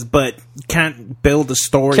ideas, but can't build a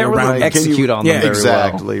story Can't around really it. execute on them Yeah. very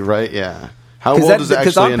Exactly, right? Yeah. How well Because does it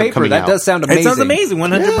actually on end up paper coming that out? does sound It amazing. sounds amazing,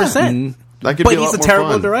 100%. That could But be a he's lot a more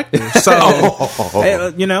terrible fun. director.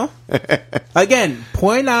 So, you know, again,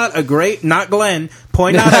 point out a great, not Glenn,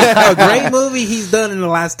 point out a great movie he's done in the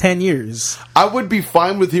last 10 years. I would be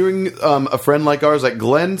fine with hearing a friend like ours, like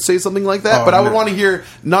Glenn, say something like that. Oh, but I would no. want to hear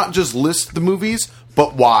not just list the movies,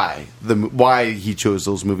 but why he chose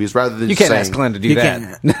those movies, rather than You just can't saying, ask Glenn to do You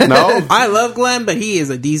that. can't. No, I love Glenn, but he is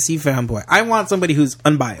a DC fanboy. I want somebody who's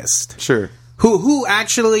unbiased. sure. Who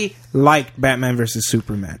actually liked Batman versus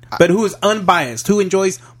Superman, but who is unbiased, who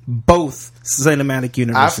enjoys both cinematic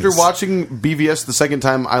universes. After watching BVS the second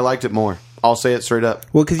time, I liked it more. I'll say it straight up.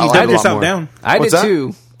 Well, because I you liked dumbed it a lot yourself more. down. I What's did that?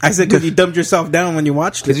 too. I said because you dumbed yourself down when you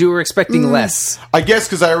watched it. Because you were expecting less. I guess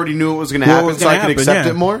because I already knew it was going to Well, it happen, was so gonna I could happen, accept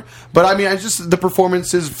yeah. it more. But I mean, I just the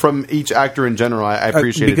performances from each actor in general, I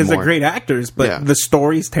appreciate because it more. they're great actors, but Yeah. the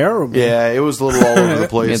story's terrible. Yeah, it was a little all over the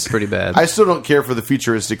place. It's pretty bad. I still don't care for the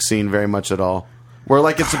futuristic scene very much at all. Where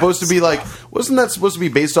like it's supposed to be like, wasn't that supposed to be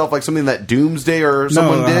based off like something that Doomsday or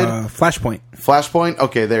someone did? Flashpoint. Flashpoint?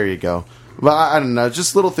 Okay, there you go. But I don't know,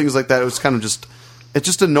 just little things like that. It was kind of just, it's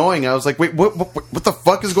just annoying. I was like, wait, what the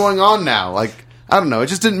fuck is going on now? Like, I don't know. It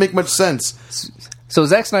just didn't make much sense. So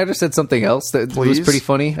Zack Snyder said something else that was Please? pretty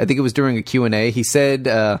funny. I think it was during a Q&A. He said,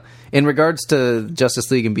 in regards to Justice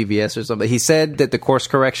League and BVS or something, he said that the course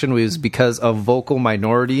correction was because of vocal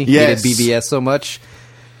minority Yes. hated BVS so much.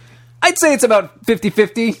 I'd say it's about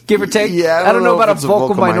 50-50, give or take. Yeah, I don't know if about a it's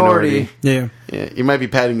vocal minority. Yeah. Yeah, you might be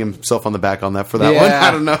patting himself on the back on that for that one. I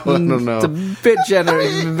don't know. I don't know. It's a bit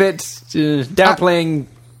generous, a bit downplaying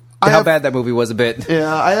I how have- bad that movie was a bit.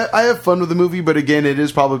 Yeah, I have fun with the movie, but again, it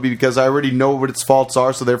is probably because I already know what its faults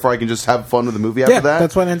are, so therefore I can just have fun with the movie after Yeah, that.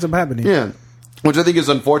 that's what ends up happening. Yeah, which I think is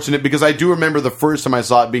unfortunate because I do remember the first time I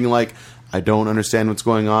saw it being like, I don't understand what's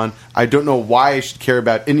going on. I don't know why I should care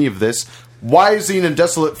about any of this. Why is he in a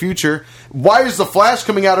desolate future? Why is the Flash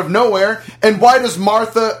coming out of nowhere? And why does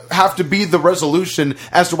Martha have to be the resolution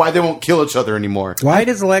as to why they won't kill each other anymore? Why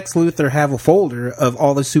does Lex Luthor have a folder of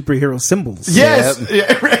all the superhero symbols? Yes,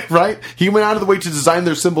 yeah, right. He went out of the way to design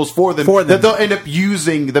their symbols for them, For them. that they'll end up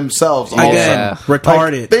using themselves. Also. Again, Yeah.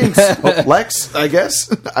 retarded. Thanks, Lex. I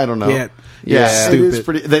guess I don't know. Yeah. Yeah, it is Stupid.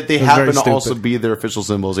 pretty. That they It was happen very to also stupid. be their official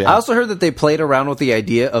symbols. Yeah, I also heard that they played around with the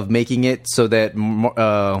idea of making it so that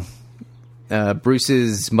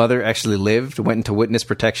Bruce's mother actually lived, went into witness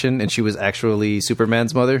protection, and she was actually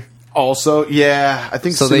Superman's mother. also, yeah, I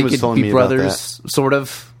think So Sin they was could telling be me brothers, sort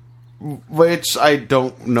of. about that, which I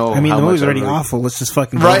don't know. I mean, how the movie's much I already really- awful. Let's just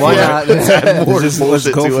fucking Right? go Why for yeah. not? Let's add more Let's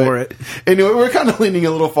bullshit go to for it. Anyway, we're kind of leaning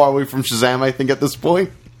a little far away from Shazam. I think at this point.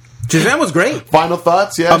 Shazam was great. Final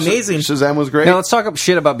thoughts? Yeah, Amazing. Shazam was great. Now let's talk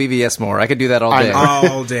shit about BVS more. I could do that all I day. know.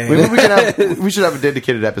 All day. Maybe we should have a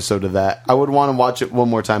dedicated episode of that. I would want to watch it one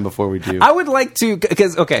more time before we do. I would like to,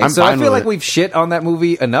 because, okay, I'm so I fine feel with like it. we've shit on that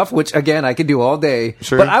movie enough, which, again, I could do all day.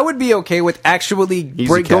 Sure. But I would be okay with actually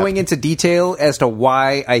Cap. going into detail as to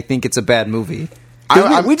why I think it's a bad movie. 'Cause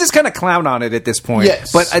I'm- we just kind of clown on it at this point.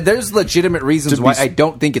 Yes. But there's legitimate reasons To be why s- I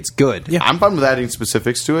don't think it's good. Yeah. I'm fine with adding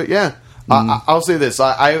specifics to it. Yeah. I'll say this.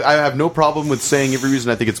 I have no problem with saying every reason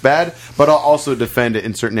I think it's bad, but I'll also defend it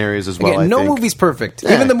in certain areas as well. Again, I no think. movie's perfect.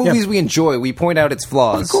 Yeah. Even the movies Yeah. we enjoy, we point out its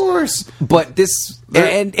flaws. Of course. But this,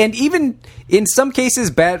 and even in some cases,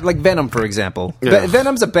 bad, like Venom, for example. Yeah.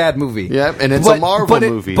 Venom's a bad movie. Yeah, and it's a Marvel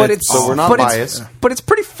movie, But it's so we're not but biased. but it's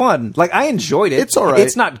pretty fun. Like I enjoyed it. It's all right.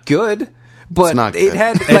 It's not good, but It's not it good.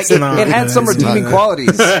 had like It's it, not it had good. some It's not redeeming good.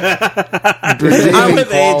 qualities. I'm with AJ.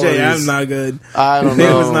 qualities. I'm not good. I don't It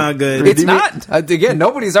know. was not good. It's not. Again,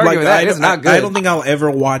 nobody's arguing that. It's not good. I don't think I'll ever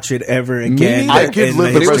watch it ever again. neither. I could in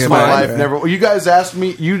live the the rest history of my fine. life never. You guys asked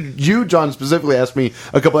me. You John specifically asked me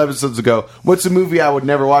a couple episodes ago. What's a movie I would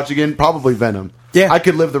never watch again? Probably Venom. Yeah. I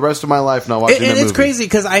could live the rest of my life not watching And that it's movie. crazy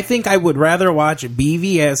because I think I would rather watch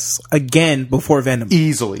BVS again before Venom.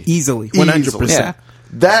 Easily, 100%. Yeah.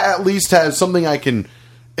 That at least has something I can.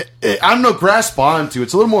 I don't know, grasp onto.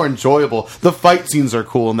 It's a little more enjoyable. The fight scenes are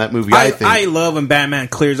cool in that movie. I think. I love when Batman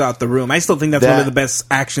clears out the room. I still think that's one That- of the best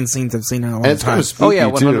action scenes I've seen in a long and it's kind time. of spooky Oh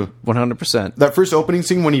yeah, too. 100%. That first opening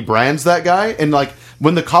scene when he brands that guy and like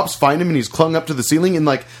when the cops find him and he's clung up to the ceiling, and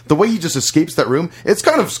like the way he just escapes that room, it's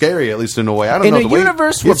kind of scary, at least in a way. I don't In know. a the way,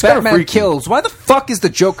 universe where it's kinda Batman freaky. kills, why the fuck is the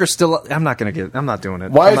Joker still? I'm not doing it.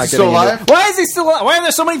 Why I'm is not he still getting into alive? it. Why is he still alive? Why are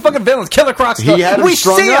there so many fucking villains? Killer Croc still. He had him We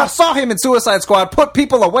strung up. saw him in Suicide Squad put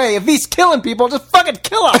people away. If he's killing people, just fucking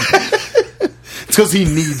kill him. It's because he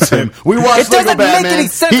needs him. We watched It doesn't Lego Batman. make any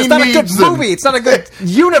sense. He It's not a good needs him. movie. It's not a good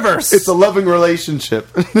universe. It's a loving relationship.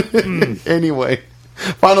 Anyway,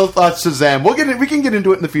 final thoughts, Shazam. We can get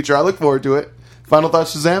into it in the future. I look forward to it. Final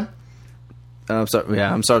thoughts, Shazam. I'm sorry.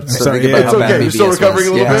 Yeah, I'm sorry. Sorry, Thinking yeah. about It's how bad okay. You're still BBS recovering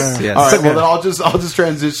a was. little Yes, bit. yes. All right. Okay. Well, then I'll just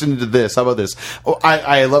transition to this. How about this? Oh,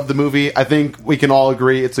 I love the movie. I think we can all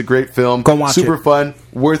agree it's a great film. Go watch Super it. fun.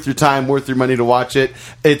 Worth your time. Worth your money to watch it.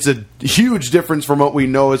 It's a huge difference from what we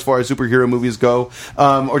know as far as superhero movies go,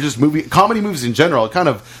 or just comedy movies in general. It kind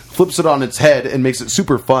of flips it on its head and makes it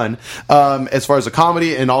super fun as far as a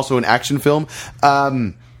comedy and also an action film.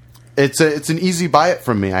 It's an easy buy it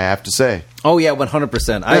from me, I have to say. Oh yeah,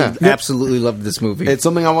 100%. I Yeah. absolutely loved this movie. It's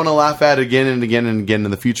something I want to laugh at again and again and again in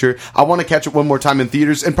the future. I want to catch it one more time in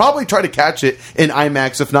theaters and probably try to catch it in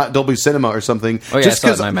IMAX, if not Dolby Cinema or something. Oh, yeah, I saw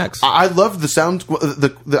it in IMAX. I love the sound.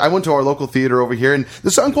 I went to our local theater over here, and the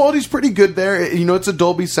sound quality is pretty good there. You know, it's a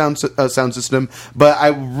Dolby sound system, but I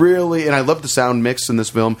love the sound mix in this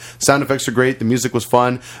film. Sound effects are great. The music was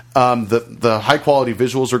fun. The high quality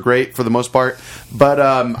visuals are great for the most part, but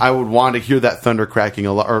I would want to hear that thunder cracking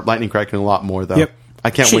a lot or lightning cracking a lot more though. Yep. I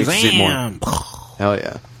can't wait to see it more. Shazam. Hell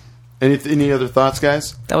yeah. Any other thoughts,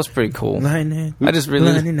 guys? that was pretty cool. I just really-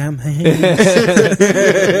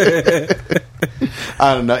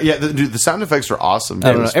 I don't know. Yeah, the sound effects are awesome. I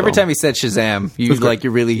don't know. in this Every film. time he said Shazam, you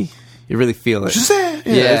really feel it. Shazam!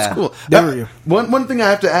 Yeah, Yeah. it's cool. There you go. One thing I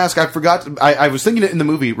have to ask, I forgot. I was thinking it in the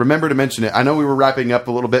movie. Remember to mention it. I know we were wrapping up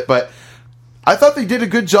a little bit, but I thought they did a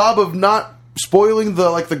good job of not spoiling the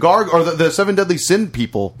Garg or the Seven Deadly Sin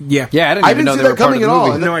people. Yeah. Yeah, I didn't I even didn't know see they were that part of coming the at all.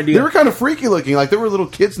 movie. And No idea. They were kind of freaky looking. Like, there were little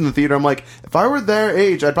kids in the theater. I'm like, if I were their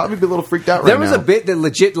age, I'd probably be a little freaked out right There was now. a bit that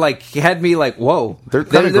legit had me like, whoa. They're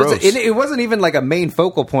kinda gross. It wasn't even like a main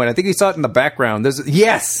focal point. I think you saw it in the background. There's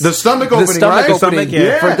The stomach opening, right? opening. Stomach,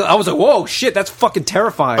 yeah. I was like, whoa, shit, that's fucking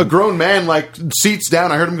terrifying. A grown man, seats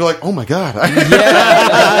down. I heard him go like, oh my God.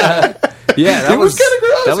 Yeah, that It was kinda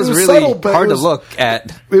gross. That was, It was really subtle, but hard it was- to look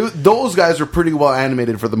at. Those guys are pretty well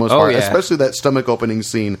animated for the most Oh, part, yeah. especially that stomach opening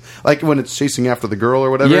scene, like when it's chasing after the girl or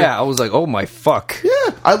whatever. Yeah, I was like, oh my fuck. Yeah,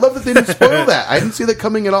 I love that they didn't spoil that. I didn't see that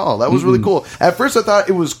coming at all. That was really cool. At first, I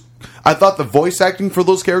thought the voice acting for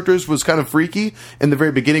those characters was kind of freaky in the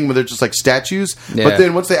very beginning when they're just like statues. Yeah. But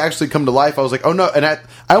then once they actually come to life, I was like, oh no. And I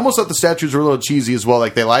almost thought the statues were a little cheesy as well.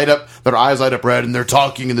 Like they light up, their eyes light up red, and they're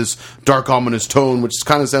talking in this dark, ominous tone, which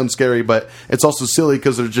kind of sounds scary, but it's also silly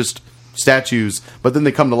because they're just statues. But then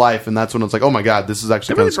they come to life, and that's when it's like, oh my God, this is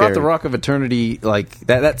actually They kind really of scary. brought the Rock of Eternity, like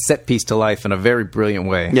that set piece to life in a very brilliant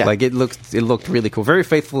way. Yeah. Like it looked really cool, very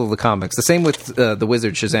faithful to the comics. The same with the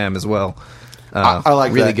Wizard Shazam as well. I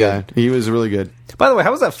like really that good. guy. He was really good. By the way,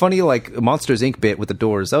 how was that funny Monsters Inc. bit with the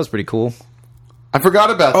doors? That was pretty cool. I forgot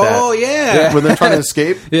about that. Oh yeah. When they're trying to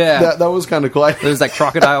escape. Yeah. That was kind of cool. There's that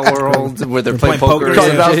Crocodile World where they're playing playing poker.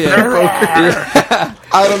 poker. Crocodile Yeah.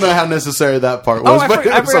 I don't know how necessary that part Oh, was, I but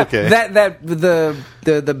forgot, it was okay. That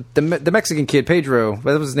the Mexican kid Pedro,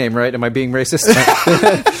 that was his name, right? Am I being racist?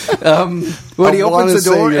 When he I opens wanna the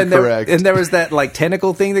door say you're and correct. there was that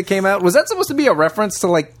tentacle thing that came out. Was that supposed to be a reference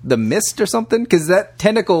to The Mist or something? Because that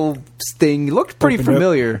tentacle thing looked pretty Opened up.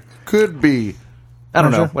 familiar. Could be. I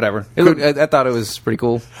don't know. Sure. Whatever. I thought it was pretty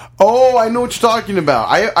cool. Oh, I know what you're talking about.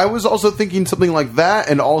 I was also thinking something like that,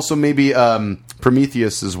 and also maybe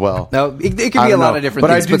Prometheus as well. Now it could I be a don't lot know, of different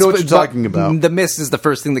but I things. do know what you're talking about. The Mist is the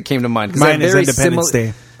first thing that came to mind. 'cause Mine they're is very Independence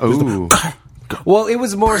similar- Day. Ooh. Well, it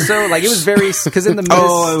was more so it was very because in the Mist,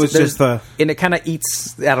 Oh, it was there's- just the- and it kind of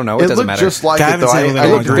eats. I don't know. It It doesn't looked matter. just like I it, haven't though. seen it in a I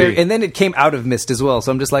long agree. time. And then it came out of Mist as well.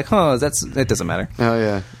 So I'm just like, it doesn't matter. Oh,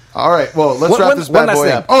 yeah. All right, well, let's wrap this bad last boy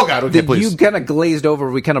thing. up. Oh, God, okay, please. You kind of glazed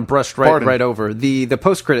over. We kind of brushed Pardon. right over the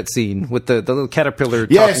post credit scene with the little caterpillar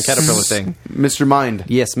Yes. talking caterpillar thing. Mr. Mind.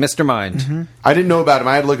 Yes, Mr. Mind. I didn't know about him.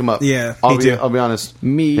 I had to look him up. Yeah, I'll me be too. I'll be honest.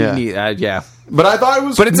 Yeah. Yeah. But I thought it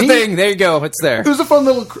was But it's neat. a thing. There you go. It's there. It was a fun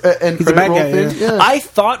little end He's a credit bad roll guy, thing. yeah. Yeah. I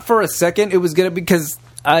thought for a second it was gonna because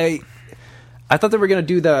I thought they were gonna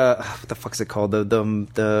do what the fuck's it called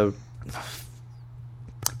the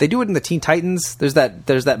they do it in the Teen Titans. There's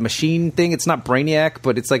that machine thing. It's not Brainiac,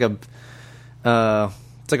 but it's like a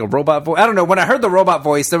robot voice. I don't know. When I heard the robot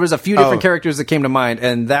voice, there was a few different characters that came to mind,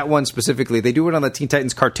 and that one specifically, they do it on the Teen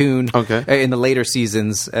Titans cartoon. Okay. In the later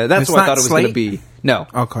seasons, that's It's what I not thought it was going to Slate? be. No,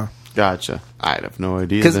 Okay. Gotcha. I have no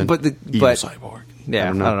idea. because then. but Evil cyborg. Yeah,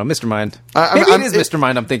 I don't know. Mr. Mind. I'm- Maybe it is Mr.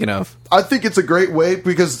 Mind I'm thinking of. I think it's a great way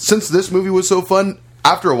because since this movie was so fun,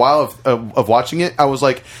 after a while of watching it, I was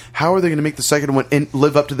like, how are they going to make the second one and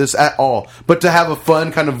live up to this at all? But to have a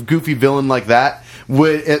fun, kind of goofy villain like that,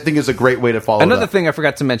 I think is a great way to follow Another that. thing I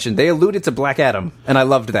forgot to mention, they alluded to Black Adam, and I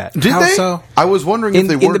loved that. Did How they? so? I was wondering if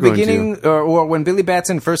they were in the going beginning, to. or when Billy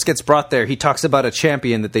Batson first gets brought there, he talks about a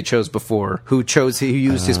champion that they chose before, who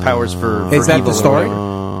used his powers for Is that the evil or story?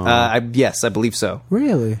 whatever. Yes, I believe so.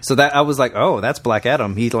 Really? So that I was like, oh, that's Black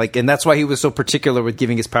Adam. And that's why he was so particular with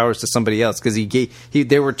giving his powers to somebody else, because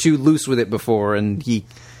they were too loose with it before, and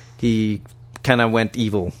he kind of went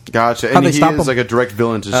evil. Gotcha. How'd And they he stop is him? like a direct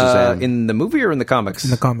villain to Shazam. In the movie or in the comics?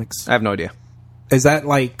 In the comics. I have no idea. Is that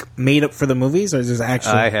like made up for the movies, or is this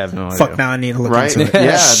actually? I have no Fuck, idea. now I need to look Right? into it.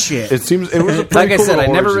 Yeah. Shit. It seems it was a pretty Like I cool said, I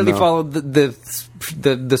little never origin, really though. followed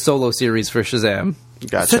the solo series for Shazam.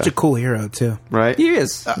 Gotcha. Such a cool hero too. right? He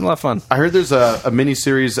is a lot of fun. I heard there's a mini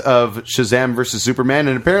series of Shazam versus Superman,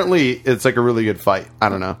 and apparently it's like a really good fight. I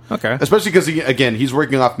don't know. Okay. Especially because he's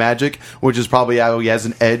working off magic, which is probably how he has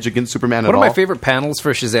an edge against Superman. One at of my all. favorite panels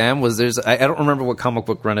for Shazam was I don't remember what comic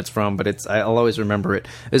book run it's from, but I'll always remember it.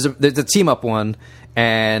 There's a team up one,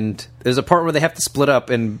 and there's a part where they have to split up,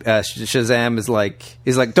 and Shazam is like,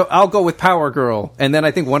 I'll go with Power Girl, and then I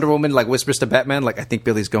think Wonder Woman like whispers to Batman, like, I think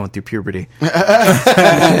Billy's going through puberty.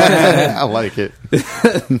 I like it.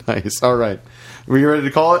 Nice. All right. Were you ready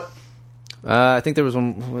to call it? I think there was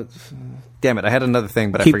one. Damn it! I had another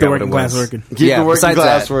thing, but I Keep forgot the what it working was. class working. Keep the working besides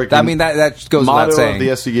class that, working. I mean that goes Motto without saying. of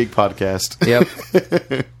the SC Geek podcast. Yep.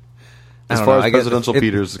 As I don't far know. as I guess Presidential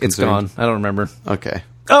Peters is it's concerned. gone. I don't remember. Okay.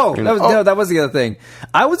 Oh, that was the other thing.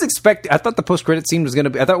 I thought the post-credit scene was going to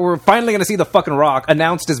be. I thought we were finally going to see the fucking Rock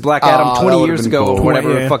announced as Black Adam that 20 would've years been ago cool. or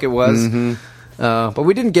whatever Yeah. the fuck it was. Mm-hmm. But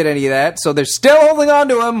we didn't get any of that, so they're still holding on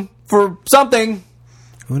to him for something.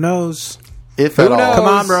 Who knows? If Who at all. knows? Come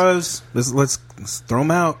on, bros. Let's throw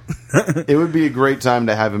him out. It would be a great time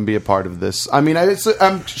to have him be a part of this. I mean,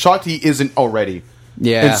 I'm shocked he isn't already.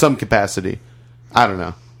 Yeah. In some capacity. I don't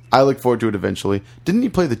know. I look forward to it eventually. Didn't he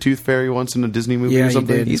play the Tooth Fairy once in a Disney movie Yeah, or he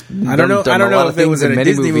something? did. He's I don't know. done I don't a lot know of if it was things in in a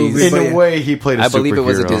many Disney movies. movie. In but a yeah. way, he played a I believe it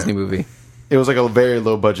was a superhero. Disney movie. It was like a very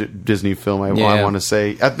low budget Disney film. I Yeah. want to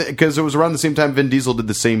say because it was around the same time Vin Diesel did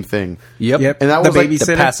the same thing. Yep. Yep. And that The was like The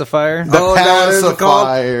babysitter. pacifier. Oh, that was it called?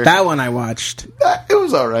 Pacifier. That one I watched. It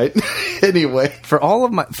was all right. Anyway, For all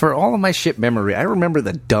of my shit memory, I remember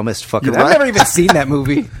the dumbest fucking. You're I've right. never even seen that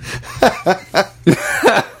movie.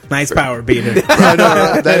 Nice power, Peter. I know,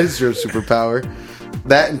 right? That is your superpower.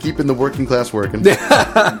 That and keeping the working class working.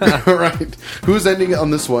 All right. Who's ending it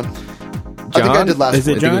on this one? I think I John? did last Is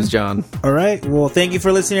it I week. think it was John. All right. Well, thank you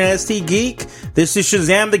for listening to ST Geek. This is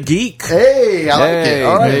Shazam the Geek. Hey, I like it.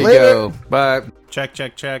 All right, there you later. go. Bye. Check.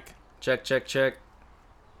 Check.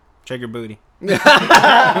 Check your booty.